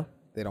 right. You know?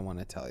 They don't want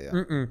to tell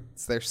you.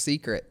 It's their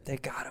secret. They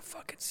got a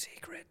fucking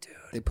secret, dude.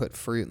 They put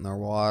fruit in their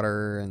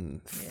water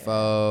and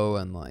pho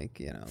and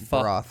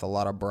broth. A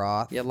lot of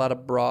broth. Yeah, a lot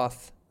of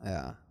broth.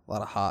 Yeah, a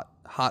lot of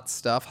hot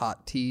stuff,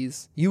 hot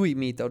teas. You eat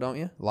meat though, don't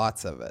you?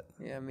 Lots of it,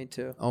 Yeah, me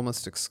too.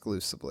 almost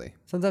exclusively.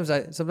 Sometimes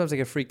I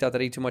get freaked out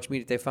that I eat too much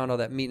meat. If they found all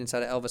that meat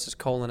inside of Elvis's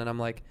colon, and I'm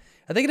like,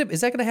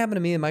 is that going to happen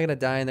to me? Am I going to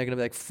die? And they're going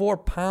to be like 4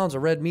 pounds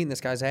of red meat in this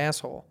guy's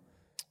asshole.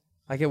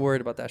 I get worried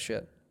about that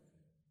shit.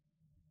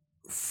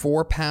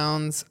 4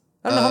 pounds.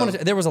 I don't know how much.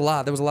 There was a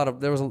lot. There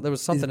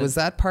was something. Was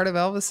that part of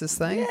Elvis's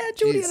thing? Yeah,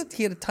 dude. Jeez.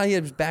 He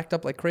was backed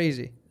up like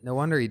crazy. No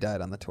wonder he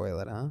died on the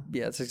toilet, huh?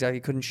 Yeah, that's exactly.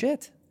 Couldn't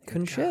shit.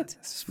 Couldn't shit.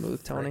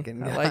 Smooth, Tony.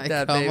 Freaking I guy. like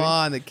that, Come baby.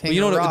 on, the king Well,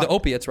 you know of rock. the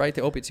opiates, right?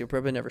 The opiates. You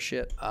probably never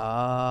shit.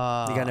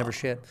 Ah. The guy never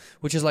shit.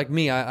 Which is like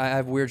me. I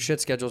have weird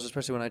shit schedules,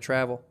 especially when I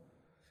travel.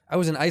 I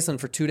was in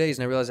Iceland for 2 days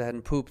and I realized I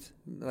hadn't pooped.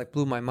 It like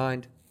blew my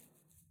mind.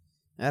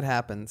 That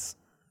happens.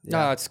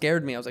 It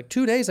scared me. I was like,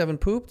 2 days I haven't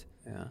pooped.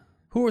 Yeah.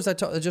 Who was I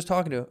just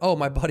talking to? Oh,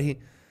 my buddy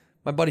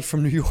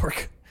from New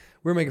York.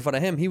 We were making fun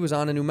of him. He was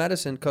on a new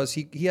medicine because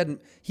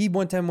he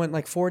one time went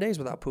like 4 days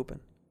without pooping.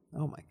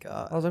 Oh my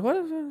God. I was like, what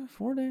is it?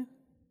 4 days?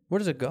 Where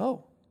does it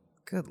go?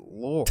 Good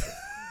Lord.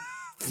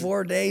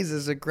 4 days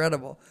is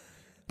incredible.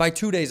 By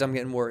 2 days, I'm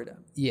getting worried.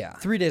 Yeah.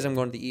 3 days, I'm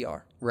going to the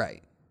ER.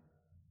 Right.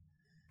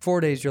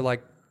 4 days, you're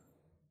like,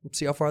 let's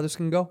see how far this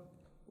can go.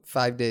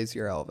 5 days,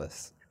 you're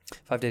Elvis.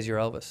 5 days, you're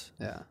Elvis.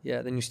 Yeah.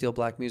 Yeah, then you steal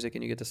black music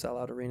and you get to sell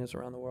out arenas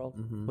around the world.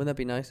 Wouldn't that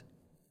be nice?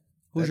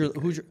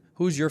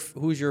 Who's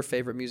your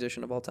favorite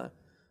musician of all time?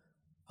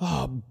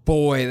 Oh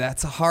boy,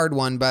 that's a hard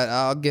one, but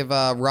I'll give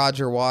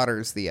Roger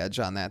Waters the edge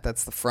on that.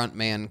 That's the front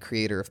man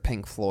creator of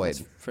Pink Floyd.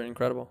 That's pretty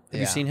incredible. Have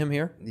you Yeah. seen him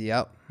here?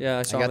 Yep. Yeah,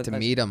 I saw him got to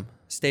meet him.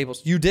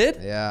 Staples. You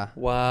did? Yeah.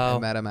 Wow. I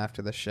met him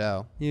after the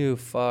show. You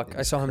fuck.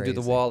 I saw him do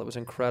the crazy. wall. It was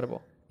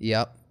incredible.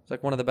 Yep. It's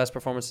like one of the best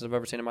performances I've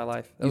ever seen in my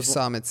life. That You was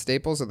saw him at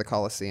Staples or the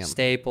Coliseum?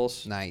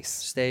 Staples. Nice.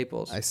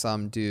 Staples. I saw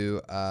him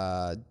do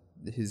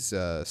his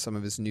some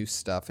of his new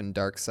stuff in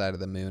Dark Side of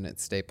the Moon at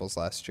Staples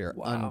last year.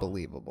 Wow.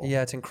 Unbelievable.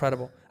 Yeah, it's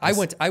incredible. I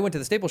went to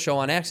the Staples show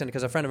on accident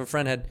because a friend of a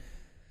friend had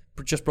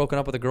just broken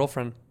up with a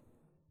girlfriend.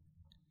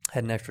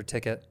 Had an extra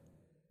ticket.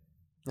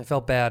 I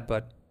felt bad,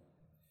 but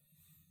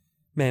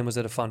man, was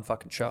it a fun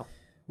fucking show.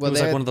 Well, it was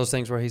they like had- one of those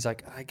things where he's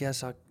like, I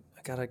guess I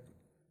gotta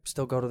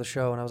still go to the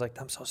show, and I was like,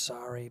 I'm so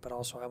sorry, but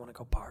also I want to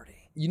go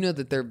party. You know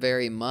that they're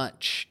very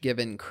much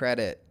given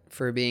credit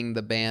for being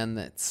the band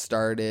that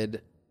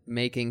started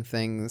making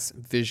things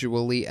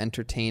visually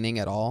entertaining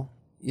at all.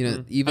 You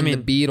know, even the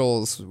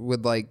Beatles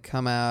would like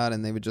come out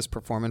and they would just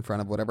perform in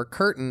front of whatever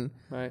curtain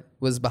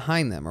was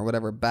behind them or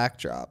whatever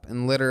backdrop.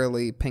 And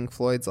literally Pink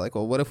Floyd's like,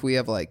 well, what if we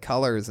have like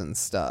colors and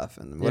stuff?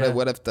 And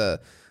what if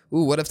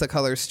the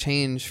colors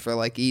change for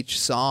like each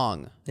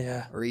song?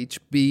 Yeah. Or each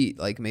beat,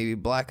 like maybe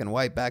black and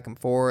white back and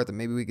forth, and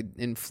maybe we could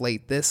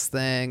inflate this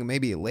thing,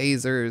 maybe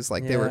lasers.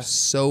 Like they were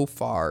so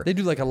far. They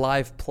do like a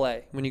live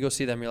play. When you go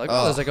see them, you're like,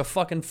 oh, there's like a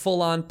fucking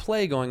full-on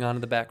play going on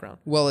in the background.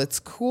 Well, it's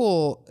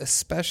cool,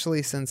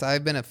 especially since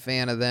I've been a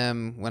fan of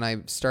them when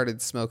I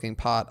started smoking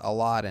pot a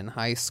lot in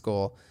high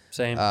school.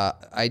 Same.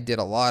 I did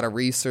a lot of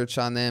research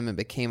on them and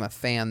became a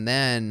fan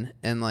then.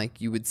 And like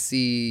you would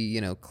see,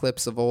 you know,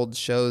 clips of old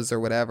shows or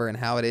whatever and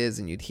how it is.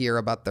 And you'd hear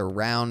about the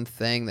round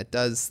thing that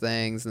does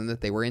things and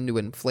that they were into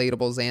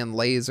inflatables and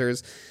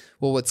lasers.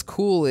 Well, what's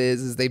cool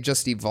is they've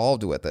just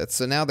evolved with it.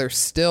 So now they're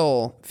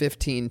still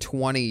 15,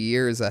 20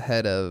 years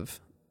ahead of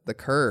the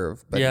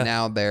curve. But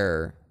now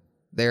they're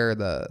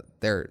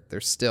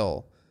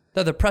still...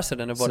 They're the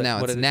precedent of what so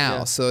now what it's it is. now.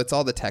 Yeah. So it's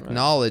all the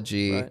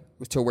technology Right.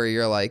 to where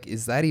you're like,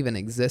 is that even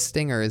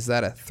existing or is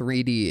that a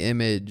 3D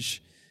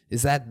image?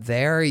 Is that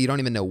there? You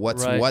don't even know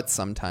what's what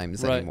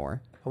sometimes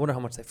anymore. I wonder how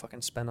much they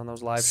fucking spend on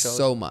those live shows.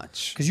 So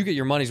much. Because you get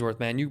your money's worth,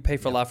 man. You pay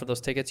for a lot for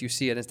those tickets. You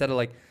see it. Instead of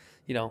like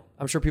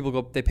I'm sure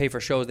people they pay for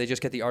shows. They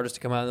just get the artist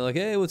to come out and they're like,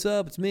 hey, what's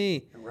up? It's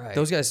me. Right.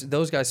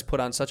 Those guys put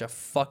on such a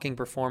fucking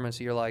performance.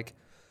 You're like,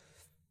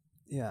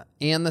 yeah.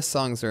 And the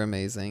songs are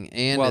amazing.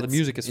 And the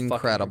music is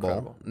incredible. fucking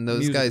incredible. And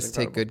those guys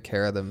take good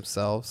care of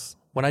themselves.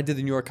 When I did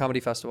the New York Comedy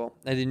Festival,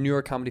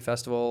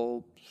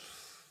 oh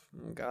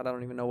God, I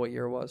don't even know what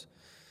year it was.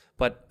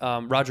 But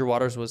Roger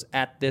Waters was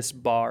at this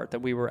bar that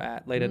we were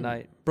at late at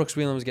night. Brooks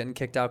Wheelan was getting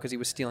kicked out because he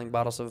was stealing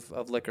bottles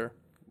of liquor.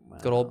 Wow.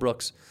 Good old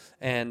Brooks.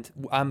 And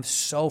I'm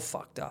so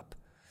fucked up.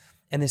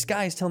 And this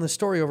guy is telling this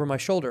story over my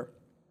shoulder.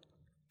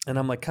 And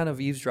I'm like kind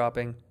of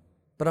eavesdropping.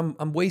 But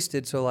I'm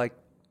wasted, so like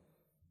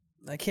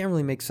I can't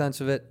really make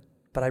sense of it.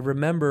 But I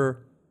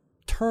remember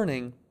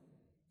turning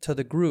to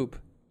the group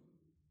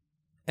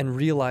and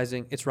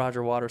realizing it's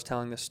Roger Waters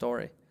telling this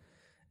story.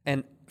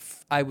 And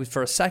I was,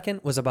 for a second,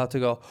 was about to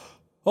go,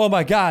 oh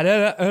my God,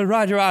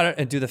 Roger Waters,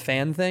 and do the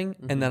fan thing.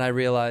 Mm-hmm. And then I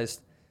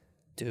realized,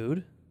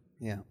 dude,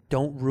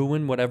 don't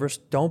ruin whatever.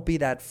 Don't be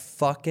that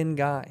fucking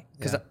guy.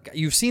 Because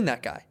you've seen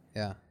that guy.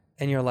 Yeah.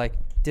 And you're like,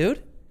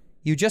 dude,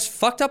 you just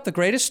fucked up the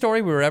greatest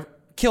story we were ever.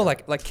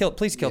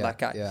 Please kill that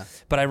guy. Yeah.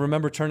 But I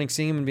remember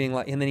seeing him and being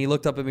like, and then he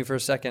looked up at me for a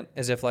second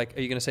as if like,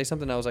 are you going to say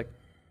something? And I was like,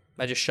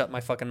 I just shut my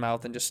fucking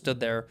mouth and just stood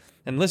there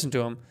and listened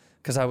to him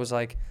because I was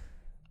like,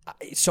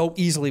 so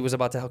easily was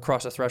about to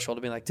cross the threshold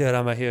of being like, dude,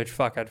 I'm a huge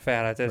fucking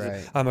fan.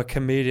 I'm a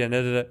comedian.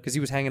 Because he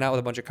was hanging out with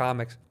a bunch of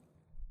comics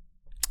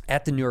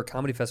at the New York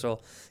Comedy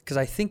Festival because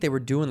I think they were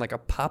doing like a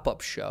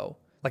pop-up show,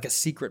 like a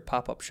secret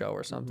pop-up show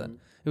or something.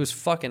 Mm-hmm. It was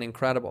fucking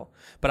incredible.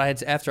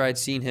 But after I'd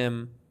seen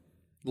him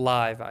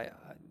live,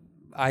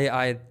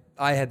 I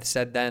had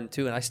said then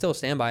too, and I still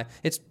stand by,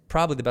 it's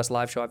probably the best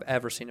live show I've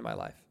ever seen in my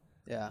life.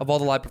 Yeah. Of all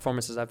the live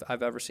performances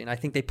I've ever seen. I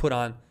think they put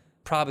on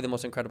probably the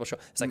most incredible show.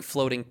 It's like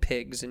floating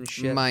pigs and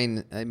shit.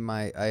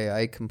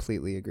 I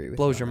completely agree with you.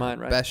 Blows your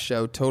mind, right? Best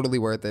show, totally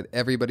worth it.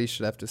 Everybody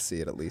should have to see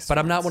it at least But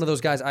once. I'm not one of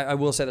those guys. I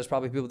will say there's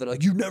probably people that are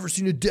like, you've never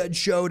seen a dead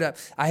show.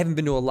 I haven't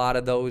been to a lot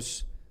of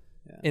those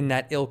in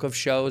that ilk of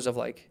shows of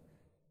like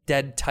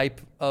dead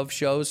type of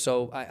shows.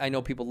 So I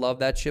know people love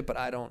that shit, but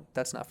I don't.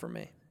 That's not for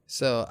me.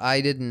 So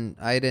I didn't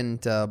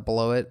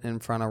blow it in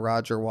front of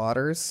Roger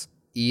Waters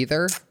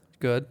either.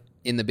 Good.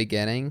 In the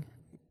beginning.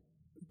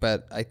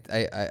 But I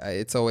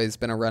it's always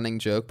been a running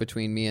joke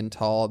between me and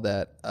Tall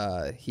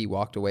that he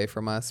walked away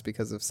from us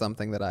because of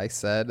something that I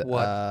said.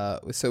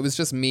 What? So it was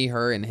just me,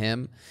 her, and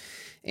him.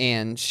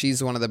 And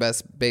she's one of the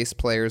best bass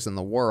players in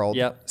the world.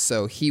 Yep.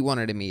 So he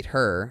wanted to meet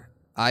her.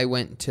 I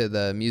went to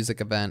the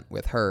music event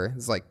with her. It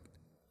was like,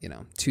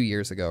 2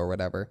 years ago or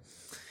whatever.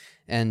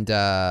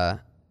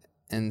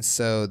 And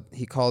so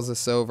he calls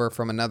us over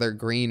from another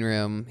green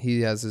room.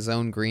 He has his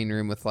own green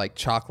room with like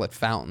chocolate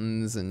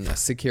fountains and a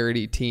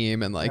security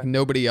team and like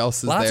nobody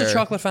else is Lots there. of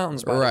chocolate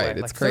fountains, by the way. Right,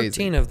 it's like crazy.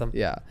 13 of them.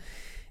 Yeah.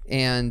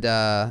 And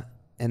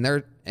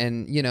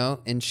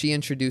she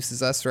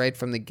introduces us right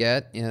from the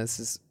get. This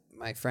is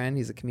my friend.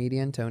 He's a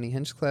comedian, Tony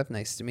Hinchcliffe.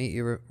 Nice to meet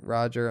you,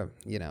 Roger.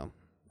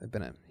 I've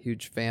been a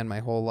huge fan my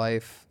whole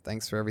life.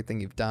 Thanks for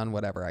everything you've done,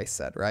 whatever I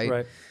said, right?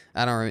 Right.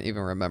 I don't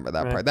even remember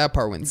that part. That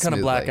part went smoothly.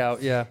 Kind of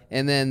blackout, yeah.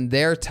 And then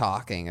they're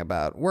talking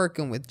about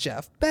working with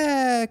Jeff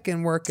Beck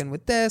and working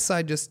with this.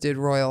 I just did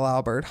Royal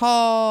Albert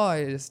Hall.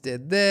 I just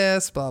did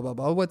this, blah, blah,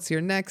 blah. What's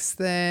your next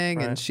thing?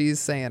 Right. And she's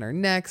saying her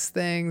next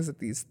things at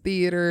these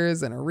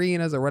theaters and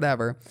arenas or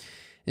whatever.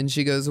 And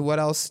she goes, what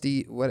else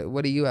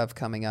what do you have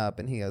coming up?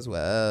 And he goes,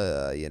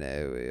 well,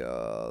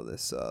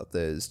 this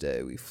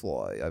Thursday we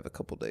fly. I have a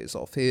couple days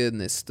off here.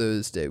 And this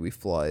Thursday we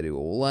fly to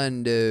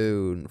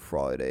Orlando, and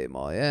Friday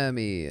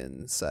Miami,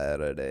 and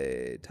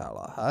Saturday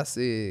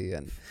Tallahassee.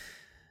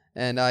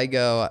 And I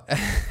go,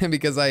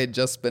 because I had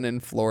just been in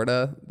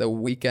Florida the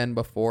weekend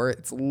before.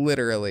 It's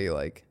literally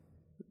like,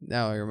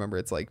 now I remember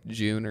it's like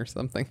June or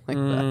something like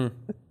that.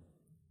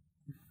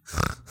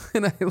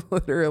 And I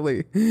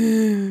literally...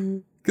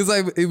 Because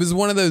it was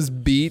one of those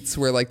beats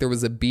where like there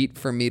was a beat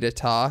for me to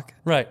talk.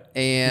 Right.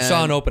 And you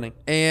saw an opening.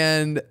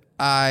 And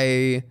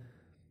it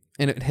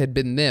had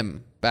been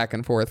them back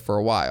and forth for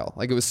a while.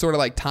 Like it was sort of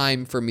like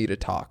time for me to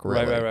talk,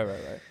 really.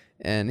 Right.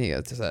 And he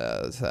goes,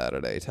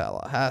 Saturday,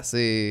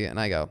 Tallahassee.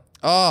 And I go,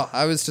 oh,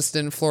 I was just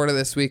in Florida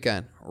this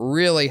weekend.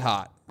 Really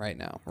hot right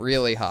now.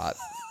 Really hot.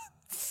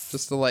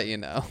 Just to let you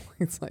know.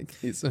 It's like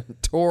he's been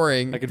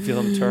touring. I could feel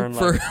him turn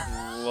for like,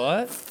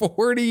 what?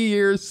 40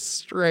 years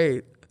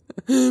straight.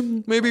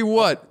 Maybe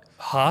what?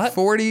 Hot?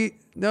 40?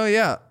 No,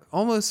 yeah.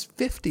 Almost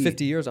 50.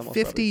 50 years almost.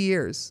 50 probably.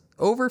 years.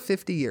 Over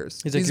 50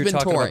 years. He's like, you're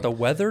talking touring, about the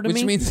weather to which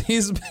me? Which means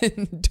he's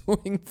been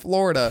doing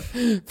Florida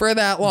for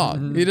that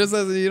long.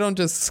 Mm-hmm. You don't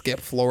just skip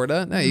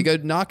Florida. No, you go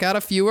knock out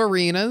a few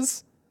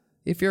arenas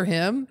if you're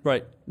him.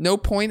 Right. No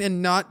point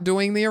in not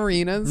doing the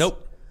arenas.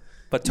 Nope.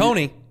 But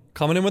Tony,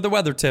 coming in with the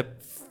weather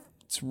tip.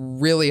 It's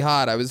really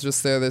hot. I was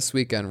just there this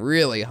weekend.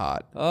 Really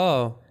hot.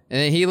 Oh.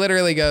 And he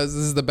literally goes,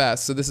 this is the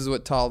best. So this is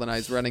what Tall and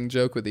I's running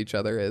joke with each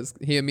other is.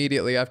 He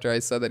immediately, after I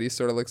said that, he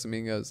sort of looks at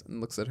me and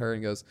looks at her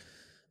and goes,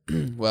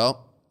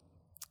 well,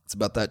 it's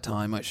about that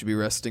time I should be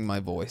resting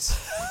my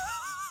voice.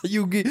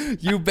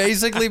 You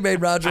basically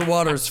made Roger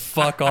Waters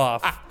fuck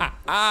off.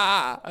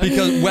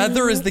 Because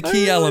weather is the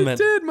key element.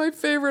 I did, my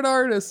favorite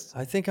artist.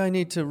 I think I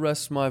need to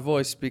rest my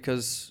voice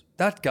because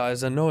that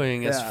guy's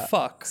annoying as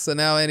fuck. So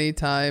now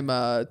anytime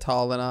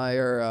Tal and I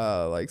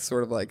are like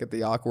sort of like at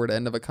the awkward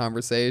end of a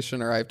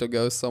conversation, or I have to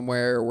go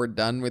somewhere, or we're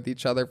done with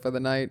each other for the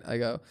night, I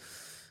go,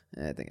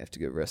 I think I have to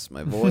go rest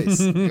my voice.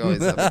 You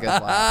always have a good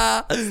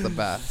laugh. It's the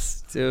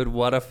best. Dude,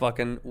 what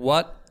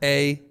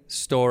a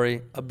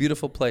story. A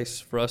beautiful place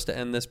for us to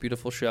end this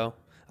beautiful show.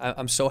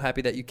 I'm so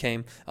happy that you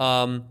came.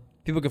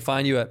 People can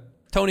find you at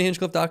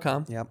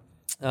TonyHinchcliffe.com.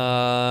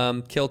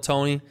 Yep. Kill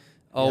Tony.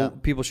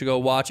 People should go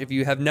watch. If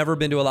you have never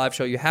been to a live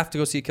show, you have to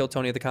go see Kill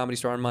Tony at the Comedy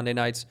Store on Monday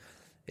nights.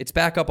 It's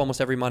back up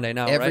almost every Monday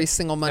now, every right?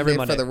 Single Monday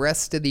for the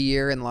rest of the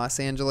year in Los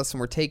Angeles,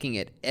 and we're taking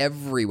it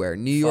everywhere.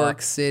 New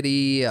York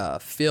City,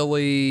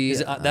 Philly.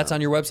 That's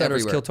on your website, everywhere.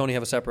 or does Kill Tony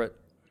have a separate?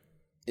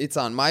 It's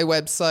on my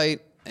website.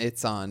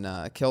 It's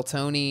on Kill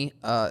Tony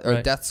or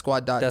Right.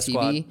 DeathSquad.tv. Death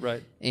Squad,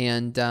 right.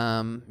 And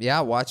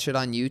watch it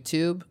on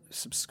YouTube,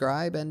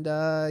 subscribe, and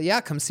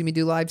come see me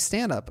do live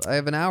stand-up. I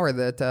have an hour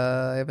that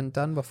I haven't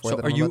done before. So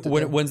that are I'm you? about to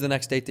do. When's the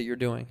next date that you're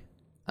doing?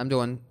 I'm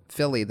doing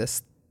Philly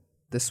this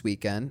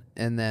weekend,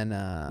 and then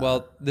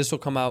Well, this will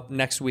come out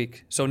next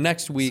week. So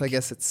next week, so I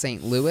guess it's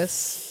St.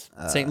 Louis.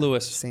 St.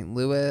 Louis. St.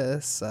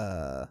 Louis.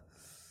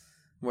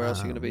 Where else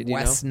are you going to be? Do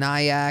West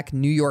Nyack,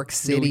 New York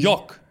City. New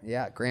York.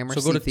 Yeah, Gramercy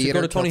So go to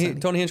Theater.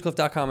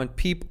 TonyHinchcliffe.com and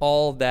peep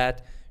all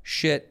that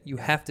shit. You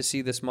have to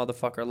see this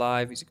motherfucker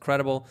live. He's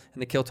incredible.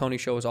 And the Kill Tony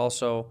show is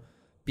also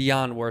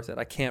beyond worth it.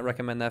 I can't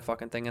recommend that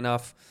fucking thing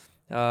enough.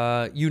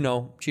 Cheeto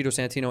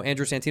Santino,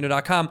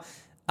 AndrewSantino.com.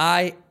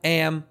 I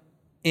am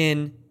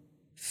in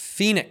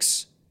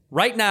Phoenix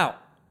right now.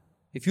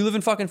 If you live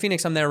in fucking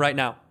Phoenix, I'm there right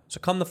now. So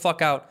come the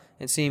fuck out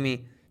and see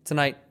me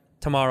tonight,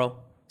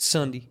 tomorrow,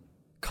 Sunday.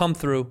 Come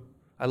through.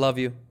 I love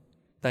you.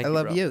 Thank you, I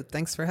love bro. you.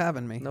 Thanks for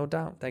having me. No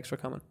doubt. Thanks for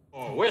coming.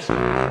 Whisk,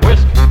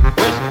 whisk,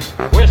 whisk,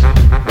 whisk,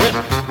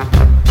 whisk.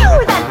 You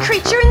were that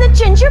creature in the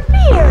ginger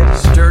beard.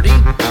 Sturdy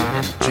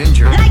and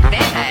ginger. Like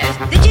vampires,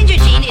 the ginger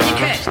gene is a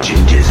curse.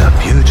 Gingers are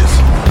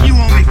beautiful. You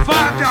owe me $5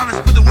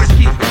 for the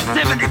whiskey and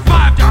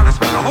 $75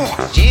 for the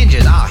horse.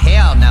 Gingers? Oh,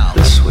 hell no.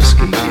 This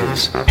whiskey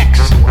is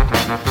excellent.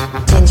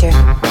 Ginger.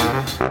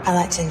 I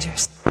like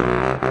gingers.